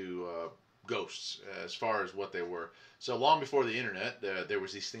me to ghosts as far as what they were. So long before the internet, there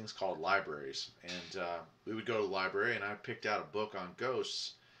was these things called libraries, and we would go to the library, and I picked out a book on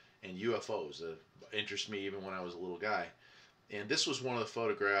ghosts and UFOs that interest me even when I was a little guy. And this was one of the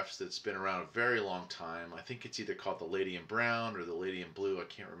photographs that's been around a very long time. I think it's either called the Lady in Brown or the Lady in Blue. I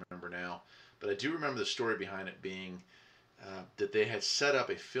can't remember now, but I do remember the story behind it being that they had set up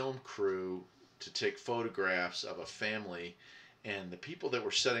a film crew to take photographs of a family, and the people that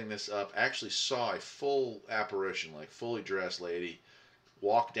were setting this up actually saw a full apparition, like fully dressed lady,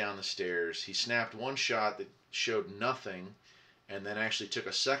 walk down the stairs. He snapped one shot that showed nothing, and then actually took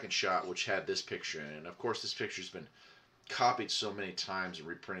a second shot which had this picture in it. And of course this picture's been copied so many times and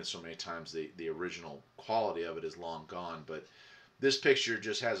reprinted so many times, the original quality of it is long gone, but this picture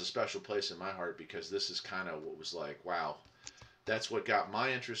just has a special place in my heart because this is kind of what was like, wow, that's what got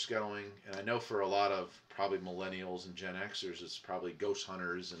my interest going. And I know for a lot of probably millennials and Gen Xers, it's probably ghost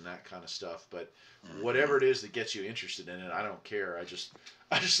hunters and that kind of stuff. But whatever it is that gets you interested in it, I don't care. I just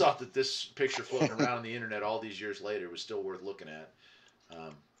thought that this picture floating around on the internet all these years later was still worth looking at.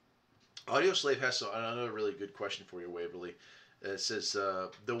 Audio Slave has another really good question for you, Waverly. It says,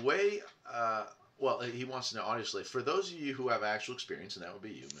 the way, well, he wants to know, Audio Slave, for those of you who have actual experience, and that would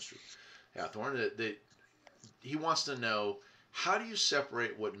be you, Mr. Hathorn, he wants to know, how do you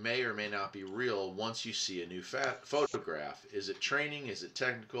separate what may or may not be real once you see a new photograph? Is it training? Is it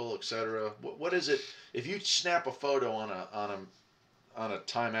technical, etc.? What is it? If you snap a photo on a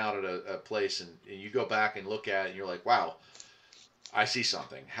timeout at a place and you go back and look at it and you're like, wow, I see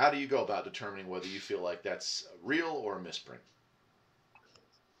something. How do you go about determining whether you feel like that's real or a misprint?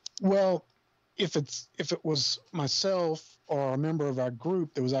 Well, if it was myself or a member of our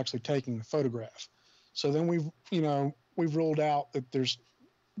group that was actually taking the photograph, so then we've ruled out that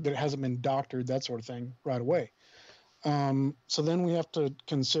it hasn't been doctored, that sort of thing, right away. So then we have to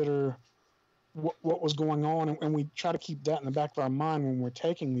consider what was going on, and we try to keep that in the back of our mind when we're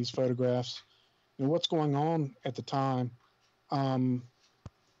taking these photographs. You know, what's going on at the time when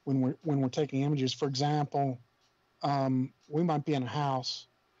we're taking images. For example, we might be in a house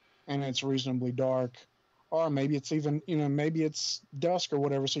and it's reasonably dark, or maybe it's even, maybe it's dusk or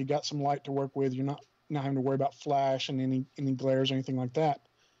whatever, so you got some light to work with. You're not having to worry about flash and any glares or anything like that.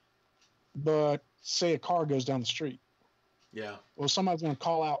 But say a car goes down the street. Yeah. Well, somebody's going to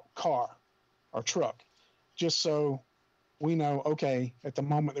call out car or truck, just so we know, okay, at the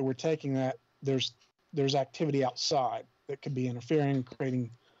moment that we're taking that, there's activity outside that could be interfering, creating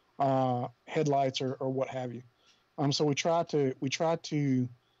headlights or what have you. So we try to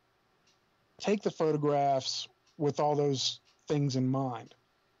take the photographs with all those things in mind.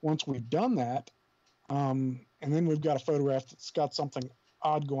 Once we've done that, and then we've got a photograph that's got something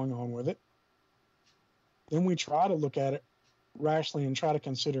odd going on with it, then we try to look at it rationally and try to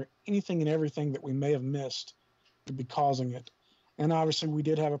consider anything and everything that we may have missed to be causing it. And obviously we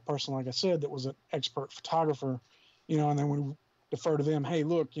did have a person, like I said, that was an expert photographer, and then we defer to them. Hey,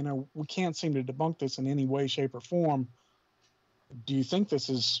 look, we can't seem to debunk this in any way, shape, or form. Do you think this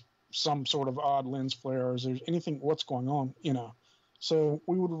is some sort of odd lens flare, or is there anything? What's going on? So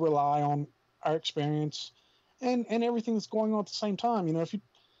we would rely on our experience and everything that's going on at the same time.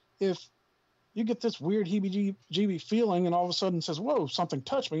 If you get this weird heebie-jeebie feeling, and all of a sudden says, "Whoa, something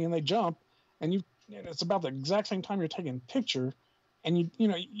touched me," and they jump, and it's about the exact same time you're taking a picture, and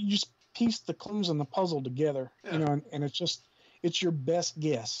you just piece the clues in the puzzle together, and it's your best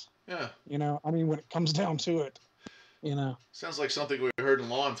guess. Yeah. When it comes down to it, Sounds like something we heard in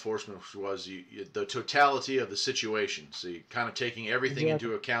law enforcement was the totality of the situation. So you kind of taking everything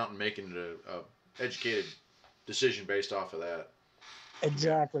into account and making a educated decision based off of that.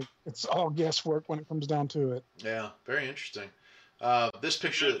 Exactly. It's all guesswork when it comes down to it. Yeah, very interesting. This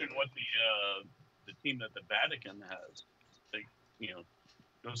picture. Imagine what the team that the Vatican has, they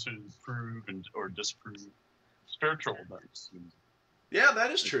goes to prove or disprove spiritual events. Yeah, that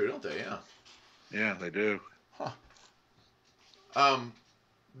is true, don't they? Yeah. Yeah, they do. Huh.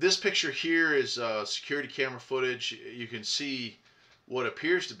 This picture here is security camera footage. You can see what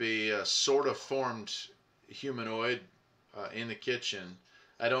appears to be a sort of formed humanoid in the kitchen.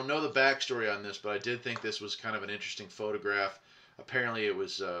 I don't know the backstory on this, but I did think this was kind of an interesting photograph. Apparently it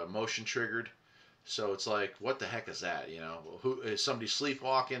was motion triggered. So it's like, what the heck is that? Who is somebody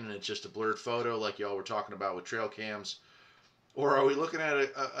sleepwalking and it's just a blurred photo like y'all were talking about with trail cams? Or are we looking at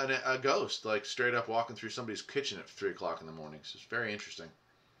a ghost, like straight up walking through somebody's kitchen at 3 o'clock in the morning? So it's very interesting.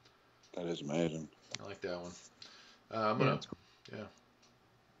 That is amazing. I like that one. I'm going to,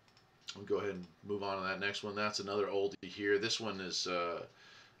 We'll go ahead and move on to that next one. That's another oldie here. This one is,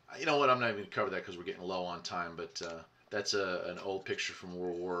 you know what, I'm not even going to cover that because we're getting low on time, but that's an old picture from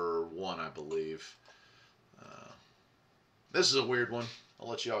World War I believe. This is a weird one. I'll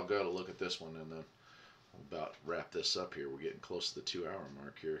let you all go to look at this one, and then we'll about wrap this up here. We're getting close to the 2-hour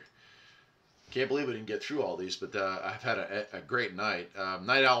mark here. Can't believe we didn't get through all these, but I've had a great night.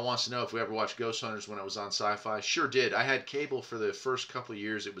 Night Owl wants to know if we ever watched Ghost Hunters when it was on Sci-Fi. Sure did. I had cable for the first couple of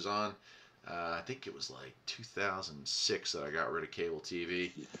years it was on. I think it was like 2006 that I got rid of cable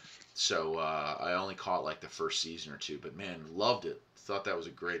TV. So I only caught like the first season or two, but man, loved it. Thought that was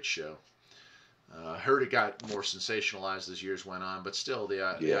a great show. Heard it got more sensationalized as years went on, but still the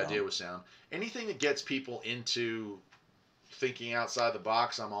idea was sound. Anything that gets people into thinking outside the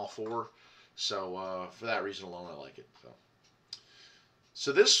box, I'm all for. So for that reason alone, I like it.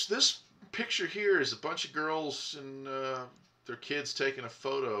 So this picture here is a bunch of girls and their kids taking a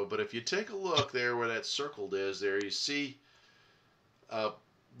photo. But if you take a look there where that circled is, there you see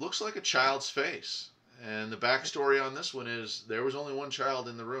looks like a child's face. And the backstory on this one is there was only one child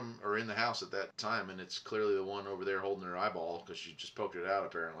in the room or in the house at that time, and it's clearly the one over there holding her eyeball because she just poked it out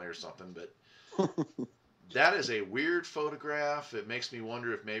apparently or something. But that is a weird photograph. It makes me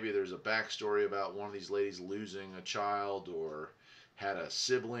wonder if maybe there's a backstory about one of these ladies losing a child or had a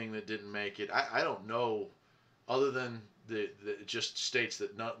sibling that didn't make it. I don't know, other than it just states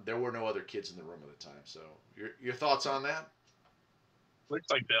that there were no other kids in the room at the time. So your thoughts on that? Looks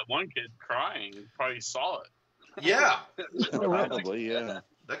like that one kid crying probably saw it. Yeah. Probably, yeah.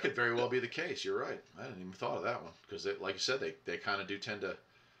 That could very well be the case. You're right. I hadn't even thought of that one because, like you said, they kind of do tend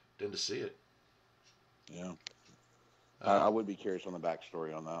to see it. Yeah. I would be curious on the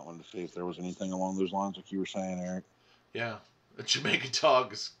backstory on that one to see if there was anything along those lines, like you were saying, Eric. Yeah. The Jamaican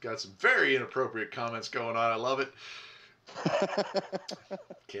dog has got some very inappropriate comments going on. I love it.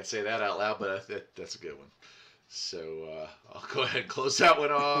 Can't say that out loud, but that's a good one. So I'll go ahead and close that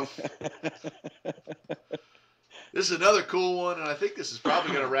one off. This is another cool one, and I think this is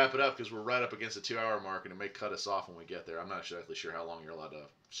probably going to wrap it up because we're right up against the 2-hour mark, and it may cut us off when we get there. I'm not exactly sure how long you're allowed to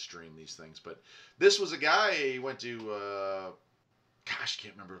stream these things, but this was a guy. He went to, gosh, I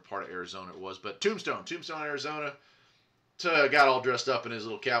can't remember what part of Arizona it was, but Tombstone, Arizona. So got all dressed up in his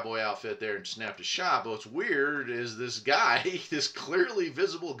little cowboy outfit there and snapped a shot. But what's weird is this guy, this clearly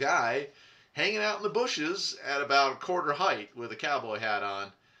visible guy, hanging out in the bushes at about a quarter height with a cowboy hat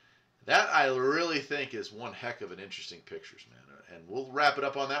on. That I really think is one heck of an interesting pictures, man. And we'll wrap it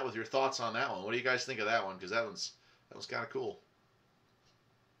up on that with your thoughts on that one. What do you guys think of that one? Because that was kind of cool.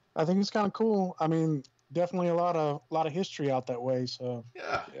 I think it's kind of cool. I mean, definitely a lot of history out that way. So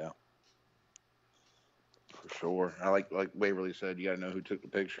yeah. For sure. I like Waverly said, you got to know who took the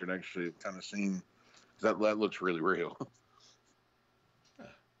picture and actually kind of seen that looks really real.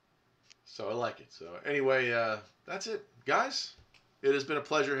 So I like it. So anyway, that's it, guys. It has been a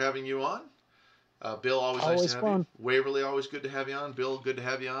pleasure having you on. Bill, always nice to have fun. you. Waverly, always good to have you on. Bill, good to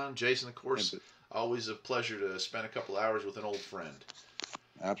have you on. Jason, of course, always a pleasure to spend a couple hours with an old friend.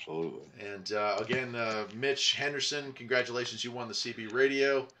 Absolutely. And again, Mitch Henderson, congratulations. You won the CB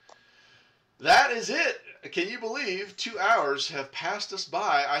radio. That is it. Can you believe 2 hours have passed us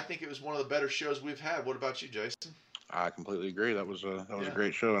by? I think it was one of the better shows we've had. What about you, Jason? I completely agree. That was a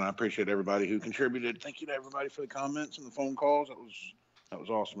great show, and I appreciate everybody who contributed. Thank you to everybody for the comments and the phone calls. That was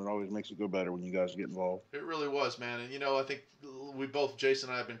awesome. It always makes it go better when you guys get involved. It really was, man. And I think we both, Jason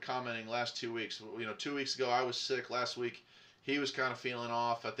and I, have been commenting last 2 weeks. 2 weeks ago I was sick. Last week he was kind of feeling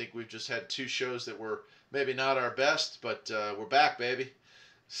off. I think we've just had 2 shows that were maybe not our best, but we're back, baby.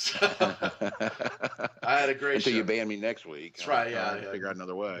 So I had a great Until show. you ban me next week. That's right. Yeah. Figure out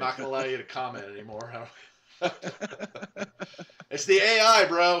another way. I'm not gonna allow you to comment anymore. It's the AI,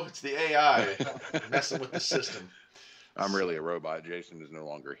 bro. It's the AI messing with the system. I'm really a robot. Jason is no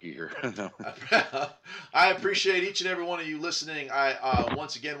longer here. No. I appreciate each and every one of you listening. I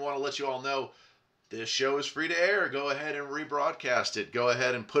once again want to let you all know this show is free to air. Go ahead and rebroadcast it. Go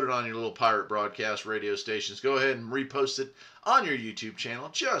ahead and put it on your little pirate broadcast radio stations. Go ahead and repost it on your YouTube channel.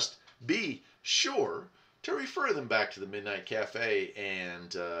 Just be sure to refer them back to the Midnight Cafe.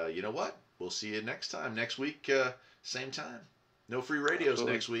 And you know what? We'll see you next time. Next week, same time. No free radios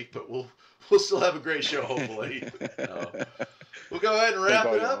Absolutely. Next week, but we'll still have a great show, hopefully. We'll go ahead and wrap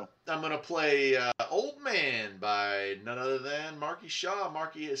it up. I'm going to play Old Man by none other than Marky Shaw.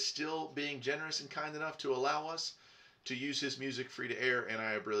 Marky is still being generous and kind enough to allow us to use his music free to air, and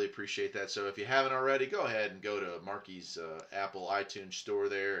I really appreciate that. So if you haven't already, go ahead and go to Marky's Apple iTunes store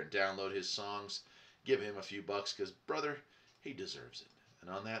there and download his songs. Give him a few bucks because, brother, he deserves it. And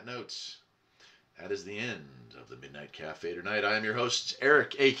on that note, that is the end of the Midnight Cafe tonight. I am your host,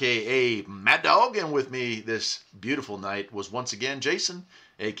 Eric, a.k.a. Mad Dog, and with me this beautiful night was once again Jason,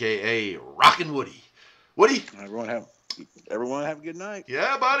 a.k.a. Rockin' Woody. Woody? Everyone have a good night.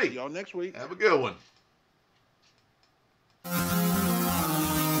 Yeah, buddy. See y'all next week. Have a good one.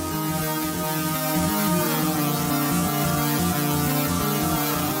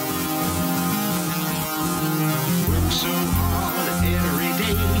 Work so hard every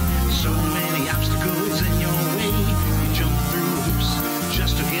day, so many obstacles in your way. You jump through hoops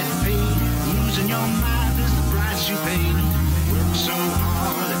just to get paid. Losing your mind is the price you pay. Work so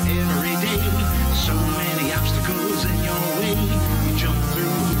hard every day, so many obstacles in your way. You jump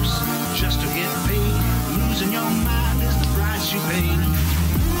through hoops just to get paid. Losing your mind is the price you pay.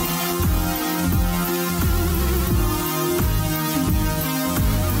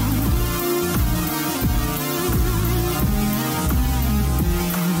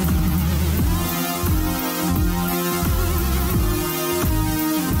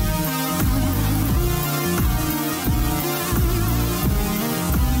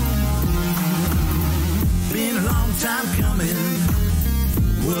 Been a long time coming,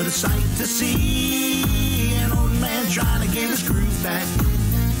 what a sight to see. An old man trying to get his groove back.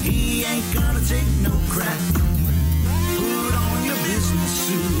 He ain't gonna take no crap. Put on your business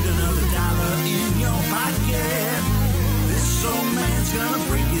suit, another dollar in your pocket. This old man's gonna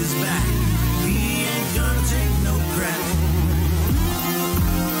break his back. He ain't gonna take no crap.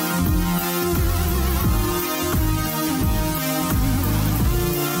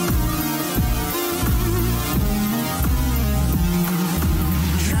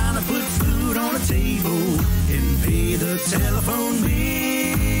 Trying to put food on the table and pay the telephone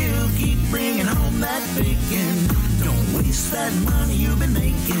bill. Keep bringing home that bacon. Don't waste that money you've been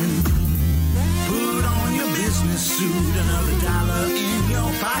making. Put on your business suit, another dollar in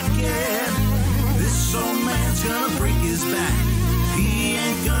your pocket. This old man's gonna break his back. He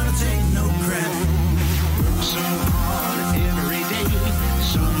ain't gonna take no crap. Work so hard every day,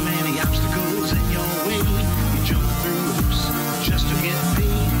 so many obstacles in your way. You jump through hoops just to get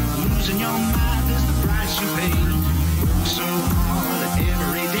paid. Losing your mind is the price you pay. Work so hard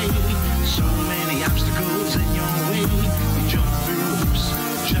every day, so many obstacles in your way. You jump through hoops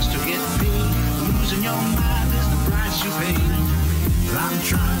just to get paid. Losing your mind is the price you pay. I'm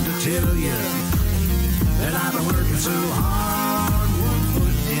trying to tell you that I've been working so hard, one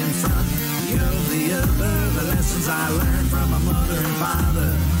foot in front of the other. The lessons I learned from my mother and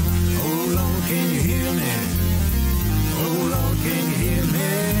father. Oh Lord, can you hear me? Oh Lord, can you hear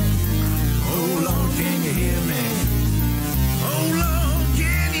me? Oh Lord, can you hear me? Oh Lord,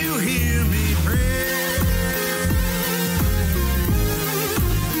 can you hear me pray?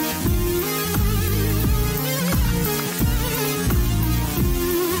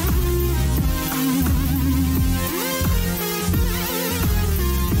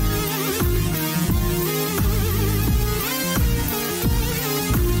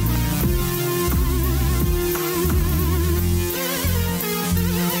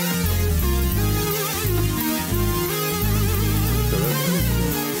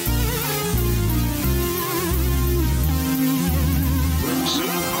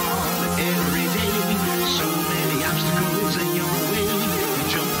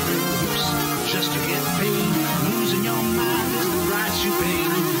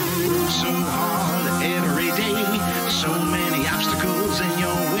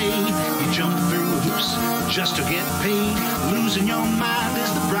 just to get paid. Losing your mind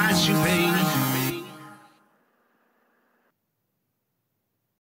is the price you pay.